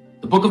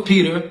 the book of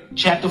Peter,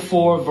 chapter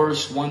 4,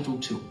 verse 1 through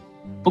 2.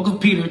 Book of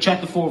Peter,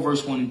 chapter 4,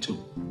 verse 1 and 2.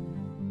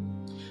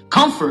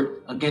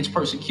 Comfort against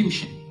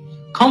persecution.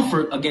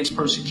 Comfort against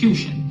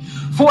persecution.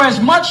 For as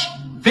much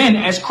then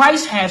as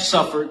Christ hath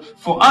suffered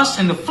for us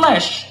in the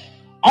flesh,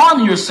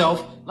 arm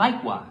yourself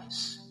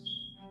likewise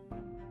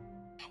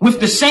with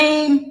the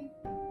same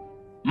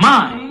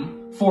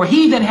mind, for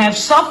he that hath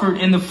suffered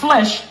in the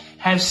flesh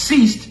hath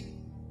ceased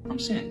from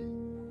sin,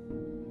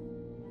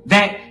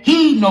 that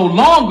he no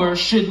longer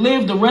should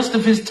live the rest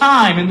of his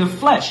time in the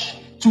flesh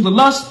to the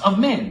lust of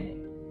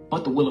men,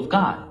 but the will of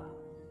God.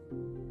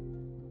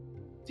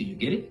 Do you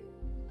get it?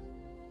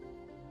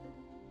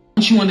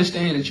 Don't you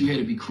understand that you're here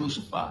to be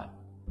crucified?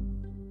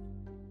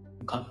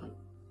 You cover it.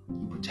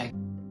 You protect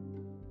it.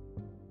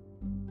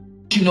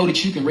 Don't you know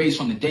that you can raise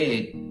from the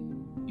dead?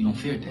 You don't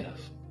fear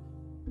death.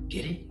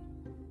 Get it?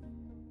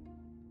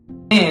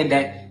 And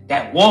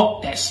that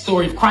walk, that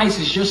story of Christ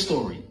is your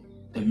story.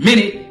 The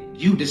minute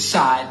you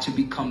decide to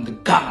become the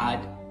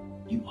God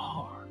you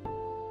are.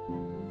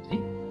 See?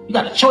 You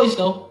got a choice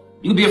though.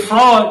 You can be a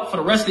fraud for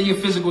the rest of your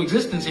physical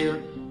existence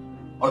here.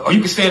 Or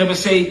you can stand up and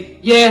say,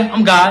 yeah,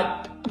 I'm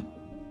God.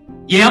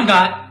 Yeah, I'm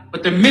God.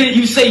 But the minute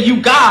you say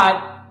you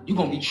God, you're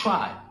going to be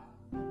tried.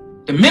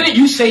 The minute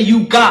you say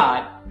you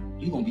God,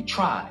 you're going to be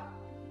tried.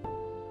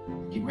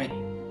 Get ready.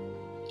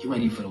 Get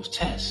ready for those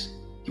tests.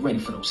 Get ready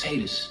for those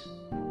haters.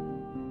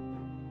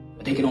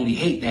 But they can only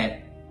hate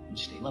that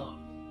which they love.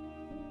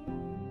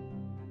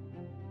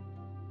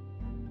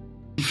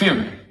 You feel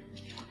me?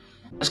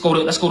 Let's go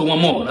to one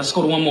more. Let's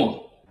go to one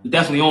more. We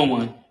definitely on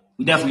one.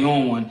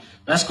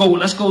 Let's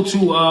go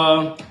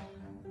to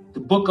the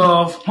book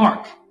of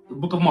Mark. The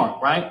book of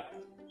Mark, right?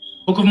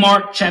 Book of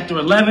Mark, chapter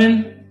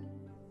 11.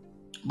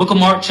 Book of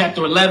Mark,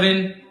 chapter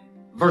 11,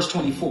 verse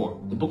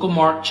 24. The book of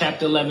Mark,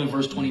 chapter 11,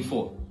 verse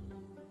 24.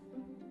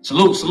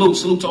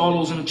 Salute to all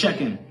those in the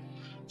check-in.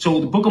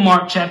 So the book of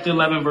Mark, chapter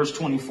 11, verse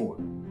 24.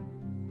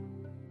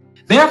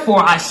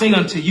 Therefore I say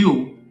unto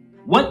you,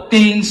 what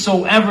things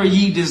soever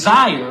ye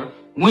desire,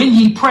 when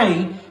ye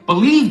pray,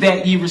 believe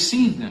that ye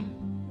receive them,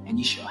 and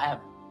ye shall have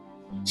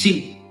them.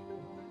 See,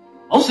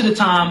 most of the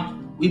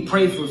time we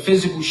pray for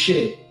physical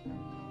shit,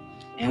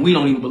 and we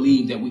don't even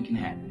believe that we can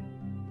have it.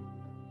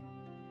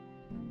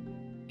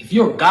 If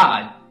you're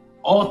God,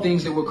 all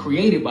things that were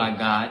created by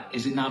God,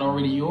 is it not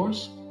already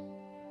yours?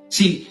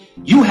 See,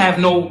 you have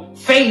no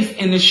faith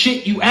in the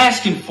shit you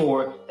asking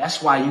for.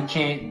 That's why you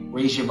can't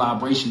raise your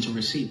vibration to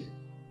receive it.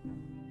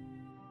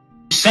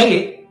 You say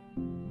it,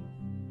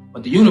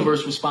 but the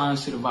universe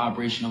responds to the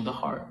vibration of the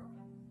heart.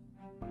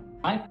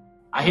 Right?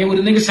 I hear what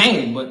a nigga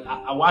saying, but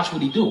I watch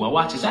what he do. I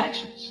watch his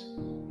actions.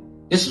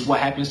 This is what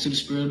happens to the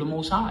Spirit of the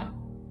Most High.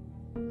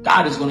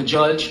 God is going to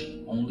judge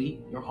only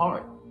your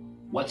heart.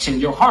 What's in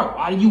your heart?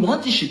 Why do you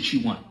want the shit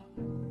you want?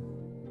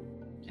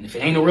 And if it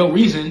ain't a real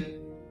reason,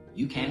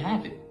 you can't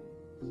have it.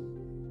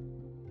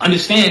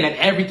 Understand that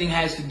everything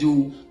has to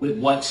do with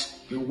what's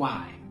your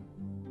why.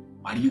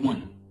 Why do you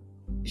want it?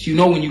 If you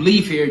know when you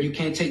leave here, you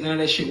can't take none of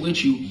that shit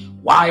with you,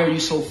 why are you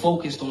so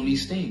focused on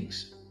these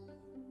things?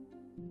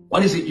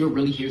 What is it you're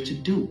really here to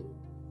do?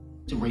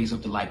 To raise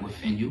up the light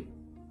within you?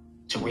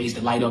 To raise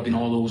the light up in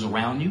all those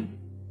around you?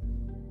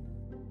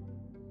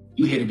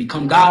 You're here to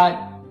become God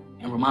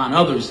and remind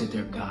others that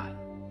they're God.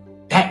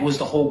 That was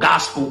the whole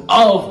gospel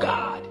of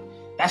God.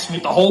 That's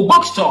what the whole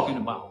book's talking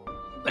about.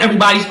 But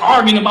everybody's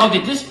arguing about,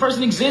 did this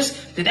person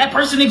exist? Did that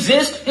person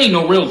exist? It ain't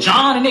no real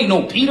John. It ain't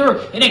no Peter.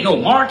 It ain't no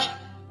Mark.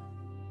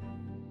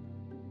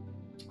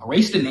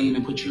 Erase the name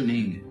and put your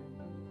name in.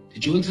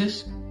 Did you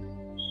exist?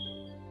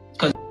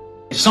 Because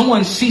if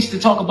someone ceased to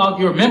talk about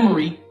your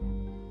memory,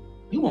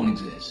 you won't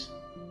exist.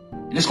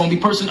 And it's going to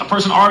be a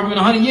person arguing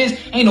 100 years.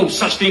 Ain't no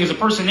such thing as a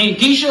person named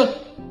Keisha.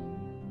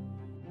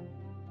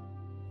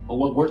 But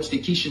what works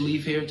did Keisha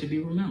leave here to be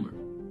remembered?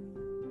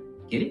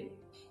 Get it?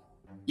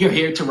 You're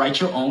here to write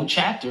your own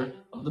chapter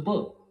of the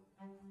book.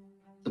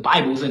 The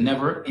Bible is a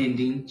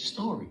never-ending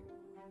story.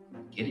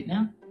 Get it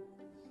now?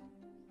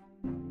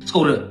 Let's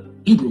go to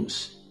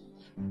Hebrews.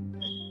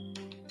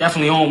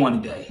 Definitely on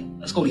one today.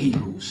 Let's go to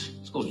Hebrews.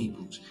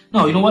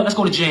 No, you know what? Let's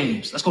go to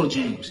James.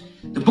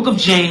 The book of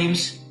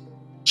James,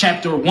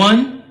 chapter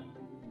 1,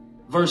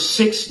 verse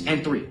 6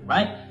 and 3,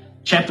 right?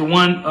 Chapter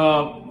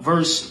 1,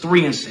 verse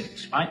 3 and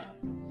 6, right?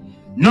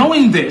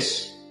 Knowing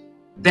this,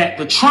 that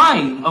the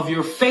trying of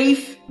your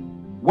faith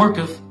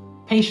worketh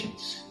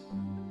patience.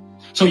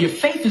 So your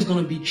faith is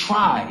going to be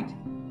tried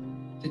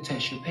to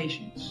test your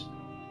patience.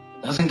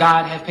 Doesn't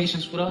God have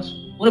patience with us?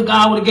 What if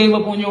God would have gave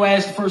up on your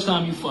ass the first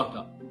time you fucked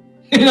up?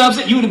 You know what I'm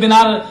saying? You would have been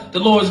out of the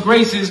Lord's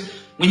graces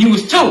when you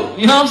was 2. You know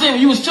what I'm saying?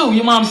 When you was 2,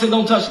 your mom said,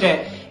 don't touch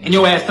that. And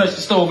your ass touched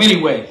the stove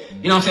anyway.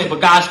 You know what I'm saying? But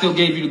God still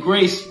gave you the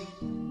grace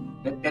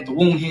that the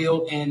wound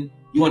healed, and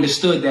you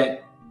understood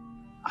that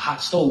a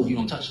hot stove, you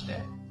don't touch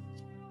that.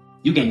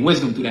 You gain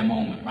wisdom through that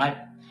moment, right?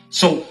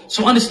 So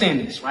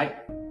understand this, right?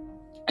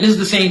 And this is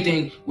the same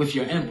thing with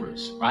your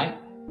emperors, right?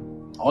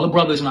 All the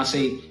brothers, when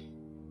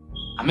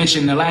I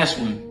mentioned in the last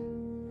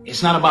one,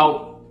 it's not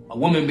about a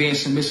woman being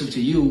submissive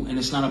to you, and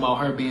it's not about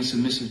her being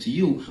submissive to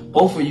you.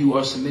 Both of you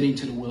are submitting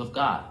to the will of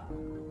God.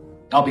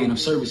 Y'all being of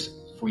service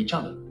for each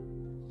other.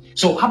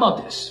 So how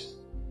about this?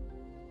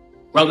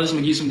 Brothers, I'm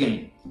going to give you some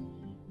game.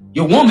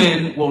 Your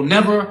woman will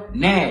never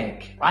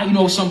nag, right? You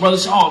know, some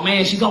brothers say, oh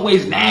man, she's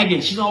always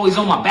nagging. She's always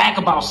on my back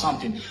about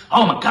something.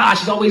 Oh my God,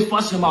 she's always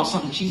fussing about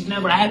something. She's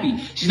never happy.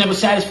 She's never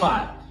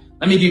satisfied.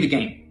 Let me give you the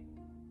game.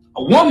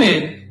 A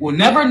woman will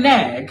never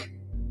nag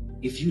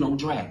if you don't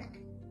drag.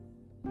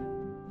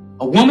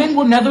 A woman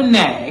will never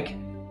nag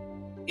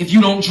if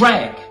you don't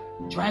drag.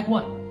 Drag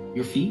what?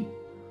 Your feet?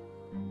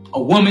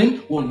 A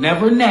woman will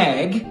never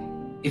nag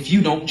if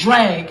you don't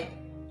drag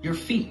your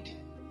feet.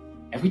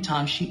 Every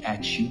time she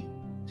asks you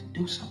to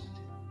do something.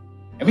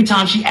 Every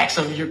time she asks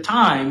of your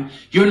time,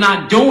 you're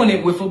not doing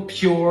it with a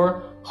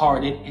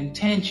pure-hearted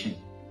intention.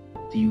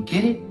 Do you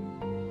get it?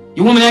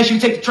 Your woman asks you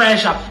to take the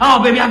trash out.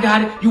 Oh, baby, I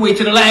got it. You wait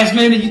till the last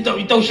minute. You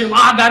throw shit. Oh,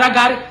 I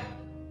got it.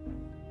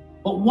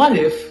 But what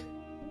if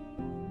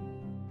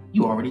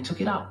you already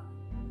took it out?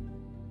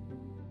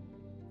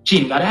 She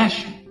ain't got to ask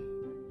you.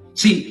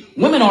 See,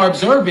 women are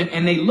observant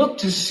and they look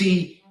to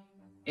see,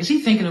 is he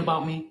thinking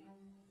about me?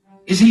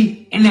 Is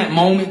he in that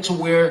moment to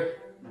where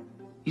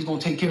he's going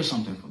to take care of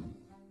something for me?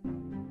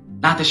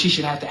 Not that she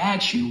should have to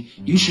ask you.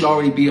 You should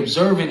already be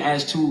observant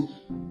as to,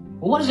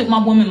 well, what is it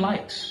my woman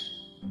likes?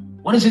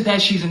 What is it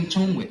that she's in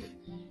tune with?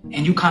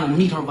 And you kind of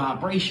meet her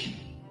vibration.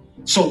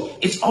 So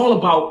it's all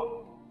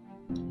about,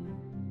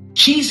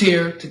 she's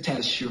here to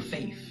test your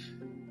faith.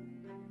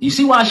 You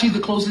see why she's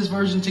the closest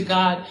version to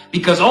God?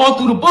 Because all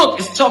through the book,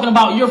 it's talking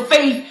about your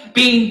faith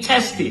being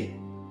tested.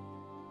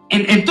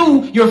 And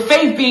through your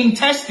faith being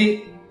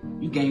tested,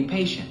 you gain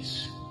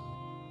patience.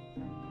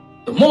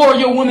 The more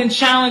your woman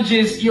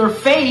challenges your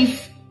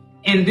faith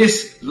in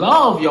this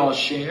love y'all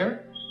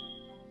share,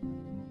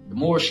 the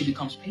more she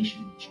becomes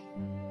patient with you.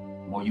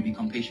 The more you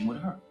become patient with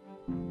her.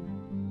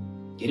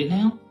 Get it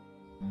now?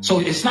 So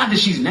it's not that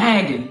she's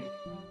nagging.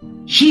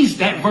 She's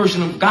that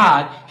version of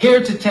God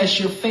here to test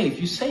your faith.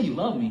 You say you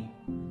love me.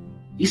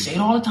 You say it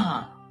all the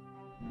time.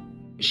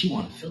 But she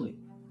want to feel it.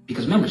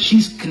 Because remember,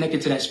 she's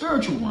connected to that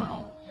spiritual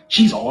realm.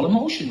 She's all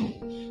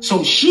emotional.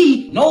 So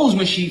she knows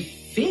when she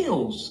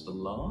feels the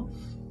love.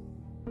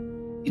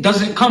 It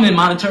doesn't come in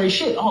monetary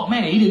shit. Oh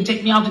man, he didn't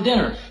take me out to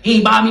dinner. He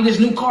ain't buy me this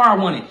new car I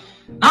wanted.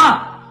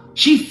 Nah,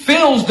 she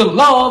feels the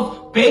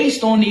love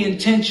based on the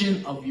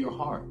intention of your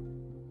heart.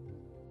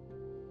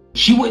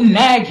 She wouldn't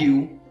nag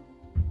you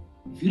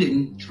if you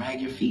didn't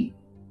drag your feet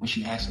when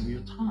she asks for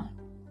your time.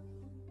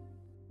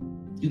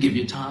 You give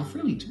your time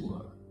freely to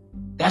her.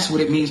 That's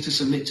what it means to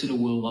submit to the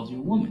will of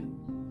your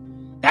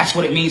woman. That's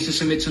what it means to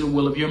submit to the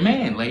will of your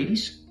man,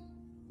 ladies.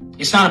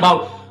 It's not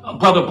about a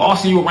brother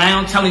bossing you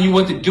around, telling you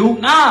what to do.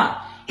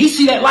 Nah, he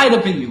see that light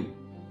up in you.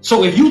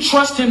 So if you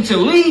trust him to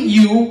lead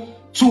you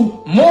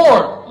to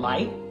more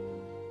light,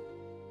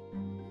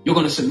 you're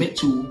going to submit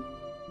to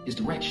his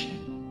direction.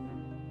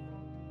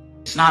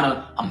 It's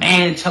not a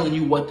man telling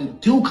you what to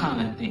do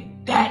kind of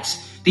thing.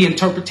 That's the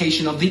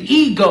interpretation of the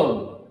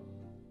ego.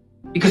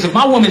 Because if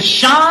my woman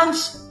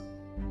shines,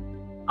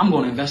 I'm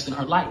going to invest in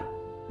her light.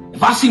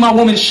 If I see my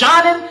woman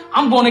shining,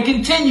 I'm going to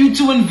continue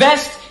to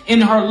invest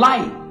in her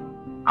light.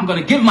 I'm going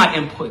to give my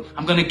input.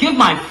 I'm going to give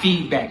my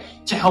feedback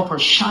to help her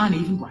shine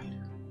even brighter.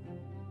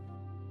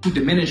 To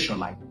diminish her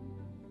light.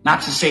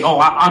 Not to say, oh,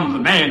 I'm the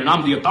man and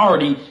I'm the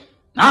authority.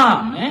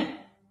 Nah, man.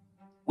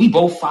 We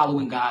both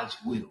following God's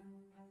will.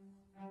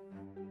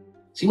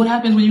 See what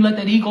happens when you let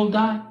that ego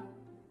die?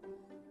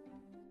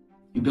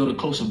 You build a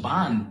closer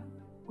bond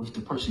with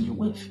the person you're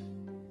with.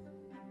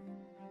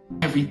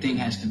 Everything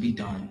has to be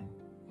done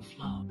with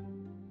love.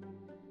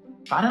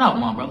 Try it out,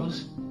 my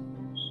brothers.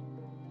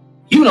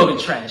 You know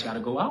the trash got to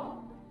go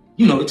out.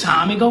 you know the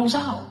time it goes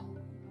out.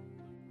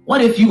 What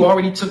if you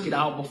already took it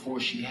out before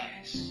she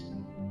asked?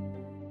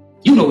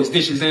 You know his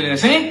dishes in the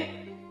sink.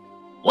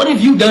 What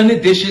if you done the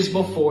dishes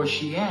before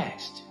she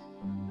asked?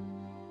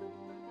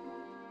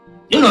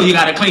 You know you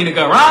gotta clean the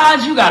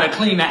garage, you gotta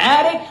clean the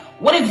attic.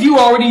 What if you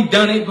already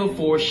done it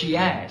before she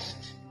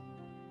asked?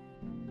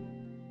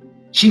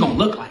 She gonna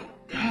look like,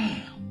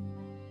 damn,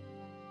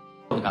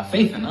 he got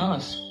faith in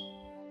us.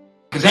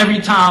 Because every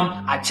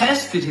time I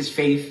tested his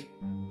faith,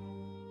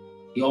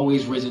 he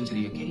always risen to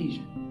the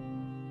occasion.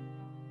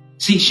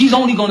 See, she's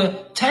only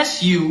gonna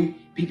test you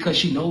because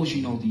she knows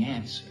you know the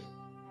answer.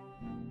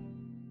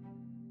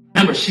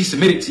 Remember, she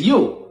submitted to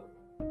you.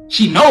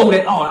 She know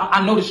that, oh,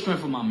 I know the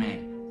strength of my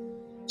man.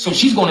 So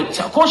she's going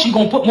to, of course, she's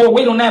going to put more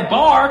weight on that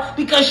bar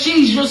because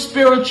she's your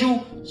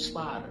spiritual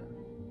spotter.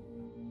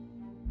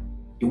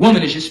 Your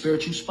woman is your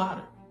spiritual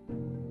spotter.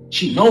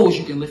 She knows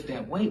you can lift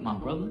that weight, my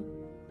brother.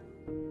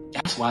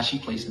 That's why she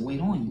placed the weight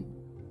on you.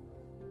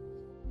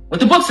 What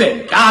the book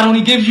said, God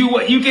only gives you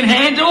what you can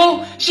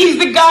handle. She's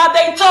the God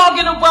they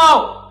talking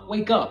about.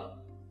 Wake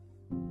up.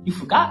 You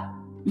forgot?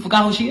 You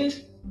forgot who she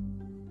is?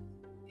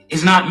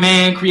 Is not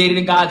man created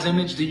in God's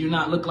image? Do you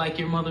not look like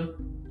your mother?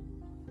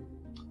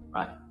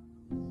 Right.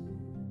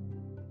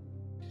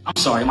 I'm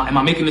sorry, am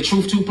I making the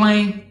truth too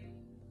plain?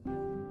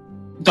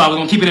 You thought I was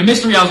going to keep it a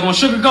mystery? I was going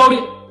to sugarcoat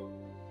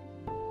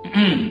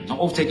it? No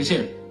oath takers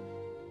here.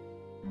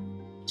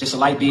 Just a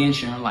light being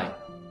sharing light.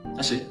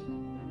 That's it.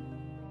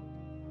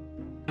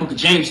 Book of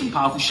James, some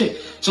powerful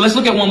shit. So let's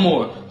look at one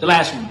more. The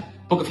last one.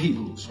 Book of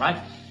Hebrews, right?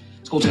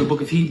 Let's go to the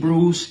book of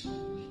Hebrews.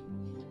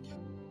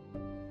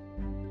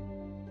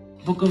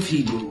 Book of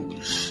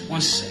Hebrews.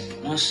 One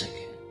second.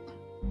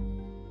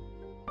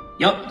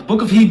 Yep, the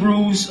book of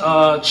Hebrews,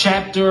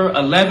 chapter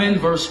 11,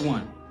 verse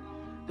 1.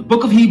 The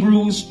book of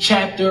Hebrews,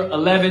 chapter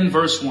 11,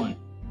 verse 1.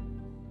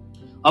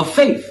 Of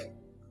faith.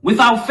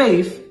 Without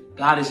faith,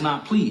 God is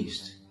not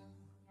pleased.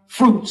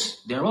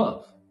 Fruits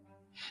thereof.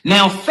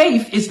 Now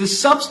faith is the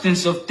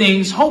substance of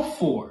things hoped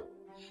for,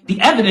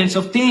 the evidence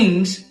of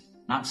things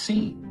not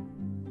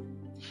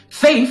seen.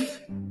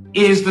 Faith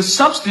is the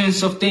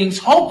substance of things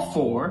hoped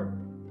for,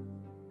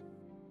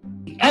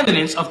 the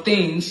evidence of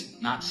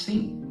things not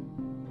seen.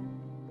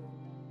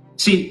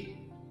 See,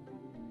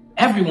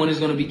 everyone is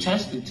going to be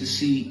tested to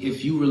see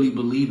if you really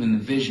believe in the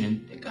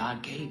vision that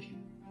God gave you.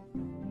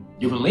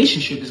 Your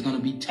relationship is going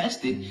to be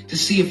tested to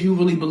see if you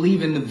really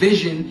believe in the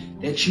vision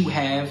that you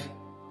have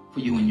for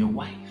you and your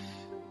wife.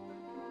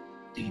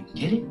 Do you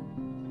get it?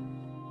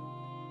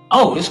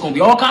 Oh, there's going to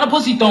be all kind of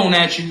pussy thrown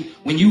at you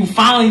when you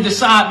finally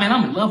decide, man,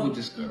 I'm in love with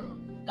this girl.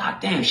 God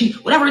damn,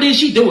 whatever it is,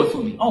 she do it for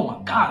me. Oh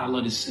my God, I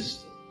love this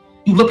sister.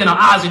 You look in her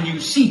eyes and you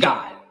see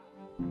God.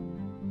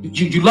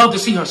 You love to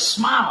see her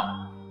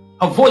smile.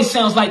 Her voice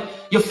sounds like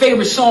your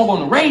favorite song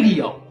on the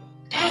radio.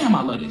 Damn,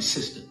 I love this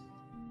sister.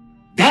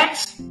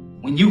 That's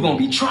when you going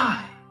to be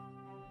tried.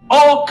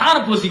 All kind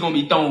of pussy going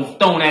to be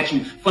thrown at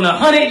you from the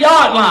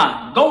 100-yard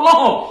line. Go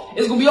long.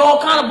 It's going to be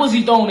all kind of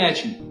pussy thrown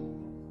at you.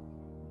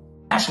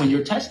 That's when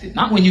you're tested.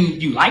 Not when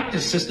you like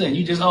this sister and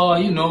you just,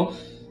 you know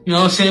what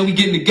I'm saying, we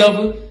getting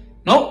together.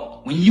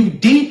 Nope. When you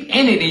deep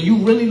in it and you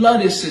really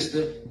love this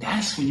sister,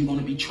 that's when you're going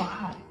to be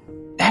tried.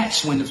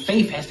 That's when the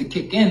faith has to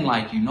kick in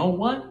like, you know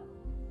what?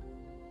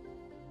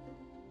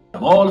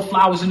 Of all the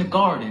flowers in the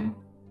garden,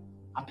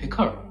 I pick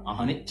her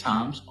 100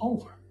 times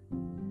over.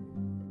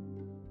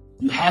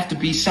 You have to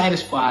be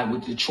satisfied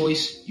with the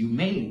choice you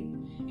made.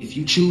 If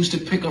you choose to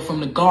pick her from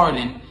the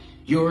garden,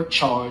 you're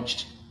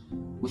charged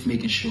with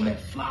making sure that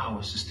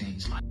flower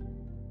sustains life.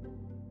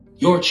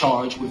 You're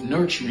charged with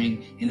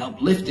nurturing and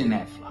uplifting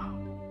that flower.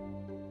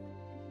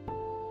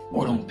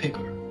 Or don't pick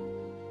her.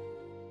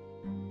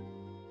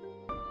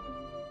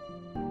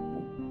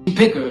 You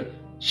pick her,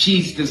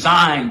 she's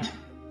designed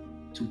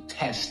to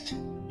test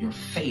your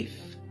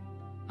faith.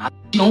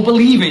 She don't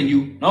believe in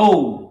you.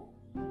 No.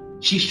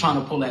 She's trying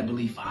to pull that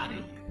belief out of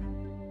you.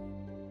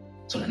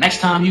 So the next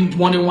time you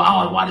wonder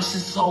why the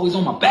sister's always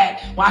on my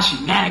back, why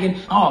she nagging,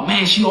 oh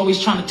man, she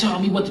always trying to tell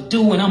me what to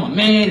do and I'm a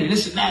man and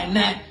this and that and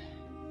that.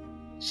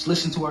 Just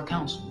listen to her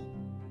counsel.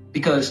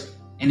 Because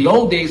in the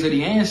old days of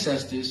the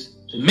ancestors,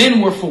 the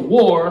men were for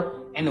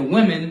war and the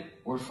women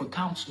were for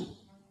counsel.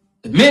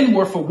 The men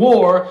were for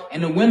war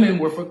and the women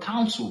were for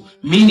counsel.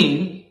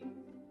 Meaning,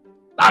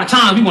 a lot of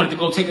times we wanted to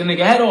go take a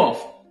nigga head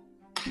off.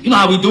 You know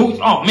how we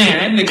do? Oh man,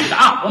 that nigga's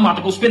out. I'm about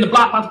to go spin the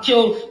block, about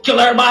to kill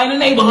everybody in the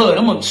neighborhood.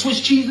 I'm gonna Swiss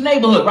cheese the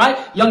neighborhood,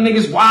 right? Young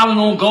niggas wilding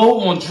on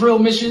go, on drill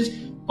missions.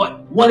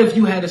 But what if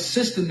you had a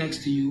sister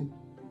next to you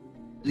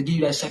to give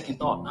you that second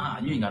thought? Nah,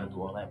 you ain't gotta do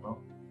all that,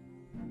 bro.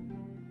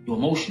 You're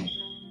emotional.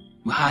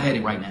 You're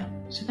hot-headed right now.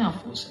 Sit down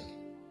for a second.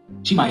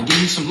 She might give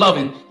you some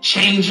loving,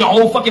 change your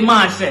whole fucking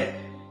mindset.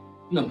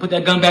 You gonna put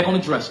that gun back on the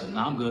dresser.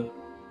 Nah, I'm good.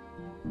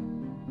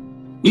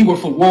 We were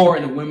for war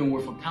and the women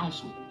were for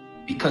counsel.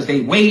 Because they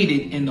weighed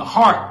it in the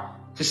heart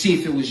to see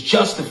if it was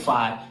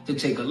justified to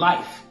take a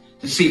life,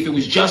 to see if it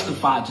was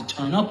justified to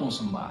turn up on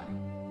somebody.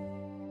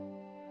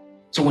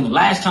 So when the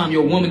last time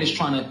your woman is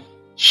trying to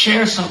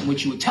share something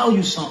with you or tell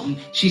you something,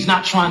 she's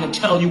not trying to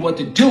tell you what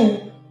to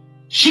do.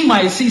 She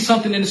might see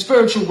something in the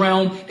spiritual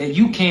realm that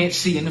you can't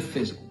see in the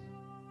physical.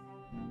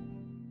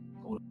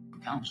 Go to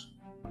counsel.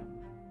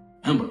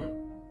 Remember,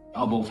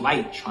 y'all both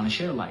light, trying to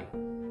share light.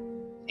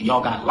 And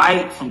y'all got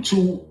light from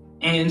two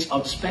ends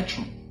of the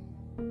spectrum.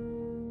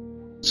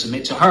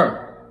 Submit to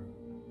her.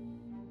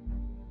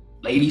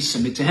 Ladies,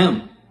 submit to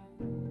him.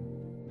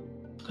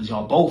 Because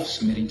y'all both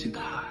submitting to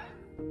God.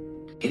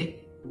 Get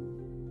it?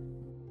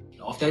 Get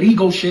off that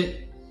ego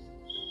shit.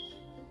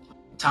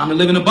 Time to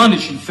live in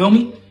abundance, you feel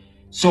me?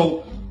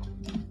 So,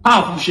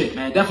 powerful shit,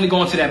 man. Definitely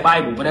going to that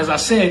Bible. But as I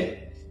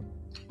said,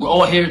 we're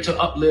all here to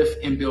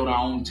uplift and build our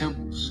own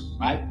temples,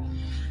 right?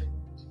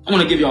 I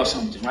want to give y'all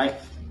something, right?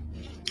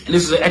 And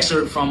this is an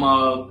excerpt from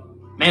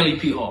Manly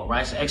P. Hall,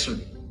 right? It's an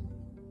excerpt.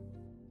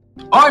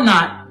 Are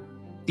not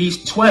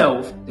these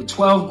 12, the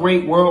 12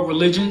 great world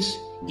religions,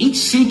 each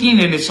seeking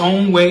in its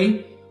own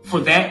way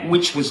for that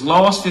which was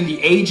lost in the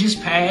ages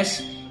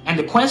past, and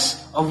the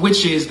quest of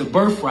which is the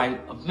birthright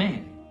of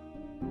man?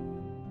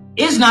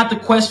 Is not the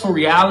quest for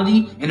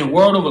reality in a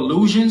world of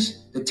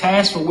illusions the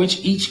task for which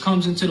each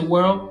comes into the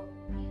world?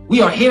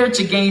 We are here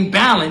to gain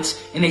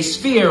balance in a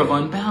sphere of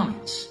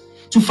unbalance,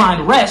 to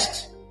find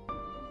rest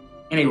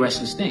in a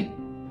restless thing,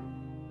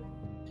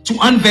 to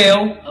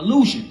unveil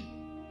illusion,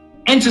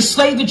 and to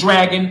slay the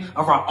dragon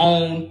of our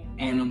own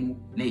animal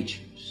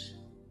natures.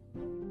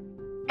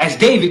 As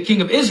David,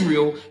 king of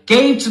Israel,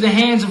 gave to the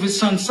hands of his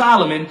son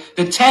Solomon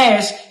the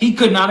task he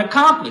could not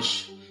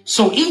accomplish,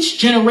 so each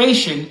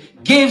generation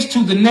gives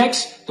to the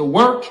next the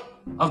work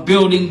of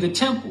building the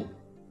temple,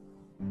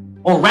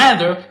 or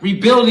rather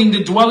rebuilding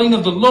the dwelling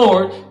of the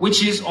Lord,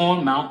 which is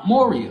on Mount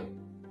Moriah.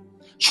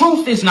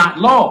 Truth is not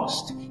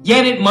lost,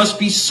 yet it must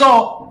be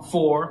sought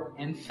for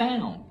and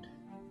found.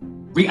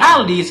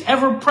 Reality is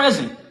ever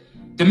present,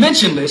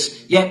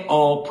 dimensionless, yet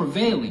all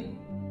prevailing.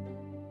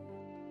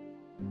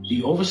 Do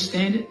you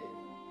understand it?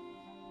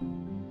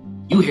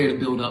 You're here to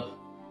build up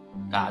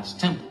God's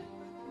temple.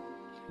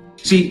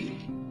 See,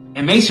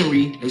 in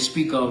Masonry, they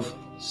speak of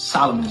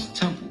Solomon's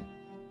temple.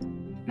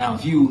 Now,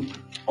 if you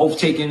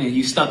oath-taking and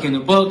you stuck in the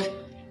book,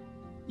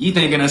 you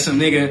thinking of some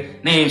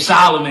nigga named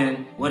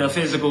Solomon with a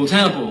physical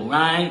temple,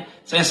 right?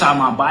 So inside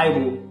my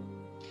Bible,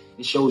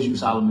 it shows you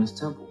Solomon's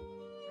temple,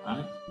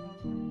 right?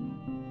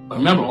 But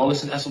remember, all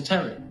this is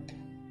esoteric.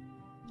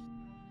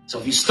 So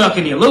if you're stuck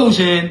in the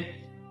illusion,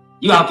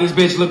 you out this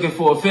bitch looking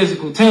for a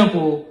physical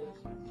temple,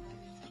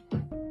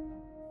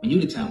 and you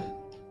the temple.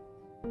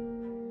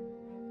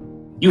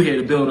 You're here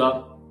to build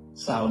up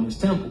Solomon's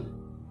temple.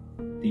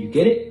 Do you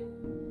get it?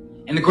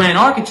 And the grand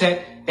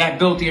architect that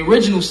built the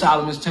original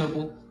Solomon's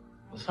temple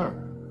was her,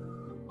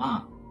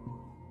 Mom.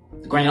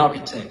 The grand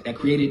architect that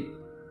created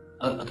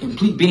a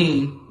complete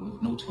being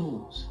with no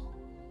tools.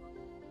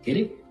 Get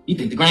it? You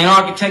think the grand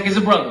architect is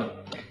a brother.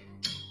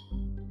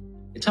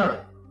 It's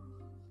her.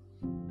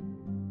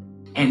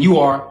 And you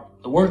are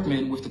the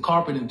workman with the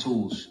carpenting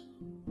tools.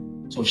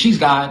 So if she's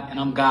God and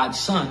I'm God's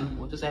son,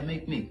 what does that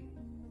make me?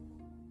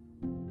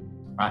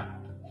 Right?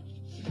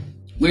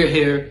 We're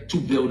here to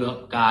build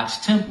up God's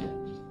temple.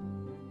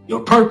 Your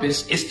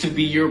purpose is to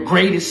be your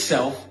greatest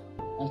self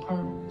on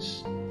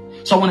purpose.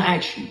 So I want to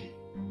ask you,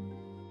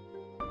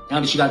 now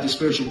that you got this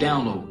spiritual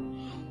download,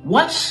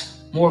 what's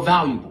more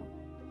valuable?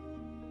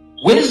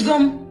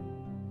 Wisdom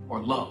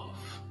or love?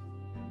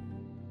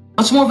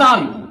 What's more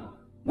valuable?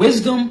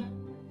 Wisdom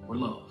or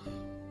love?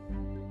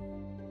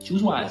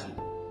 Choose wisely.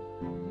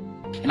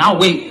 And I'll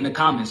wait in the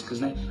comments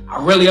because I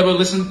rarely ever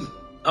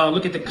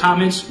look at the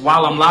comments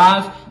while I'm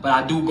live, but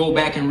I do go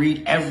back and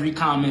read every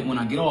comment when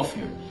I get off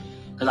here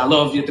because I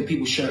love that the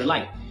people share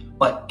light.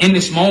 But in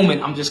this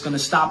moment, I'm just going to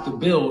stop the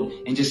build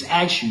and just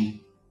ask you,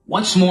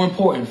 what's more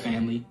important,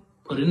 family?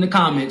 Put it in the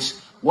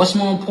comments. What's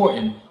more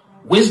important,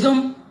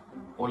 wisdom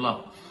or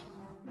love?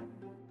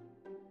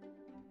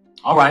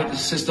 All right,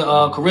 Sister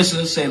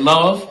Carissa said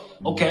love.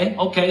 Okay.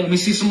 Let me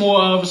see some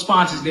more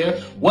responses there.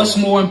 What's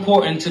more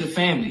important to the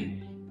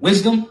family,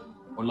 wisdom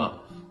or love?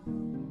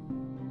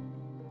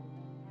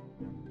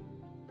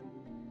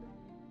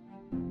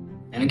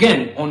 And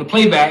again, on the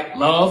playback,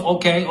 love.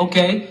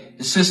 Okay.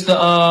 The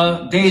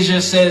Sister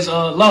Deja says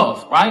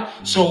love, right?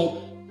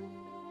 So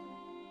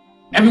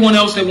everyone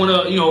else that want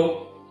to,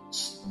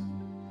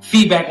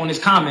 feedback on this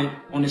comment,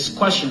 on this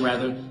question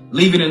rather,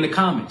 leave it in the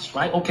comments,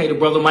 right? Okay, the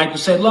brother Michael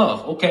said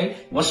love. Okay,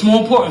 what's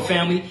more important,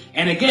 family?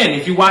 And again,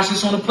 if you watch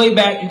this on the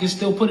playback, you can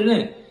still put it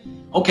in.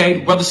 Okay,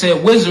 the brother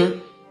said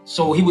wizard,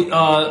 so he would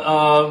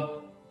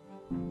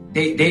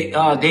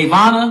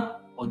Davana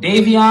or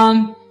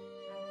Davion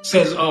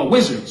says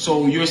wizard,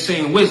 so you're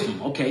saying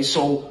wisdom. Okay,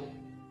 so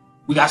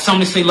we got some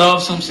that say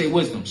love, some say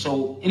wisdom.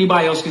 So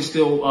anybody else can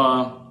still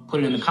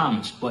put it in the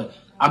comments, but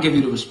I'll give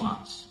you the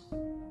response.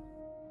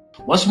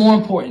 What's more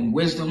important,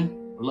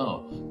 wisdom or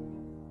love?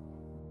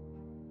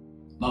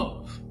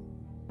 Love,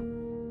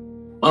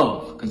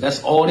 because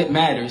that's all that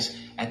matters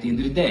at the end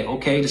of the day.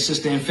 Okay, the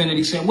Sister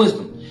Infinity said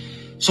wisdom.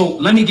 So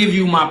let me give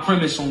you my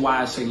premise on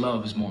why I say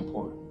love is more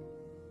important.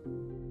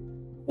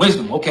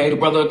 Wisdom, okay, the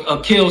brother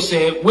Akil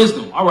said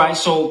wisdom. All right,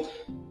 so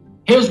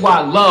here's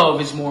why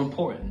love is more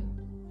important.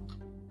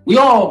 We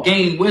all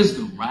gain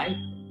wisdom, right?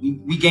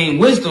 We gain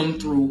wisdom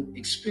through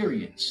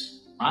experience,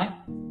 right?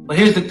 But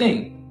here's the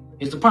thing.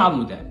 Here's the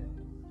problem with that.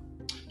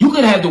 You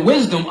could have the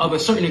wisdom of a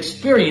certain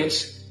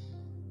experience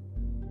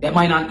that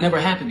might not never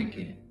happen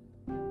again.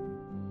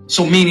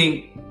 So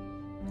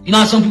meaning, you know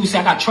how some people say,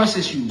 I got trust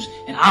issues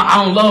and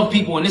I don't love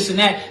people and this and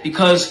that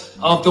because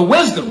of the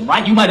wisdom,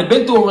 right? You might have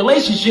been through a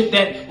relationship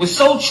that was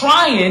so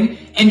trying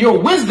and your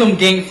wisdom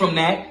gained from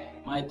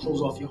that might close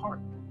off your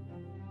heart.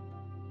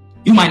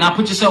 You might not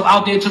put yourself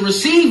out there to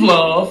receive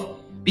love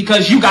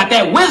because you got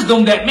that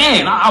wisdom that,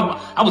 man,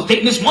 I was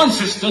dating this one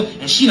sister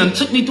and she done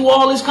took me through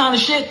all this kind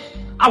of shit.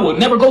 I would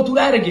never go through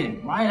that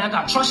again, right? I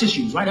got trust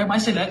issues, right?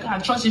 Everybody say that, I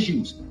got trust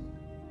issues.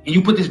 And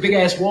you put this big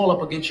ass wall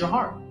up against your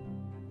heart.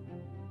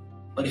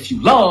 But if you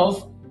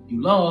love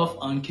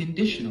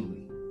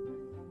unconditionally,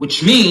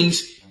 which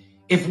means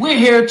if we're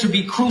here to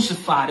be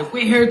crucified, if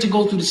we're here to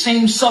go through the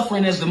same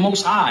suffering as the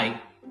Most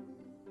High,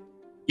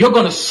 you're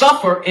going to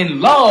suffer in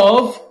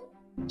love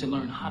to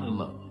learn how to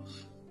love,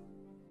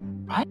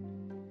 right?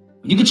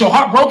 When you get your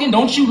heart broken,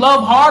 don't you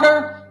love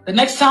harder the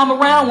next time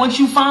around once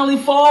you finally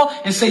fall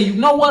and say, you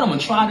know what, I'm going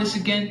to try this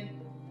again.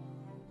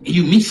 And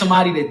you meet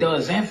somebody that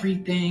does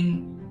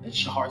everything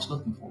that your heart's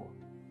looking for.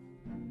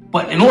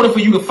 But in order for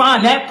you to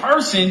find that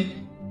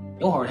person,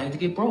 your heart had to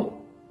get broke.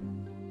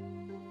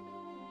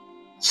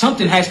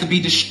 Something has to be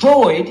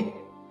destroyed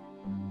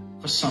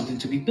for something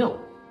to be built.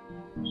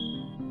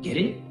 Get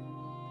it?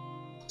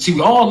 See,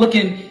 we're all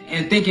looking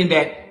and thinking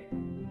that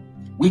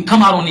we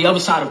come out on the other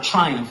side of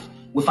triumph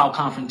without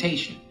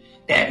confrontation.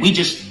 That we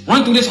just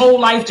run through this whole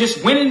life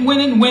just winning. All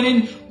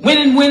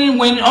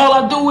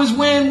I do is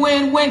win.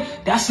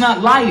 That's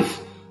not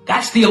life.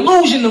 That's the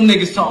illusion them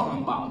niggas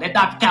talking about. That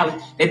Dr.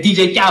 Khaled, that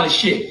DJ Khaled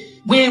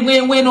shit. Win,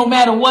 no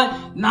matter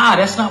what. Nah,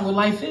 that's not what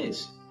life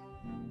is.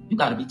 You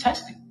gotta be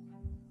tested.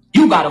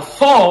 You gotta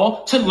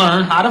fall to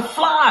learn how to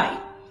fly.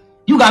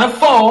 You gotta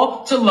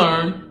fall to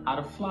learn how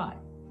to fly.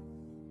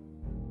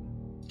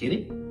 Get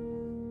it?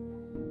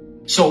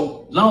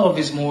 So love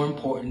is more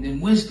important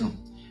than wisdom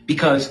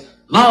because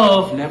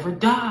love never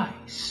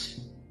dies.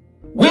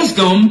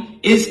 Wisdom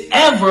is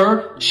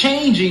ever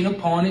changing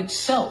upon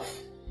itself.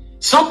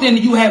 Something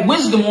that you had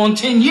wisdom on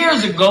 10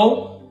 years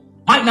ago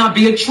might not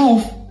be a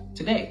truth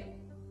today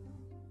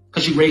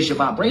because you raised your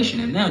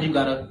vibration and now you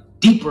got a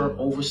deeper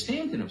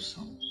understanding of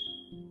something.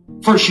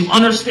 First you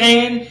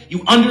understand, then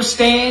you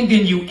understand,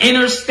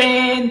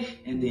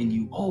 and then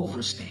you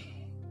overstand.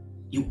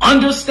 You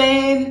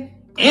understand,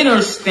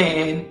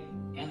 understand,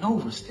 and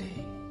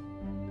overstand.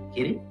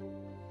 Get it?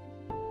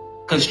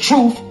 Because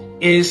truth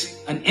is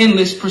an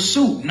endless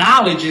pursuit.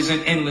 Knowledge is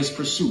an endless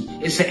pursuit.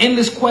 It's an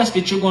endless quest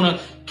that you're going to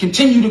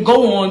continue to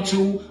go on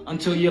to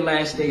until your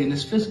last day in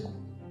this physical.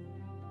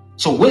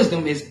 So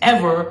wisdom is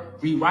ever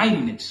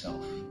rewriting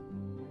itself.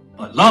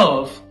 But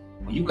love,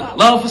 when you got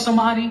love for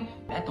somebody,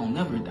 that don't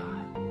never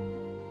die.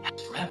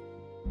 That's forever.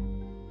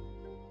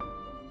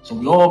 So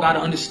we all got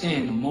to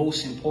understand the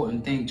most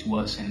important thing to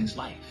us in this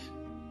life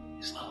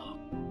is love.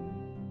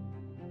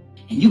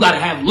 And you got to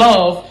have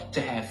love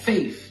to have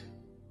faith.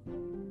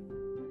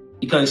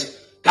 Because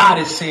God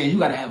is saying you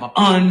got to have an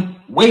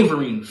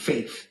unwavering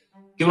faith.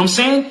 You know what I'm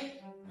saying?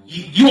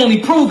 You only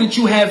prove that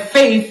you have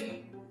faith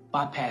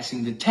by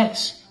passing the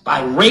test,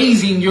 by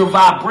raising your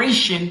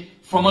vibration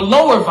from a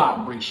lower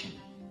vibration.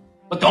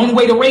 But the only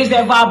way to raise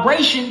that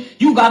vibration,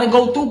 you got to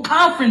go through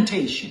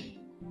confrontation.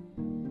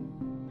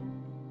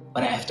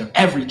 But after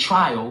every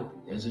trial,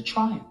 there's a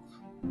triumph.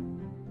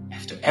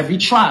 After every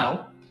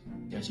trial,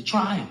 there's a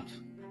triumph.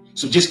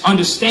 So just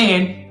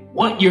understand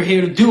what you're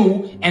here to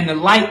do, and the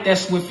light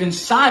that's within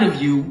inside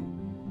of you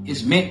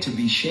is meant to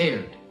be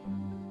shared.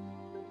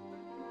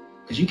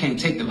 Because you can't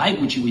take the light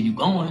with you where you're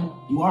going.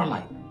 You are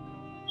light.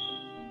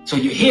 So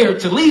you're here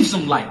to leave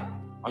some light.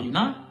 Are you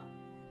not?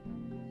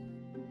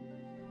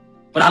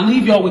 But I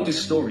leave y'all with this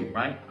story,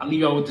 right? I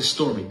leave y'all with this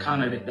story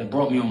kind of that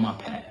brought me on my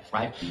path,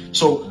 right?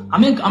 So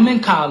I'm in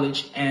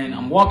college and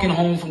I'm walking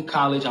home from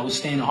college. I was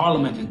staying in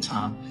Harlem at the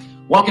time.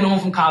 Walking home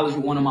from college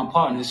with one of my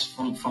partners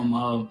from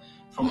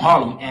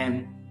Harlem,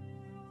 and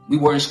we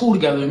were in school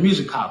together in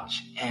music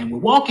college. And we're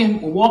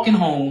walking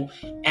home,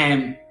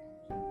 and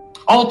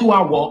all through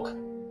our walk,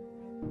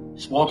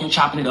 just walking,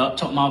 chopping it up,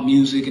 talking about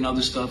music and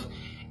other stuff.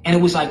 And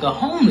it was like a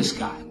homeless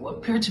guy, what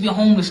appeared to be a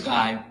homeless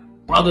guy,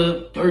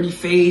 brother, dirty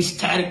face,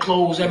 tatted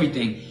clothes,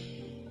 everything.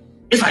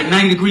 It's like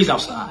 90 degrees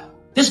outside.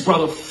 This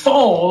brother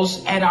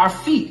falls at our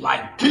feet,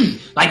 like a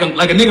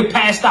nigga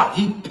passed out.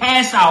 He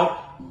passed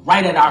out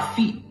right at our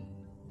feet.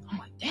 I'm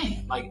like,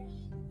 damn, like,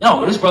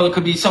 yo, this brother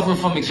could be suffering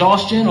from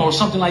exhaustion or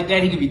something like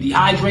that. He could be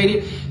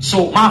dehydrated.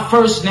 So my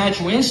first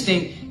natural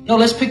instinct, yo,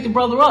 let's pick the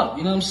brother up.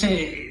 You know what I'm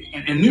saying?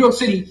 In New York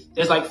City,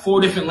 there's like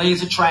 4 different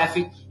lanes of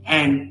traffic.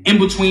 And in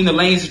between the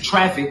lanes of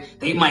traffic,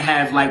 they might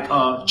have like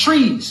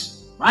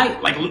trees,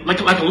 right? Like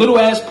a little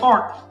ass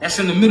park that's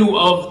in the middle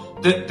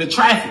of the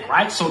traffic,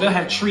 right? So they'll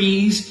have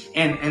trees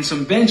and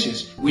some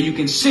benches where you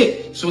can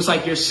sit. So it's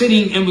like you're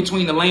sitting in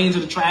between the lanes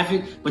of the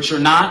traffic, but you're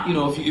not. You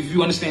know, if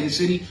you understand the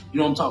city, you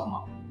know what I'm talking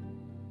about.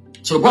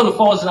 So the brother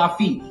falls at our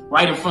feet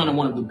right in front of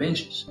one of the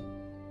benches.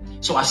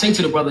 So I say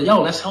to the brother,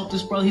 yo, let's help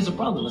this brother. He's a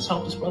brother. Let's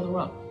help this brother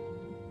up.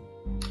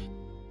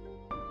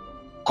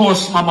 Of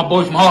course, my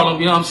boy from Harlem,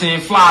 you know what I'm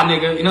saying? Fly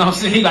nigga, you know what I'm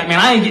saying? He like, man,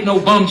 I ain't getting no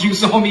bum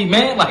juice on me,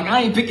 man. Like,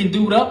 I ain't picking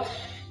dude up.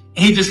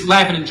 And he just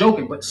laughing and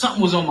joking. But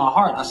something was on my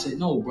heart. I said,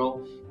 no,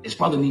 bro, this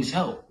brother needs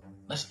help.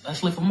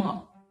 Let's lift him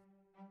up.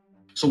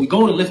 So we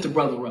go to lift the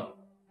brother up.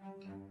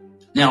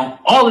 Now,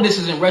 all of this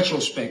is in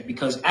retrospect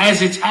because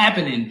as it's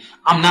happening,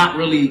 I'm not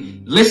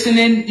really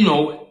listening, you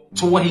know,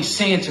 to what he's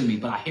saying to me,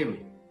 but I hear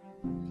it.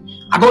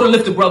 I go to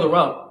lift the brother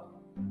up.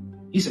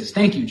 He says,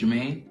 thank you,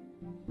 Jermaine.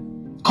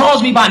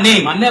 Calls me by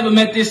name. I never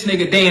met this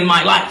nigga day in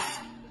my life.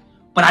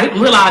 But I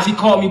didn't realize he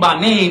called me by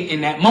name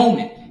in that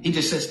moment. He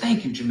just says,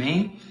 thank you,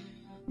 Jermaine.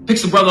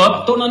 Picks the brother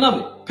up. I thought none of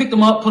it. Picked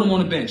him up, put him on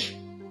the bench.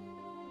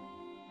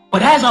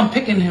 But as I'm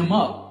picking him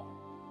up,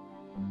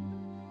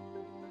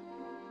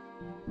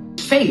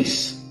 his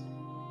face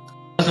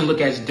doesn't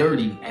look as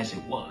dirty as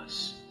it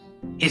was.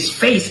 His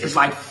face is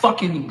like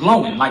fucking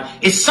glowing. Like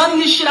it's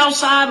sunny as shit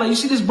outside. Like you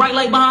see this bright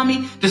light behind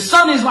me? The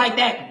sun is like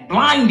that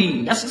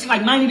blinding. It's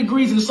like 90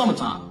 degrees in the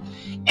summertime.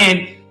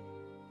 And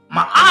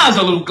my eyes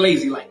are a little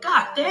glazy. Like,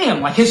 God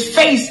damn, like his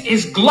face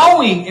is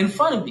glowing in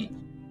front of me.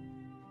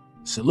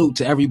 Salute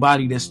to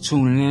everybody that's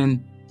tuning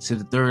in to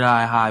the Third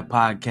Eye High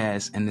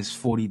podcast and this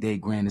 40-day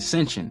Grand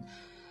Ascension.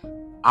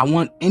 I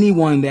want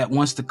anyone that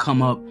wants to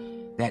come up,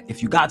 that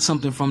if you got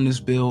something from this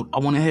build, I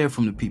want to hear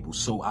from the people.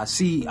 So I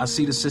see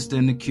the sister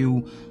in the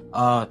queue.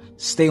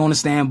 Stay on the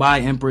standby,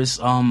 Empress.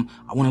 I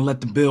want to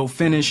let the build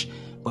finish,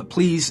 but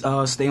please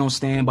stay on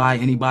standby.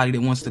 Anybody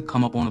that wants to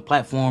come up on the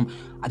platform,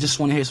 I just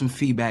want to hear some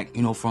feedback,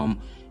 you know, from,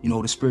 you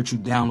know, the spiritual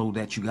download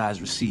that you guys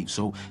received.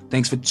 So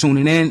thanks for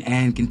tuning in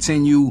and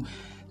continue.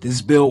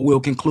 This build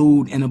will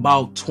conclude in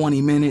about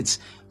 20 minutes,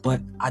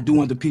 but I do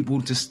want the people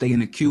to stay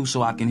in the queue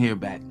so I can hear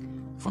back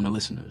from the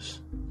listeners.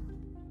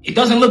 It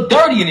doesn't look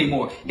dirty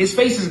anymore. His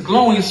face is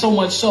glowing so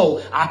much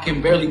so I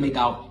can barely make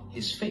out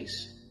his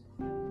face.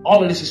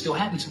 All of this is still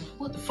happening to me.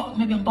 What the fuck?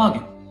 Maybe I'm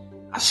bugging.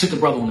 I sit the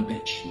brother on the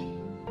bench.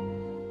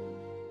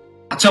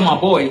 I tell my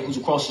boy who's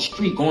across the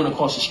street, going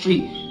across the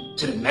street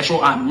to the Metro.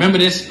 I remember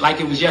this like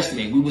it was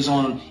yesterday. We was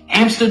on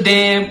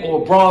Amsterdam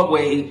or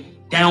Broadway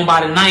down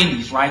by the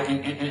 90s, right?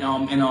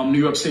 In New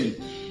York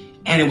City.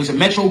 And it was a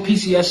Metro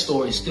PCS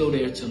store. It's still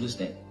there till this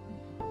day.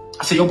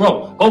 I said, yo,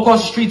 bro, go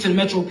across the street to the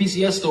Metro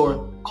PCS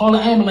store. Call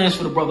an ambulance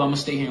for the brother. I'm going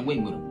to stay here and wait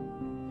with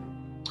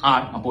him. All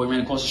right, my boy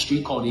ran across the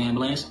street, called the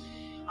ambulance.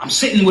 I'm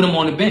sitting with him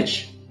on the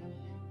bench.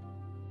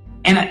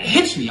 And it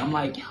hits me. I'm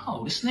like,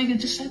 yo, this nigga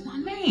just said my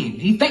name.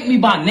 He thanked me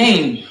by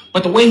name,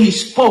 but the way he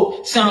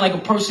spoke sounded like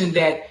a person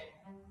that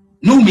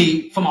knew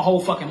me for my whole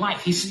fucking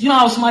life. He said, you know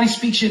how somebody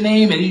speaks your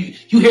name and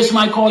you hear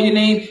somebody call your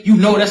name, you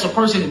know that's a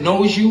person that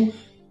knows you?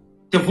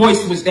 The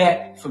voice was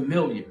that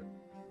familiar.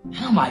 And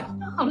I'm like,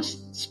 no,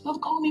 this brother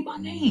called me by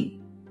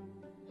name.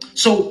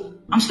 So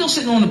I'm still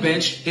sitting on the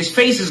bench. His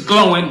face is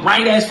glowing,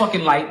 bright as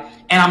fucking light.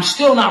 And I'm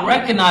still not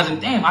recognizing,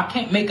 damn, I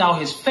can't make out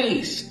his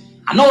face.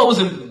 I know it was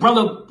a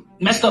brother,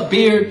 messed up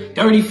beard,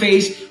 dirty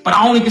face, but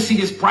I only could see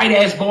this bright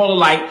ass ball of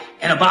light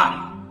and a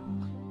body.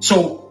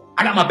 So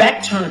I got my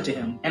back turned to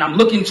him and I'm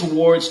looking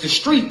towards the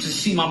street to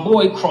see my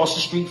boy cross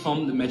the street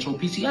from the Metro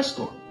PCS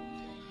store.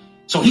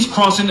 So he's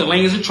crossing the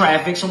lanes of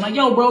traffic. So I'm like,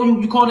 yo, bro,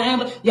 you called the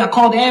ambulance? Yeah, I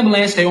called the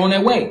ambulance. They're on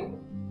their way.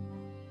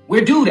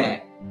 Where dude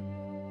at?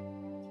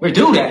 Where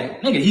dude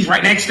at? Nigga, he's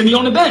right next to me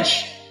on the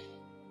bench.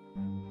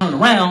 Turn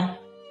around.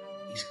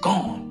 He's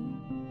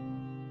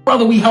gone.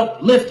 Brother, we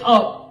helped lift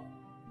up.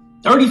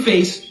 Dirty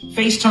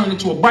face turned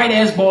into a bright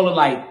ass ball of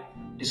light,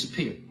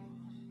 disappeared.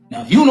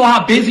 Now, if you know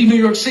how busy New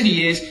York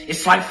City is,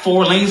 it's like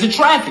 4 lanes of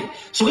traffic.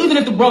 So even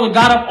if the brother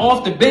got up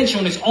off the bench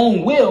on his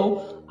own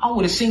will, I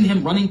would have seen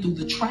him running through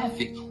the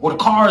traffic or the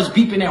cars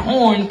beeping their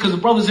horn because the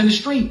brother's in the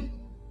street.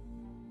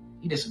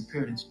 He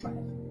disappeared into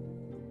traffic.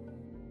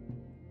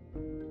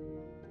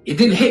 It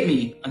didn't hit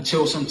me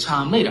until some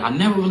time later. I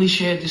never really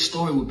shared this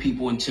story with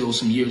people until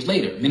some years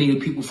later. Many of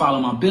the people follow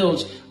my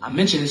builds. I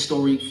mentioned this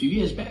story a few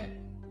years back.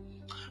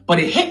 But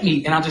it hit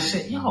me and I just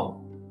said,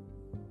 yo,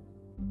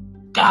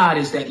 God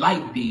is that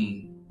light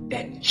being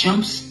that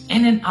jumps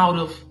in and out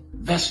of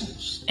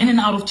vessels, in and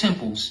out of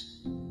temples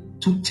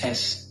to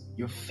test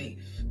your faith.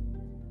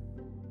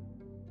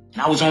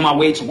 And I was on my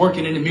way to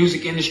working in the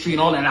music industry and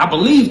all that. And I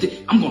believed that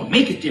I'm going to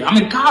make it there.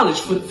 I'm in college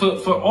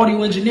for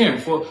audio engineering,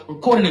 for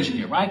recording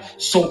engineer, right?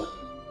 So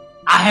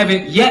I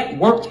haven't yet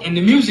worked in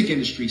the music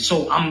industry.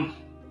 So I'm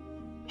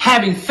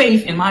having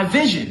faith in my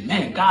vision.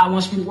 Man, God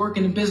wants me to work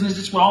in the business.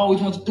 This is what I always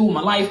wanted to do in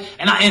my life.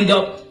 And I end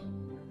up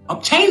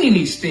obtaining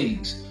these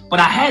things. But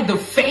I had the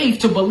faith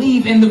to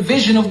believe in the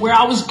vision of where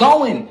I was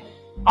going.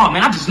 Oh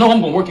man, I just know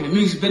I'm going to work in the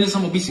music business.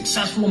 I'm going to be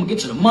successful. I'm going to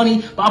get to the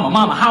money, buy my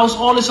mama a house,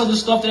 all this other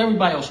stuff that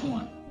everybody else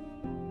wants.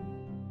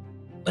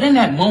 But in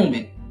that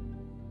moment,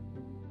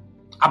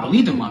 I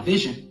believed in my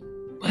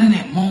vision. But in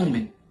that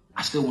moment,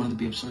 I still wanted to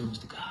be of service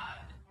to God.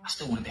 I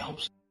still wanted to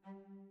help.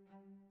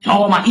 And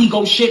all my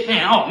ego shit,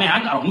 man. Oh man,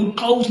 I got new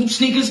clothes, new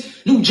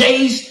sneakers, new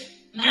J's.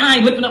 Man, I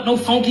ain't lifting up no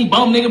funky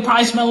bum nigga,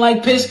 probably smell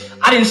like piss.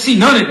 I didn't see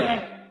none of that.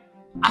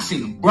 I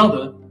seen a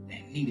brother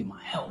that needed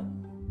my help.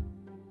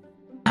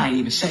 I ain't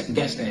even second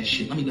guess that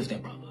shit. Let me lift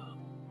that brother up.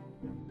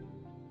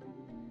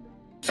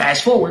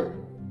 Fast forward,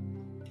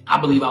 I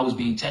believe I was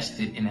being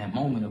tested in that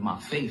moment of my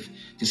faith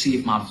to see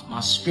if my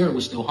spirit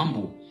was still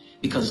humble.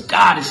 Because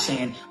God is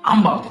saying,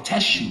 I'm about to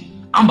test you.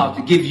 I'm about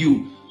to give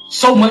you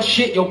so much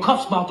shit, your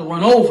cup's about to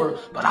run over,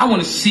 but I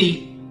want to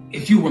see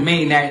if you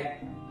remain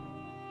that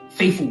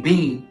faithful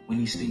being when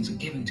these things are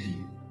given to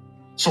you.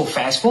 So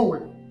fast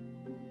forward,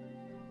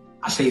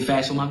 I stayed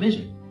fast on my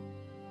vision.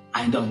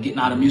 I ended up getting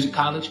out of music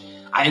college.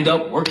 I ended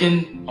up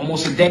working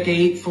almost a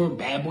decade for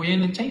Bad Boy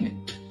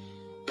Entertainment.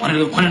 One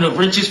of the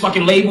richest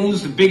fucking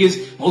labels, the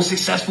biggest, most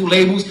successful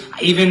labels.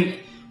 I even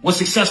was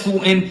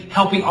successful in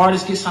helping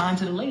artists get signed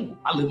to the label.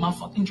 I lived my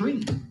fucking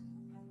dream.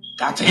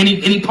 Got to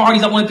any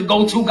parties I wanted to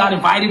go to, got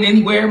invited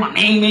anywhere. My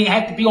name ain't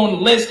had to be on the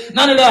list.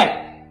 None of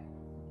that.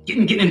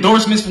 Getting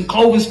endorsements from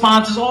clothing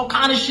sponsors, all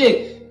kind of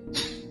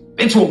shit.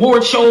 Been to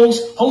award shows,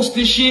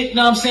 hosted shit, you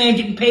know what I'm saying?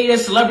 Getting paid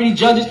as celebrity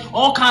judges,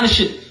 all kind of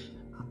shit.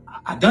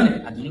 I done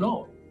it. I did it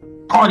all.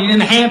 Partied in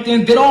the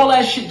Hampton, did all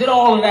that shit, did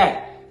all of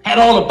that. Had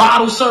all the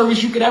bottle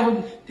service you could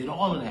ever, did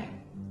all of that.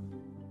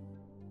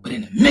 But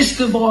in the midst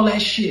of all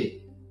that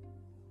shit,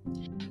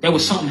 there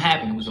was something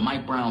happening. It was a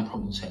Mike Brown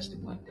protest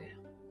that went down.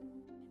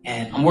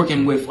 And I'm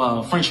working with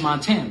French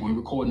Montana. We're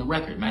recording the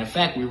record. Matter of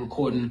fact, we're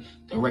recording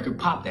the record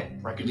Pop.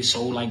 That record is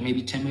sold like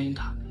maybe 10 million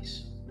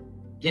copies.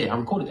 Yeah, I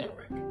recorded that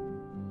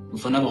record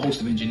with another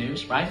host of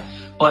engineers, right?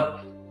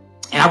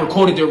 And I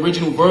recorded the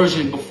original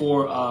version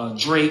before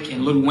Drake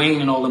and Lil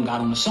Wayne and all them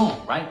got on the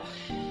song, right?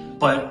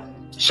 But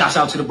shouts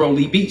out to the bro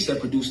Lee Beats that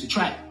produced the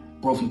track,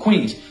 bro from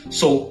Queens.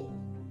 So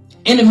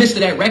in the midst of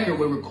that record,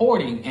 we're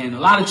recording, and a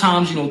lot of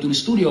times, you know, through the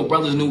studio,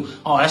 brothers knew,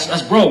 oh,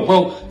 that's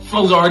bro.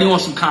 Flo's already on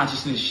some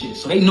consciousness shit.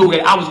 So they knew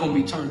that I was going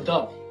to be turned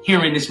up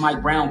hearing this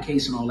Mike Brown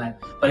case and all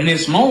that. But in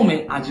this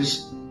moment, I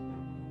just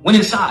went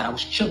inside. I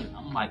was chilling.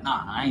 I'm like,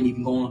 nah, I ain't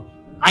even going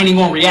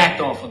to react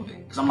off of it.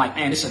 Because I'm like,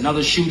 man, this is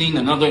another shooting,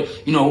 another,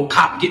 you know,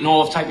 cop getting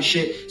off type of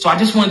shit. So I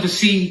just wanted to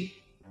see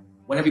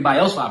what everybody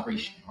else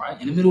vibration, right?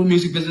 In the middle of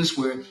music business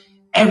where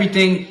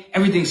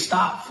everything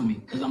stopped for me.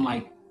 Because I'm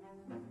like,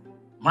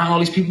 around all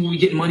these people, we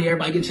getting money,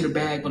 everybody getting to the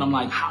bag. But I'm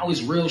like, how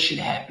is real shit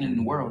happening in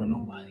the world and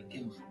nobody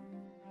gives a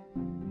fuck?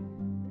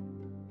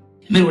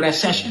 In the middle of that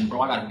session,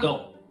 bro, I got to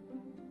go.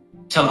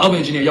 Tell the other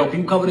engineer, yo,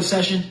 can you cover the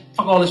session?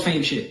 Fuck all this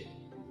fame shit.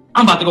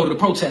 I'm about to go to the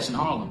protest in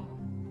Harlem.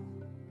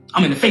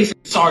 I'm in the face of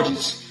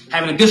sergeants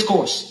having a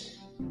discourse.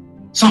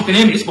 Something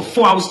in me, it's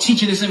before I was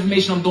teaching this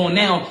information I'm doing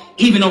now,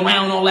 even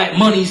around all that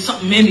money,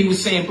 something in me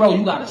was saying, bro,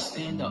 you got to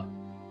stand up.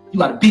 You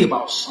got to be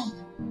about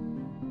something.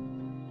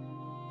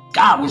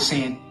 God was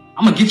saying,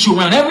 I'm going to get you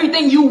around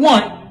everything you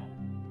want,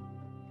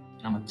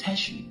 and I'm going to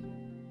test you.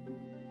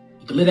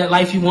 You can live that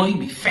life you want. You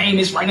can be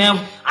famous right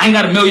now. I ain't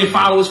got 1 million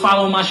followers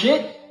following my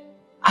shit.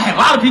 I had a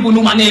lot of people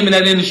knew my name in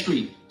that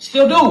industry.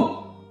 Still do.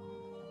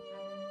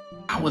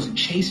 I wasn't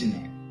chasing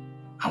that.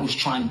 I was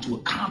trying to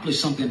accomplish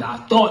something that I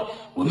thought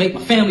would make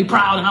my family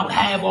proud, and I would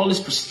have all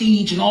this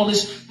prestige and all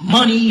this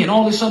money and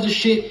all this other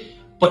shit.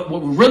 But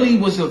what really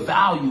was of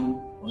value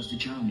was the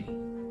journey.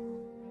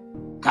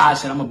 God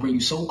said, I'm going to bring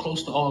you so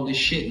close to all this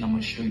shit, and I'm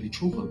going to show you the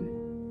truth of it.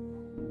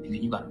 And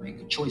then you got to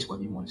make a choice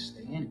whether you want to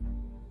stay in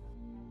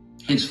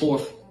it.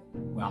 Henceforth,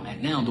 where I'm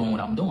at now, doing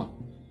what I'm doing.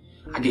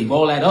 I gave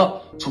all that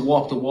up to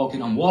walk the walk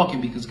that I'm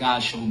walking because God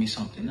showed me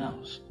something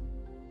else.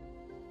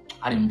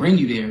 I didn't bring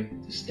you there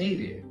to stay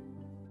there.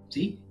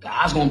 See,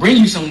 God's going to bring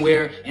you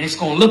somewhere, and it's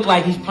going to look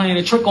like he's playing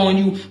a trick on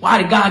you.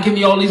 Why did God give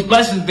me all these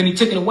blessings, then he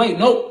took it away?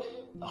 Nope.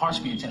 The heart's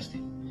being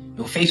tested.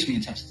 Your faith's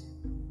being tested.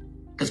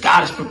 Because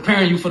God is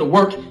preparing you for the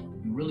work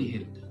you really here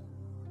to do.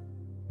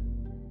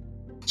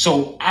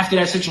 So after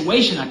that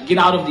situation, I get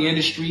out of the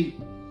industry,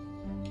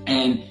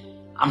 and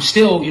I'm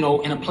still, you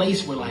know, in a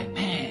place where like,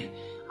 man,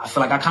 I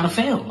feel like I kind of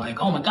failed. Like,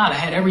 oh my God, I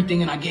had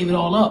everything and I gave it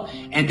all up.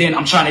 And then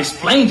I'm trying to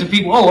explain to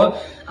people,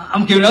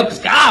 I'm giving up because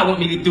God want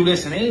me to do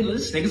this. And hey,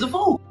 this nigga's a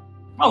fool.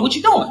 Bro, what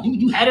you doing?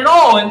 You had it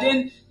all. And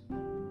then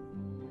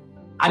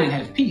I didn't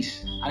have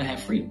peace. I didn't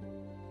have freedom.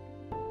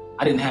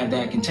 I didn't have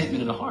that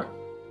contentment of the heart.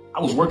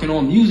 I was working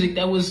on music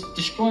that was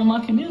destroying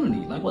my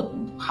community. Like, what?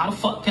 How the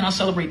fuck can I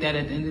celebrate that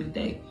at the end of the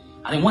day?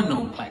 I didn't want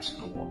no plaques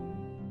on the wall.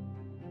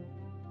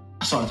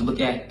 I started to look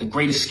at the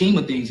greatest scheme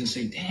of things and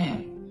say,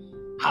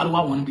 damn, how do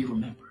I want to be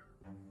remembered?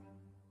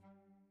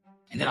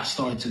 And then I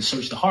started to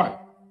search the heart.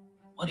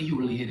 What are you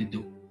really here to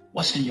do?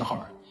 What's in your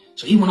heart?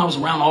 So even when I was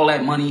around all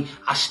that money,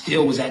 I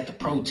still was at the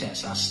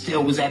protests. I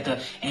still was at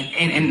the,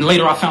 and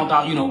later I found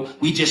out, you know,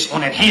 we just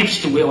on that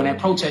hamster wheel and that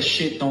protest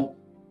shit don't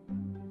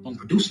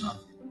produce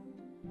nothing.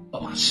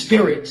 But my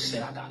spirit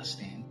said, I gotta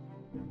stand.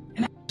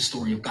 And that's the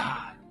story of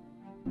God.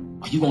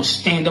 Are you gonna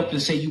stand up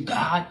and say you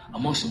God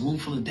amongst a room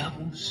full of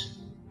devils?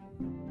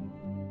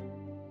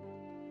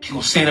 You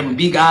gonna stand up and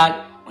be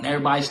God when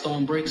everybody's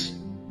throwing bricks?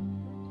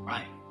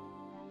 Right.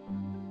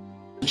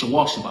 That's what your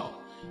walk's about.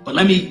 But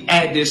let me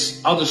add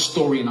this other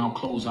story and I'll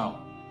close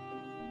out.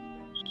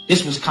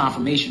 This was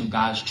confirmation of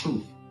God's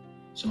truth.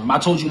 So remember I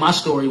told you my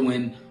story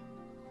when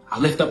I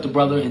lift up the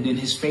brother and then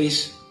his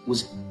face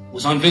was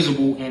was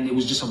invisible, and it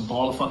was just a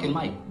ball of fucking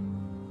light.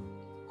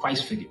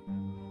 Christ figure.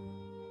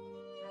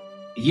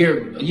 A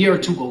year or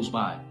two goes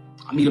by.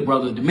 I meet a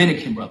brother, a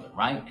Dominican brother,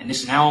 right? And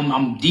this now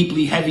I'm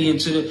deeply heavy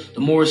into the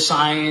Moorish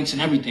science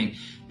and everything.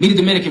 Meet a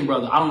Dominican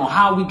brother. I don't know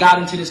how we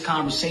got into this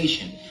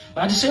conversation,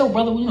 but I just say, oh,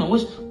 brother, you know,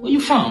 where you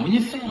from? Where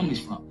your family's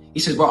from? He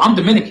says, bro, I'm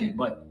Dominican,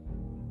 but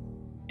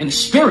in the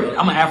spirit,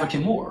 I'm an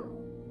African Moor.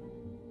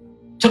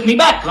 Took me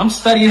back, 'cause I'm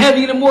studying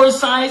heavy in the Moorish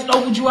science,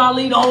 Noble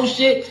Ali, the whole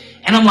shit.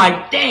 And I'm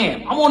like,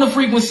 damn, I'm on the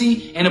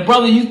frequency, and the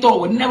brother you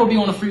thought would never be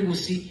on the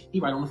frequency, he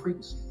right on the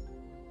frequency.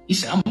 He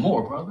said, I'm a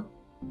Moor, brother.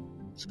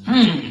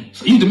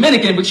 So you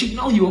Dominican, but you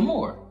know you a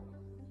Moor.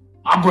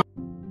 My brother,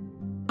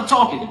 I'm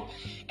talking to him.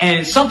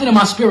 And something in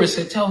my spirit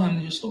said, tell him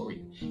your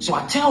story. So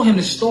I tell him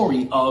the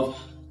story of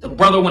the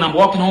brother when I'm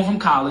walking home from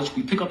college.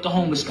 We pick up the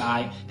homeless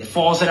guy that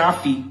falls at our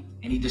feet,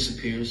 and he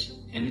disappears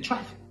in the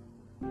traffic.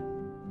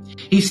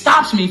 He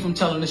stops me from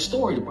telling this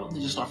story. The brother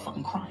just starts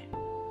fucking crying.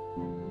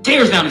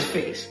 Tears down his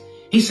face.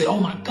 He said, oh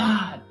my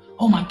God,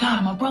 my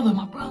brother.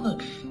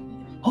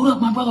 Hold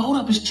up, my brother, hold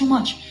up, it's too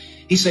much.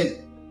 He said,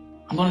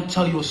 I'm going to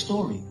tell you a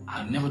story.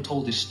 I've never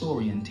told this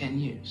story in 10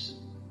 years.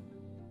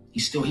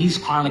 He's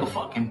crying like a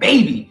fucking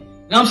baby. You know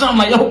what I'm saying? I'm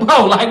like, yo,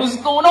 bro, like, what's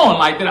going on?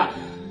 Like,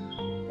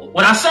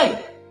 what'd I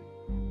say?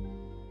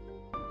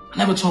 I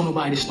never told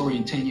nobody this story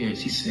in 10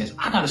 years. He says,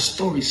 I got a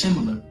story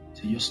similar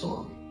to your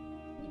story.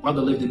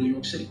 Brother lived in New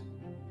York City.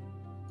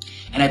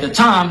 And at the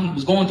time, he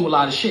was going through a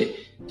lot of shit.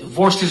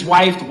 Divorced his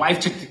wife. The wife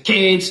took the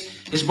kids.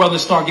 His brother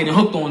started getting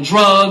hooked on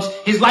drugs.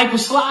 His life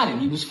was sliding.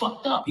 He was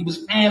fucked up. He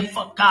was, man,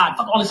 fuck God.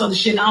 Fuck all this other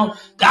shit. Now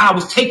God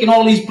was taking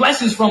all these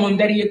blessings from him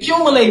that he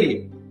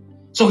accumulated.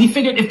 So he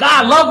figured, if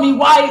God loved me,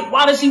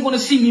 why does he want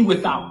to see me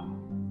without?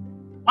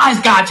 Why is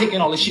God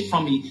taking all this shit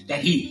from me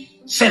that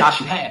he said I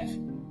should have?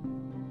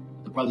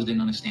 The brothers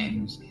didn't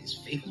understand. His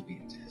faith was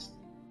being tested.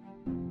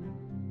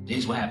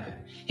 Here's what happened.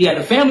 He had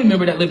a family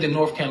member that lived in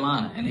North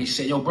Carolina, and they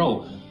said, yo,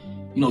 bro,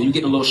 you know, you're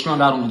getting a little strung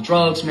out on the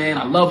drugs, man.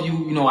 I love you.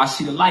 You know, I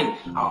see the light.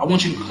 I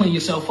want you to clean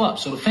yourself up.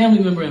 So the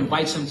family member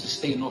invites him to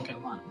stay in North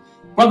Carolina.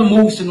 Brother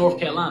moves to North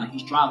Carolina.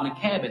 He's driving a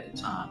cab at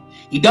the time.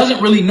 He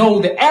doesn't really know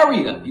the area.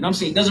 You know what I'm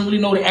saying? He doesn't really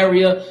know the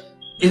area.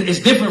 It's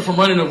different from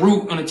running a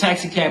route on a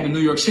taxi cab in New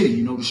York City.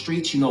 You know the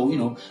streets, you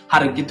know how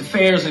to get the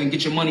fares and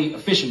get your money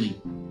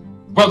efficiently.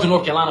 Brother's in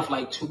North Carolina for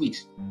like 2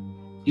 weeks.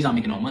 He's not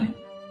making no money.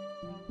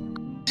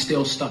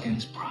 Still stuck in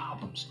his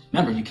problems.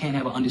 Remember, you can't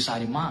have an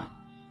undecided mind.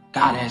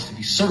 God has to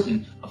be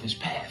certain of his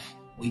path,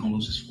 or he's gonna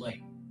lose his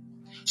way.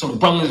 So the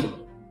brother's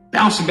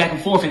bouncing back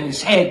and forth in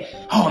his head.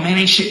 Oh man,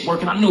 ain't shit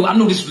working. I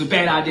knew this was a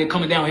bad idea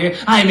coming down here.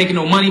 I ain't making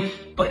no money,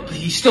 but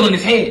he's still in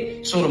his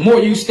head. So the more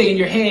you stay in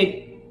your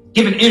head,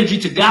 giving energy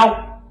to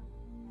doubt,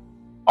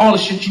 all the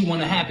shit you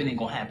want to happen ain't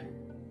gonna happen.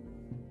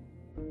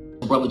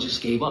 The brother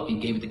just gave up. He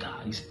gave it to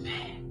God. He said,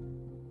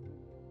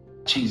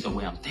 man, change the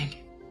way I'm thinking.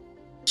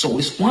 So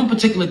this one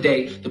particular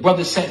day, the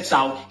brother sets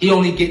out. He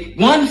only get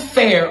one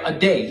fare a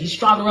day. He's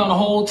driving around the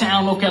whole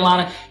town, North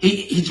Carolina.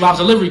 He drives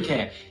a livery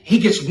cab. He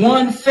gets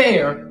one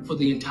fare for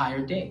the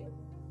entire day.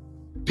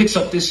 Picks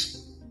up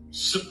this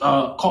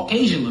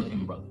Caucasian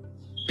looking brother,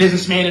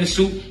 businessman in a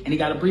suit, and he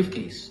got a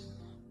briefcase.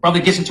 Brother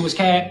gets into his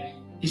cab.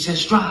 He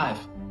says, drive.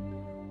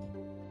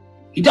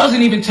 He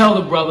doesn't even tell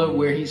the brother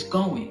where he's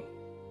going.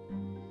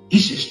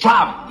 He's just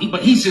driving.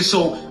 But he's just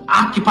so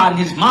occupied in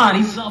his mind.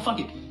 He says, oh,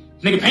 fuck it.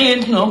 Nigga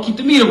paying, keep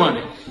the meter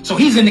running. So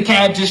he's in the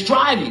cab just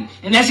driving.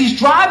 And as he's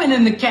driving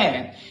in the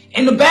cab,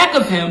 in the back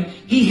of him,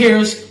 he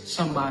hears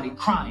somebody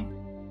crying.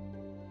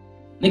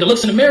 Nigga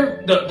looks in the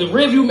mirror, the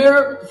rearview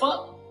mirror, the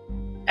fuck?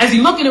 As he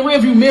look in the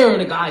rearview mirror,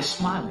 the guy's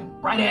smiling.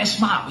 Bright ass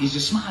smile. He's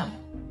just smiling.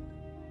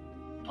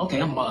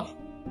 Okay, I'm bugging.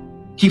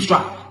 Keeps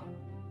driving.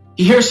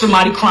 He hears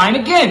somebody crying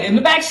again in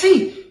the back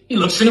seat. He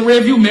looks in the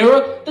rearview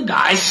mirror, the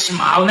guy's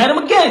smiling at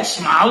him again,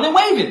 smiling and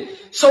waving.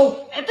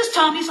 So at this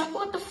time, he's like,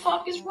 what the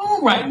fuck is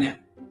wrong right now?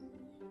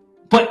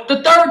 But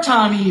the third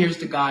time he hears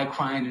the guy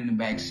crying in the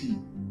back seat.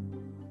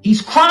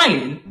 He's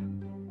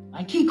crying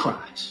like he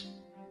cries.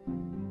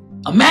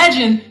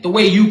 Imagine the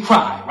way you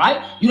cry,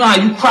 right? You know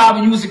how you cried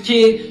when you was a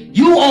kid?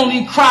 You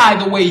only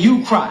cry the way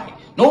you cry.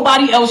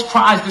 Nobody else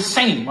cries the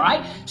same,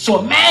 right?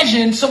 So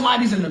imagine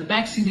somebody's in the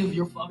backseat of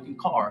your fucking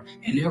car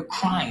and they're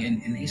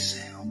crying and they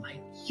sound like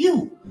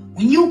you.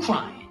 When you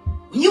crying,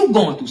 when you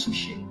going through some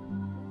shit.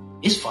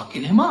 It's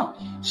fucking him up.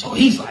 So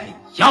he's like,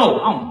 yo,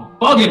 I'm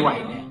bugging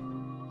right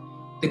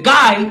now. The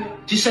guy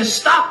just says,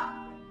 stop.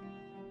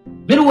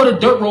 Middle of the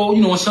dirt road,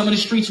 in some of the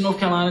streets in North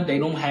Carolina, they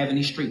don't have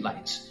any street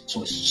lights.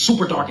 So it's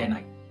super dark at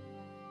night.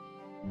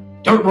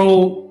 Dirt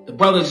road, the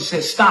brother just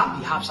says, stop.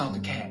 He hops out the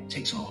cab,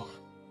 takes off.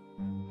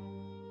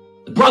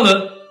 The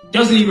brother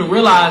doesn't even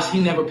realize he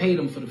never paid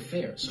him for the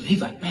fare. So he's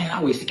like, man,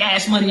 I wasted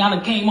gas money. I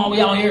done came all the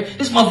way out here.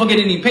 This motherfucker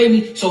didn't even pay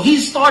me. So he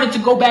started to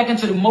go back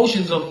into the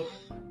motions of,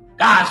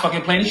 God's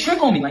fucking playing a trick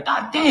on me. Like,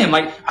 God damn,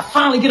 like, I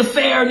finally get a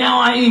fare.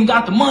 Now I ain't even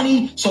got the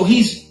money. So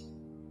he's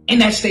in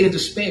that state of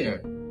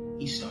despair.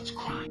 He starts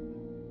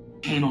crying.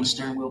 Hand on the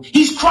steering wheel.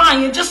 He's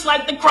crying just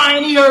like the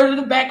crying he heard in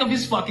the back of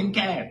his fucking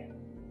cab.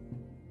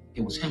 It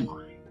was him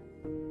crying.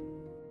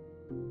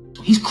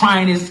 So he's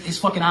crying his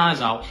fucking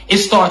eyes out. It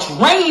starts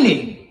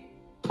raining,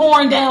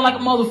 pouring down like a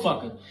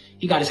motherfucker.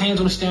 He got his hands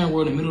on the steering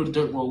wheel in the middle of the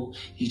dirt road.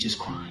 He's just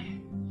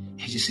crying.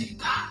 He's just saying,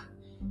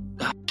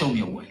 God, show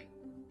me a way.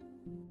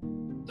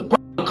 The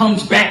brother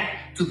comes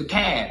back to the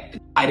cab. The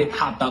guy that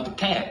hopped out the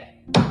cab.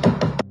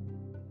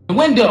 The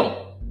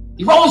window.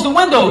 He rolls the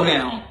window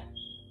down.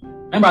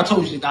 Remember I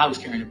told you the guy was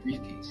carrying a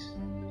briefcase.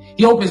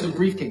 He opens the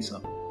briefcase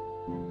up.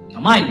 Now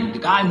mind you, the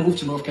guy moved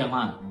to North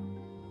Carolina.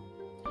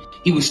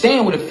 He was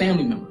staying with a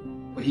family member.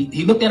 But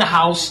he looked at a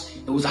house.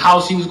 It was a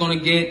house he was going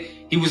to get.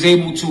 He was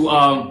able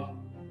to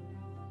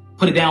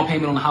put a down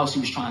payment on the house he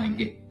was trying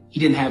to get. He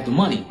didn't have the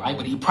money, right?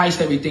 But he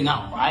priced everything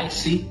out, right?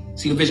 See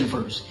the vision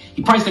first.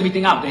 He priced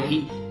everything out that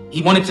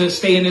he wanted to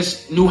stay in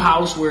this new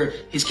house where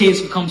his kids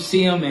could come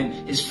see him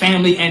and his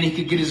family, and he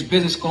could get his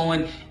business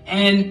going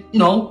and,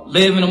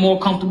 live in a more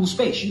comfortable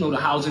space. The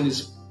housing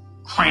is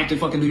cramped in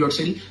fucking New York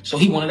City. So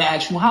he wanted an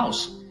actual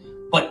house.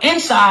 But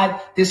inside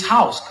this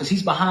house, because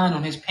he's behind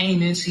on his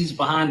payments, he's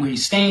behind where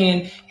he's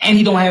staying, and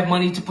he don't have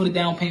money to put a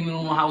down payment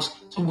on a house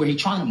to where he's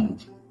trying to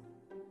move.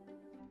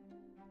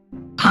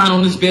 Behind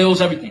on his bills,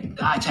 everything. The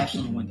guy taps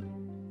on the window.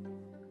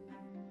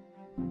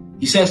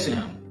 He says to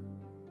him,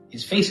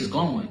 his face is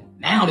glowing.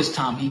 Now this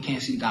time he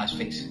can't see the guy's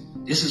face.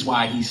 This is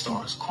why he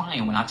starts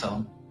crying when I tell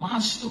him my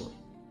story.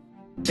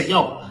 He said,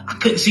 I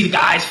couldn't see the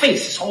guy's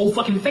face. His whole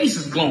fucking face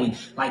is glowing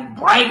like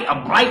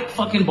a bright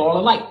fucking ball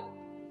of light.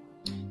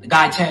 The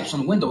guy taps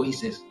on the window. He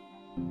says,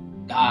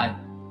 God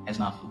has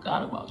not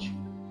forgot about you.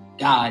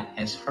 God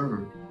has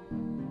heard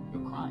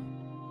your crying.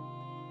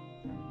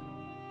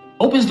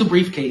 Opens the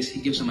briefcase. He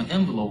gives him an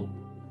envelope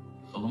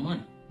full of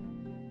money.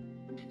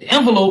 The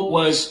envelope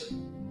was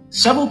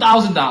several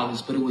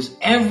 $1,000s, but it was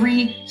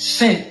every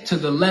cent to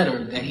the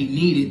letter that he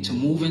needed to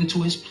move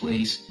into his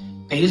place,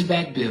 pay his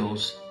back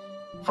bills,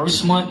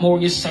 first month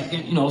mortgage,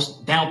 second,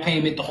 down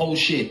payment, the whole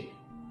shit.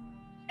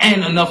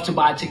 And enough to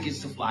buy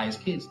tickets to fly his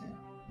kids down.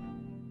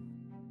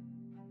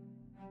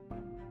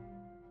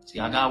 See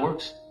how God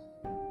works?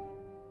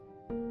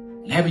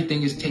 When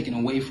everything is taken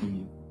away from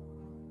you,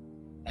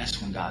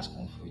 that's when God's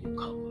going to fill your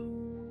cup up.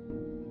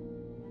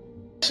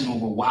 Listen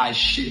over why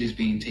shit is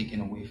being taken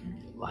away from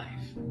your life.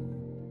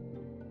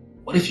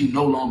 What if you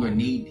no longer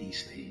need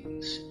these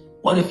things?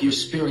 What if your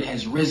spirit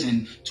has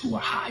risen to a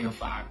higher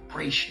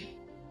vibration?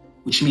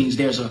 Which means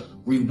there's a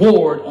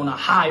reward on a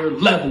higher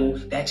level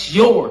that's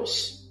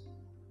yours.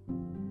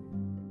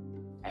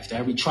 After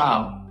every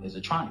trial, there's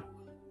a triumph.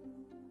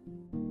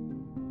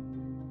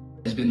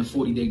 It's been the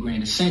 40-Day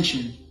Grand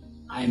Ascension.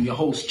 I am your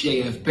host,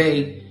 JF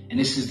Bay, and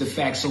this is the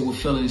Facts Over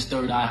Feelings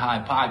Third Eye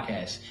High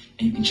podcast.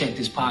 And you can check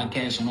this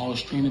podcast on all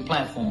streaming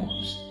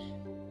platforms.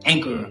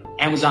 Anchor,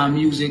 Amazon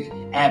Music,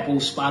 Apple,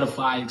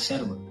 Spotify,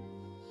 etc.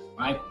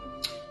 Right?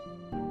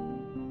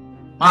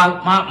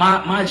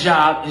 My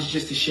job is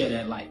just to share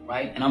that light,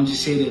 right? And I'm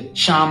just here to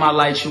shine my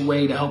light your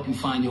way to help you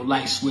find your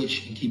light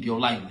switch and keep your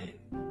light lit.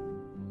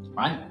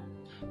 Right?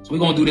 So we're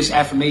going to do this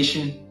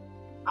affirmation.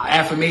 Our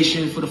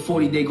affirmation for the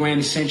 40-Day Grand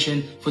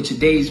Ascension for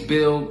today's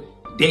build,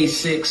 day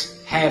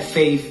 6, have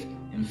faith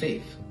and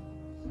faith.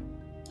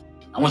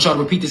 I want y'all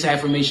to repeat this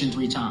affirmation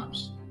 3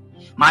 times.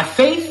 My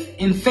faith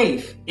in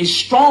faith is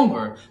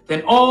stronger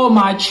than all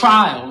my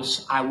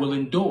trials I will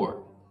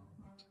endure.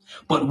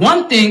 But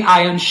one thing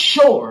I am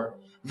sure,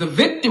 the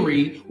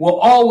victory will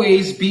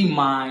always be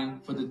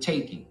mine for the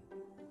taking.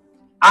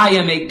 I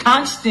am in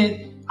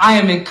constant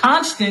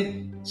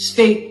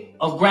state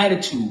of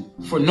gratitude,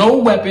 for no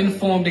weapon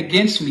formed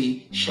against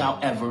me shall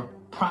ever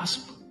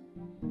prosper.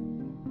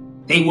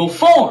 They will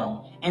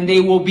form and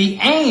they will be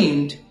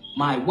aimed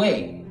my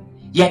way.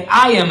 Yet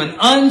I am an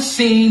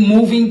unseen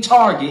moving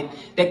target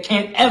that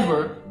can't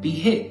ever be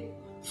hit,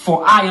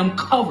 for I am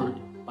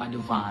covered by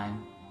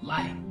divine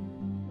light.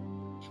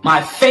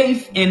 My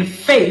faith in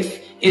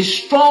faith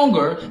is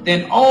stronger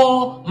than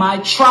all my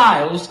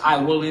trials I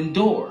will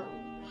endure.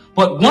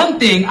 But one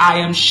thing I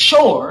am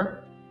sure,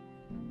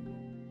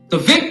 the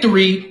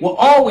victory will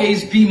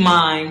always be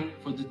mine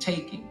for the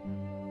taking.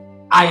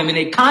 I am in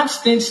a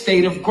constant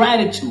state of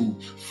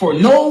gratitude, for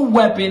no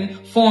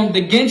weapon formed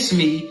against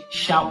me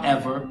shall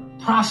ever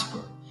prosper.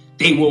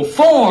 They will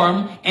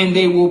form and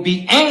they will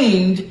be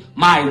aimed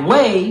my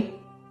way.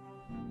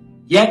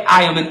 Yet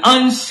I am an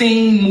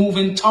unseen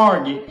moving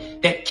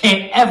target that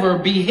can't ever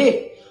be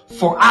hit,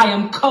 for I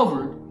am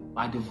covered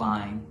by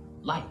divine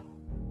light.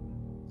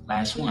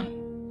 Last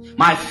one.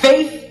 My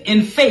faith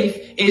in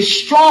faith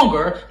is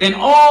stronger than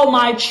all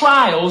my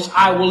trials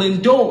I will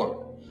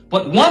endure.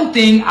 But one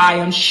thing I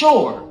am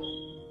sure,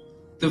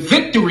 the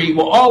victory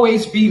will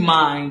always be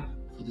mine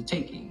for the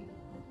taking.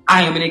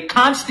 I am in a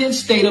constant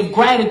state of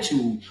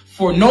gratitude,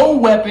 for no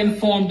weapon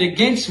formed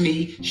against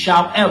me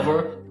shall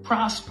ever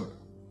prosper.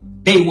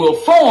 They will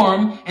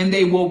form and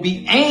they will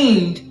be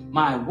aimed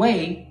my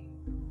way,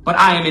 but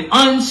I am an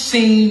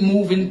unseen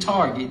moving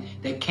target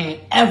that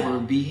can't ever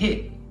be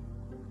hit,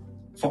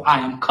 for I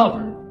am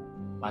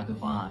covered by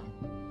divine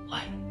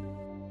light.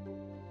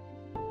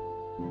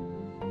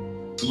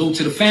 Salute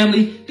to the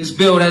family. This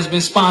build has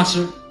been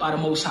sponsored by the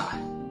Most High.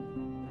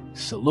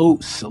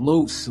 Salute,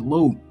 salute,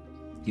 salute.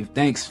 give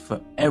thanks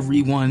for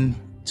everyone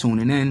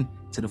tuning in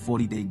to the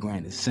 40-Day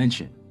Grand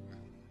Ascension.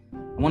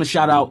 I want to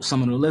shout out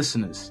some of the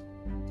listeners.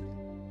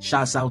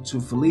 Shouts out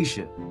to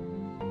Felicia.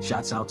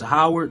 Shouts out to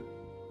Howard,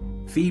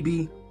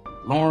 Phoebe,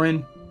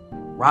 Lauren,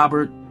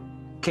 Robert,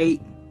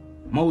 Kate,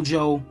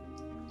 Mojo,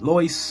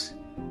 Lois,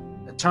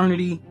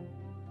 Eternity,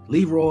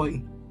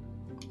 Leroy,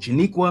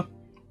 Janiqua,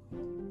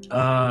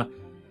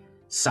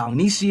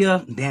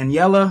 Salnicia,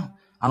 Daniela.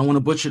 I don't want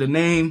to butcher the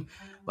name,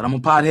 but I'm a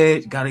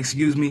pothead. Gotta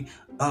excuse me.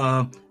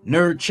 Nerd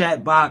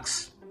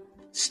Chatbox,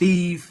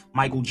 Steve,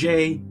 Michael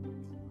J,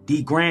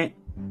 D Grant,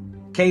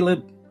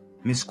 Caleb,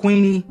 Miss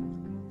Queenie,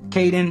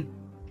 Caden,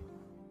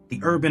 the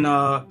Urban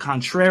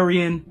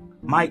Contrarian,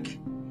 Mike,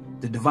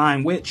 the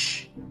Divine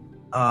Witch,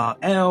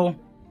 L,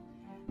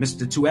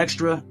 Mr. 2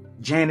 Extra,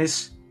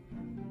 Janice,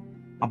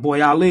 my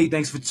boy Ali,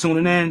 thanks for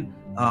tuning in,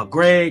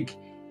 Greg,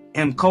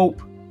 M.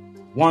 Cope,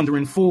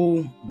 Wandering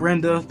Fool,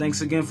 Brenda,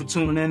 thanks again for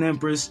tuning in,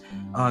 Empress,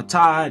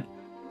 Todd,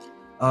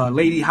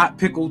 Lady Hot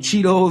Pickle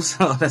Cheetos,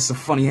 that's a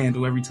funny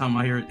handle every time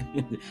I hear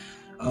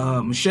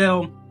it,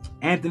 Michelle,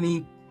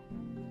 Anthony,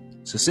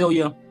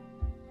 Cecilia,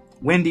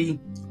 Wendy,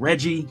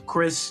 Reggie,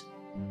 Chris,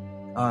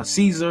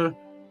 Caesar,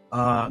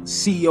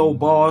 CEO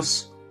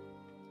Boss,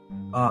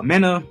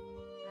 Mena,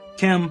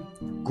 Kim,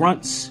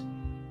 Grunts,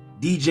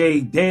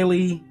 DJ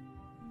Daily,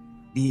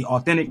 The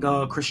Authentic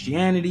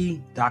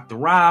Christianity, Dr.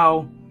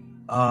 Rao,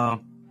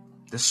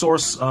 The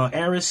Source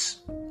Eris,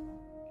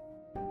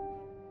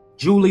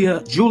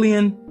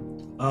 Julian,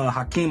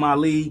 Hakeem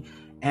Ali,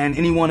 and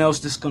anyone else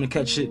that's going to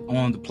catch it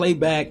on the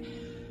playback.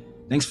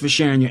 Thanks for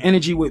sharing your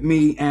energy with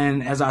me.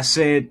 And as I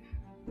said,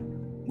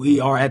 we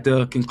are at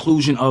the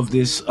conclusion of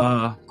this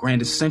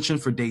Grand Ascension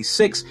for day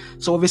 6.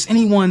 So if it's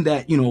anyone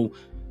that,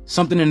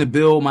 something in the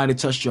bill might have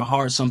touched your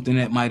heart, something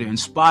that might have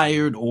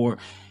inspired, or,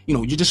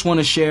 you just want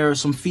to share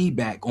some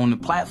feedback on the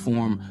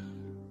platform,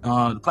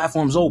 the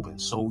platform's open.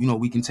 So,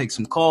 we can take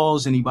some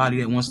calls.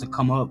 Anybody that wants to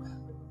come up,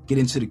 get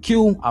into the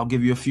queue. I'll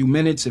give you a few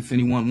minutes if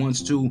anyone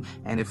wants to.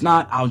 And if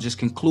not, I'll just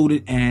conclude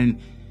it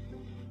and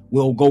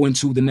we'll go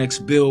into the next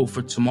bill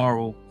for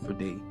tomorrow for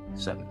day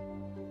 7.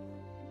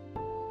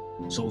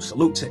 So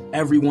salute to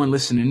everyone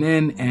listening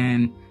in,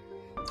 and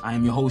I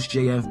am your host,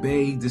 JF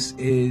Bay. This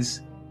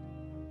is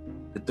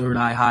the Third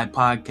Eye High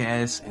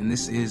podcast, and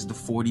this is the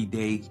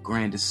 40-Day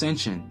Grand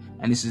Ascension,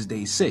 and this is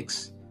day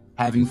 6,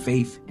 having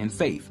faith in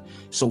faith.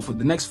 So for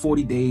the next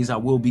 40 days, I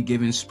will be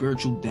giving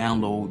spiritual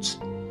downloads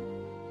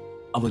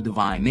of a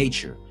divine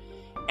nature,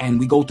 and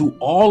we go through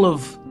all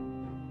of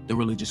the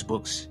religious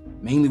books.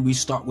 Mainly we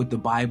start with the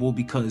Bible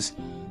because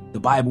the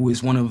Bible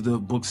is one of the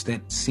books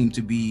that seem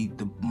to be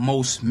the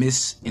most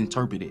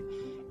misinterpreted.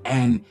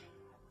 And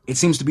it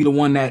seems to be the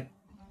one that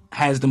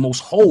has the most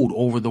hold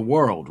over the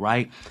world,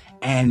 right?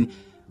 And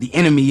the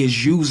enemy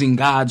is using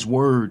God's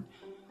word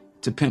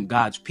to pimp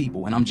God's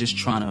people. And I'm just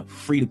trying to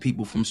free the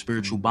people from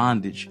spiritual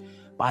bondage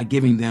by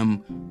giving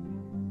them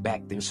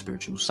back their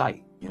spiritual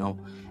sight,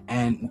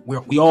 And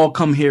we all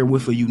come here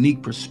with a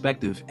unique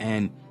perspective,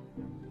 and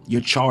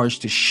you're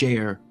charged to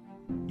share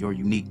your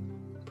unique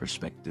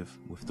perspective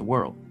with the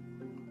world.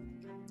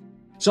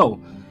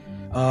 So,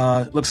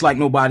 looks like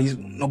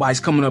nobody's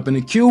coming up in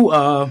the queue.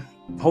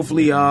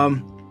 Hopefully,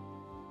 the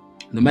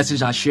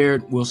message I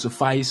shared will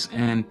suffice,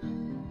 and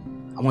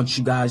I want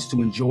you guys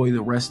to enjoy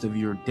the rest of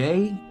your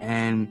day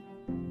and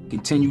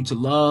continue to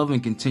love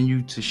and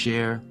continue to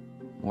share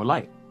more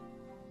light.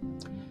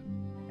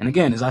 And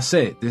again, as I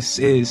said, this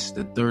is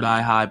the Third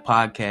Eye High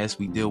podcast.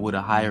 We deal with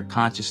a higher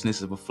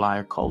consciousness of a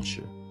flyer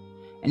culture.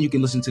 And you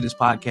can listen to this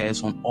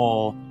podcast on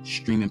all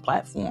streaming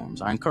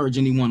platforms. I encourage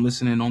anyone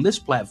listening on this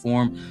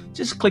platform,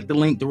 just click the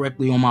link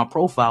directly on my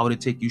profile to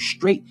take you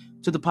straight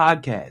to the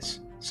podcast.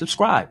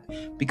 Subscribe,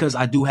 because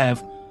I do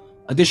have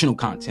additional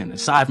content.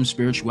 Aside from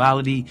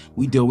spirituality,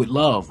 we deal with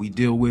love. We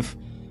deal with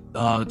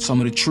some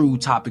of the true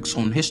topics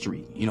on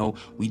history.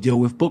 We deal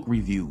with book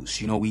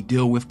reviews. We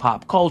deal with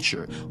pop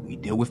culture. We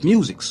deal with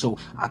music. So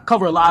I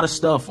cover a lot of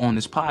stuff on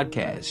this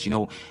podcast,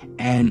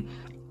 and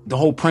the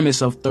whole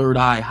premise of Third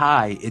Eye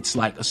High, it's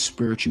like a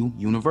spiritual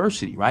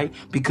university, right?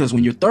 Because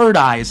when your third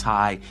eye is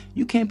high,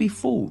 you can't be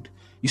fooled.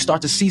 You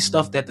start to see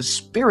stuff that the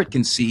spirit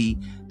can see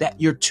that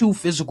your 2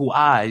 physical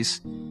eyes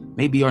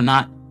maybe are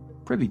not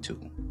privy to.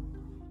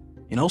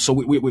 So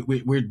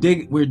we're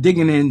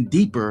digging in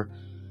deeper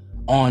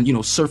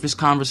on, surface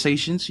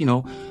conversations,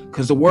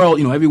 because the world,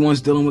 everyone's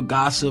dealing with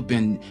gossip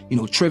and,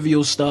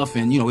 trivial stuff.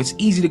 And, it's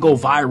easy to go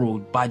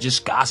viral by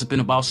just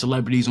gossiping about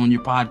celebrities on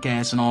your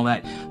podcast and all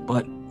that.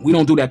 But we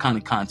don't do that kind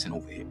of content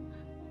over here.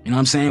 You know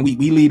what I'm saying? We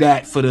leave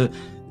that for the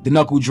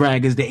knuckle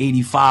draggers, the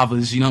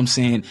 85ers, you know what I'm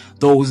saying?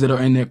 Those that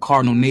are in their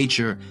cardinal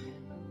nature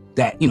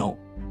that,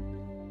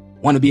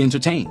 want to be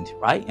entertained,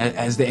 right?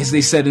 As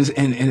they said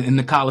in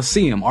the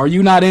Coliseum, are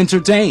you not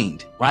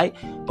entertained, right?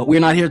 But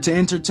we're not here to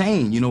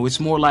entertain, it's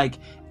more like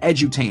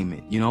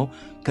edutainment,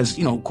 because,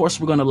 of course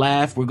we're going to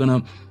laugh. We're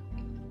going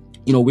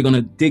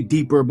to dig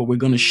deeper, but we're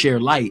going to share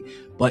light.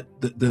 But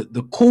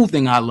the cool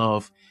thing I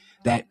love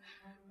that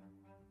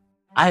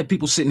I had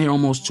people sitting here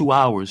almost 2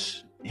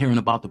 hours hearing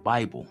about the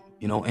Bible.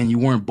 and you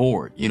weren't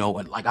bored,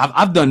 and like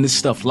I've done this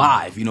stuff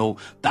live,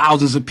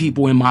 thousands of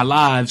people in my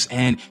lives,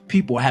 and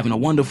people are having a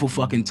wonderful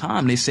fucking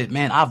time. They said,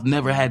 man, I've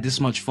never had this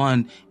much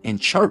fun in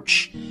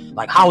church.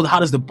 Like how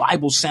does the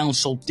Bible sound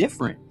so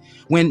different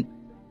when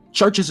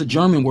church is a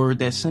German word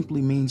that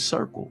simply means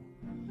circle,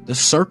 the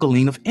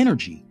circling of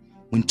energy.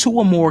 When two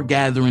or more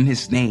gather in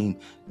his name,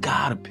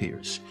 God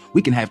appears.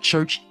 We can have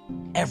church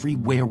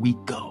everywhere we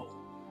go.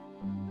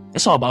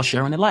 It's all about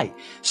sharing the light.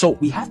 So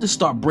we have to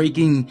start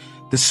breaking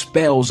the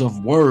spells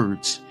of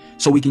words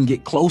so we can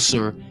get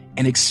closer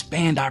and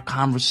expand our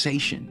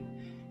conversation,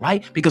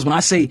 right? Because when I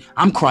say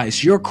I'm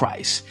Christ, you're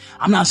Christ,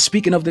 I'm not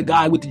speaking of the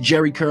guy with the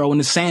Jerry curl and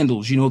the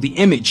sandals, the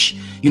image,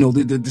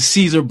 the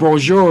Caesar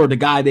Borgia, the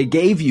guy they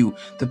gave you,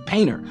 the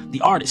painter,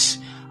 the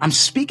artist. I'm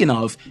speaking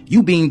of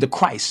you being the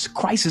Christ.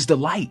 Christ is the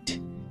light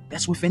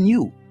that's within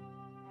you.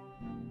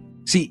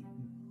 See,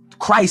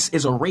 Christ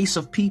is a race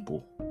of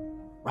people,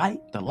 right?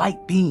 The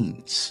light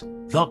beings,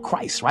 the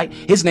Christ, right?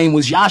 His name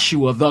was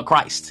Yahshua, the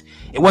Christ.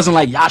 It wasn't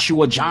like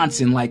Joshua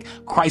Johnson, like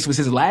Christ was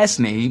his last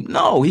name.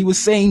 No, he was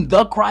saying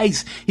the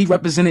Christ. He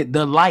represented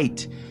the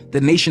light,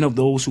 the nation of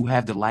those who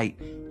have the light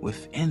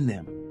within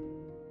them.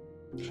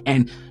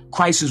 And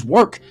Christ's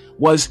work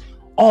was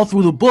all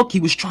through the book. He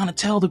was trying to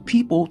tell the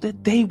people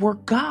that they were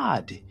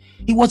God.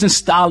 He wasn't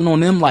styling on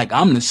them like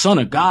I'm the son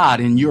of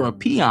God and you're a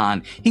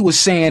peon. He was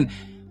saying,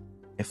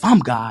 if I'm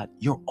God,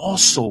 you're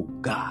also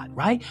God,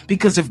 right?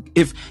 Because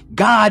if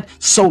God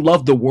so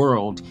loved the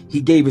world, he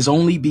gave his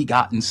only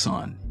begotten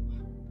son.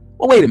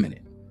 Well, wait a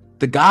minute.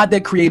 The God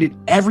that created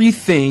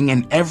everything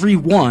and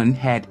everyone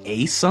had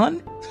a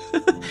son?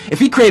 If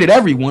he created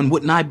everyone,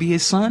 wouldn't I be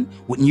his son?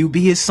 Wouldn't you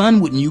be his son?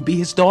 Wouldn't you be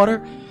his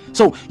daughter?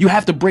 So you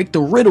have to break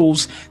the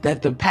riddles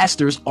that the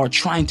pastors are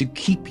trying to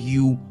keep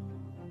you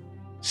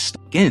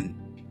stuck in.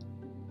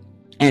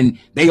 And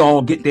they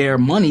all get their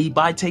money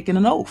by taking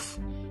an oath,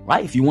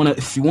 right? If you want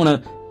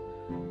to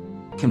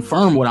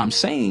confirm what I'm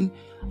saying,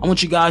 I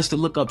want you guys to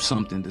look up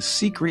something. The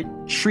Secret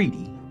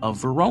Treaty of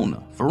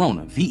Verona,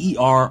 Verona,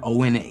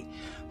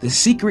 the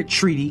Secret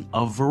Treaty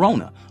of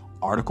Verona,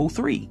 Article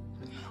 3.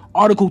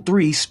 Article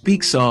 3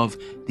 speaks of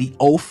the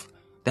oath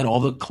that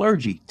all the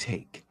clergy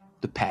take,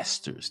 the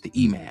pastors, the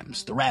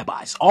imams, the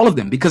rabbis, all of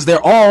them, because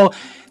they're all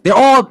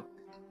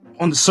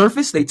on the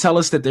surface. They tell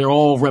us that they're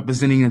all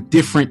representing a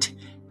different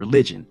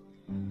religion.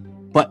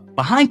 But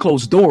behind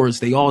closed doors,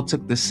 they all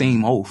took the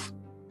same oath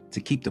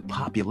to keep the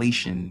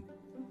population,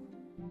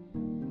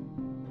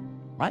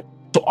 right?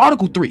 So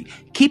Article 3,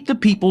 keep the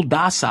people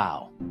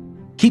docile.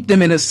 Keep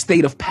them in a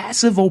state of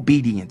passive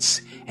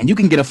obedience. And you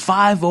can get a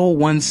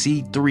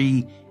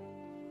 501c3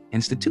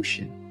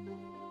 institution,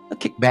 a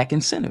kickback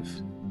incentive,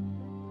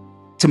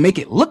 to make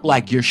it look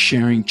like you're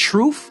sharing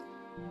truth,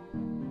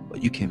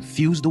 but you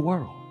confuse the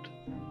world.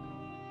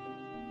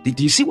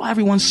 Do you see why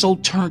everyone's so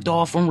turned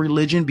off from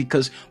religion?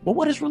 Because, well,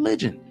 what is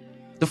religion?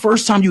 The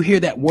first time you hear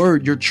that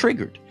word, you're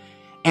triggered.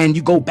 And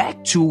you go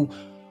back to,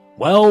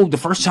 well, the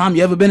first time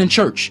you ever been in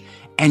church.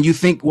 And you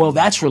think, well,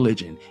 that's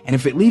religion. And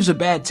if it leaves a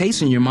bad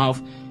taste in your mouth,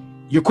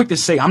 you're quick to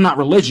say, I'm not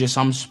religious,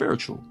 I'm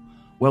spiritual.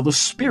 Well, the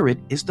spirit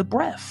is the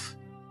breath.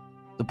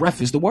 The breath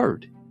is the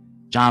word.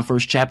 John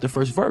 1st chapter,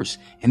 1st verse.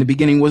 In the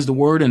beginning was the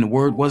word, and the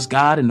word was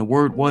God, and the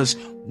word was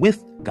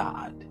with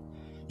God.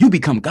 You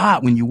become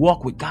God when you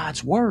walk with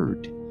God's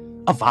word.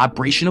 A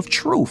vibration of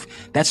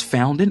truth that's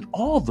found in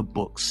all the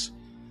books,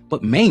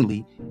 but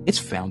mainly it's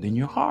found in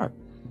your heart.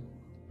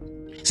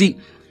 See,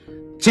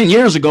 10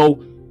 years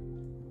ago,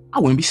 I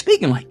wouldn't be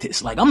speaking like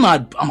this. Like I'm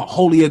a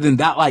holier than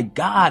thou. Like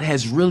God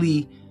has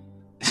really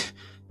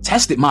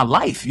tested my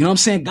life. You know what I'm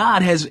saying?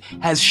 God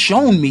has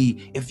shown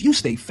me if you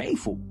stay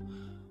faithful,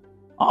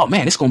 oh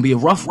man, it's going to be a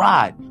rough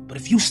ride. But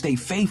if you stay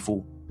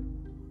faithful,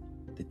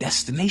 the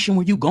destination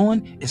where you're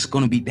going, it's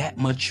going to be that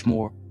much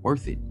more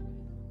worth it.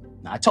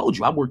 Now, I told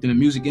you, I worked in the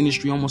music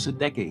industry almost a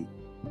decade.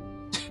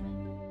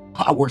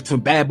 I worked for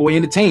Bad Boy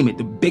Entertainment,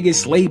 the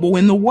biggest label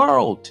in the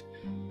world.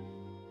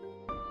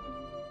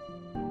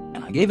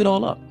 And I gave it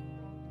all up.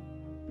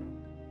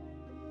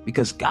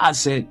 Because God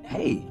said,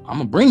 hey, I'm going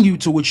to bring you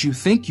to what you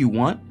think you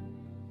want,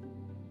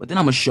 but then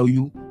I'm going to show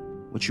you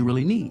what you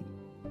really need.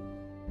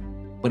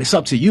 But it's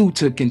up to you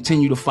to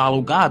continue to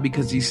follow God,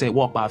 because he said,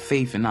 walk by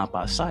faith and not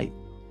by sight.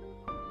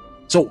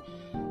 So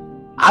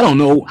I don't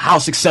know how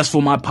successful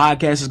my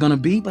podcast is going to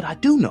be, but I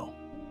do know,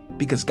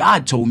 because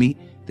God told me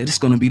that it's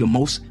going to be the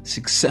most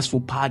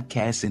successful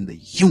podcast in the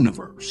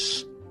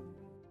universe.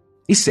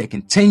 He said,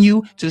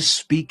 continue to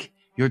speak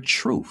your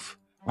truth,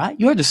 right?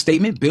 You heard the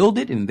statement, build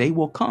it and they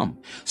will come.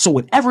 So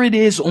whatever it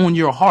is on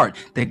your heart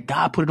that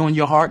God put it on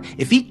your heart,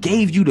 if he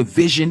gave you the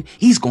vision,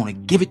 he's going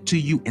to give it to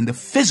you in the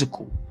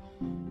physical.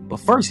 But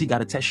first, he got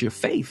to test your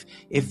faith.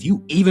 If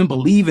you even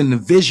believe in the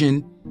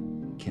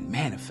vision can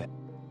manifest.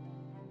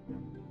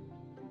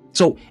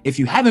 So if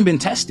you haven't been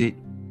tested,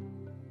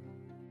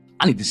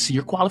 I need to see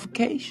your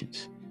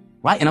qualifications,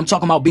 right? And I'm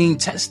talking about being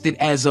tested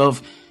as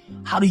of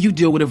how do you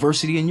deal with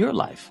adversity in your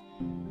life,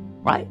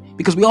 right?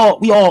 Because we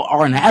all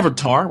are an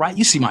avatar, right?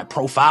 You see my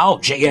profile,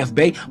 JF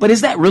Bay, but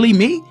is that really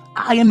me?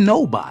 I am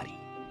nobody.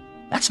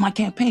 That's my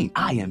campaign.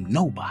 I am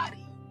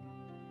nobody.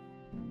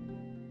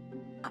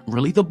 Not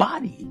really the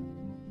body.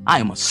 I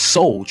am a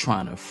soul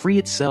trying to free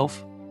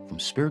itself from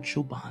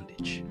spiritual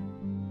bondage.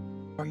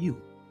 Are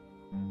you?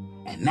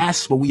 And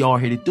that's what we are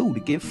here to do, to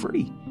get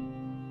free.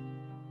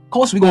 Of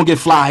course, we're going to get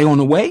fly on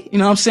the way. You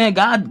know what I'm saying?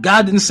 God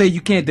didn't say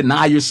you can't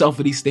deny yourself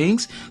of these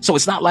things. So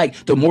it's not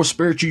like the more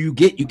spiritual you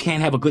get, you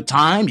can't have a good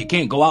time. You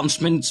can't go out and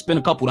spend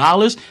a couple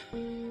dollars.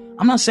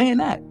 I'm not saying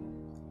that.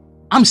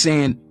 I'm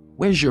saying,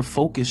 where's your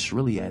focus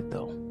really at,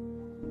 though?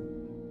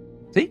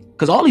 See?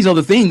 Because all these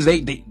other things,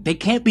 they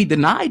can't be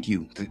denied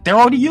you. They're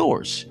already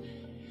yours.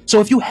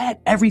 So if you had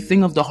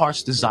everything of the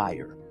heart's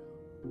desire,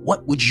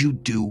 what would you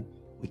do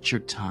with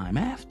your time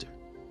after?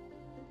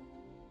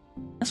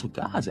 That's what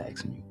God's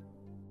asking you.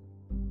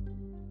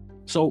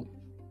 So,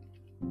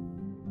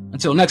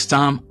 until next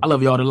time, I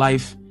love y'all to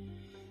life.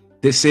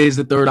 This is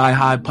the Third Eye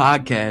High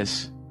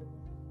podcast.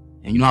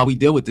 And you know how we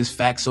deal with this,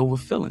 facts over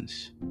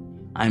feelings.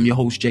 I am your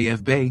host,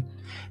 JF Bay,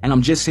 and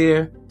I'm just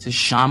here to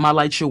shine my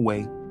light your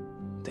way,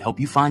 to help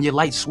you find your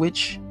light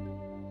switch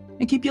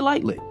and keep your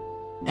light lit.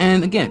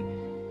 And again,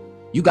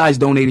 you guys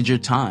donated your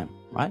time,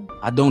 right?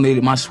 I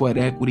donated my sweat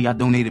equity. I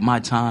donated my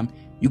time.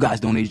 You guys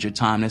donated your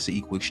time. That's an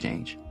equal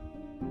exchange.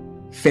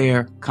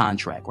 Fair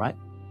contract, right?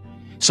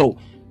 So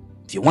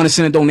if you want to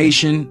send a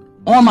donation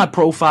on my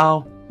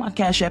profile, my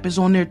Cash App is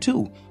on there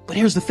too. But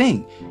here's the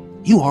thing.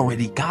 You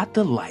already got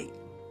the light.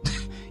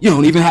 You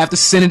don't even have to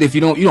send it if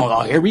you don't,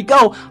 oh, here we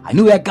go. I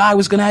knew that guy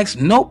was going to ask.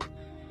 Nope.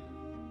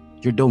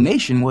 Your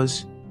donation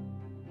was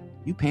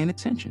you paying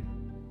attention.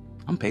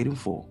 I'm paid in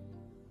full.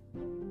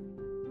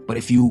 But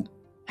if you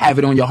have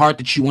it on your heart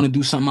that you want to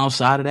do something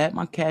outside of that,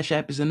 my Cash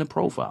App is in the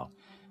profile.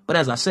 But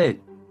as I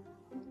said,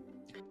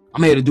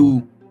 I'm here to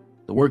do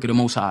the work of the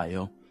Most High,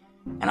 yo.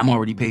 And I'm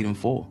already paid in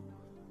full.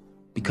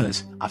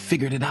 Because I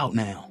figured it out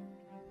now.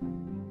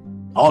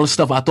 All the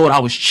stuff I thought I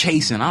was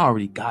chasing, I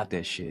already got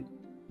that shit.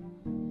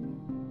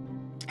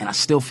 And I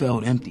still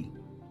felt empty. You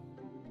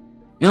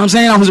know what I'm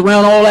saying? I was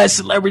around all that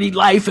celebrity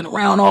life and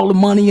around all the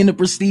money and the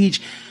prestige.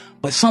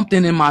 But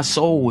something in my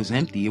soul was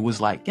empty. It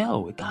was like,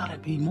 yo, it gotta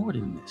be more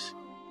than this.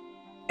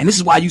 And this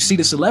is why you see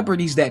the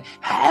celebrities that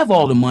have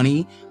all the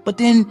money, but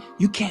then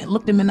you can't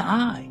look them in the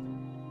eye.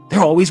 They're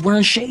always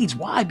wearing shades.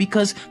 Why?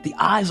 Because the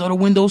eyes are the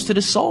windows to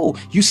the soul.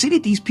 You see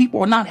that these people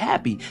are not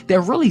happy.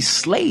 They're really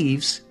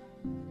slaves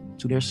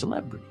to their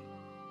celebrity.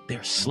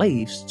 They're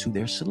slaves to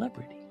their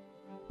celebrity.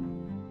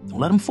 Don't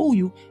let them fool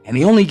you. And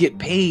they only get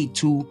paid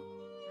to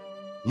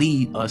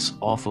lead us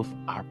off of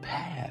our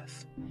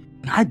path.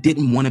 And I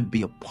didn't want to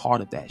be a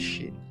part of that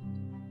shit.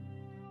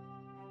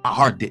 My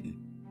heart didn't.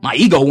 My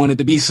ego wanted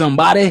to be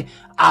somebody.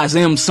 I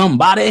am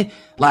somebody.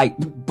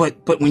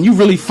 But when you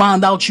really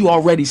find out you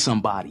already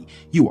somebody,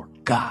 you are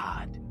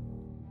God.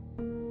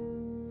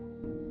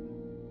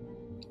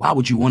 Why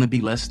would you want to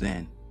be less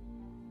than?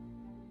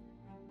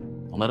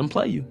 Don't let them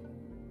play you.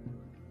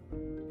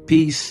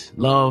 Peace,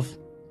 love,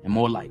 and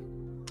more light.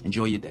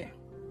 Enjoy your day.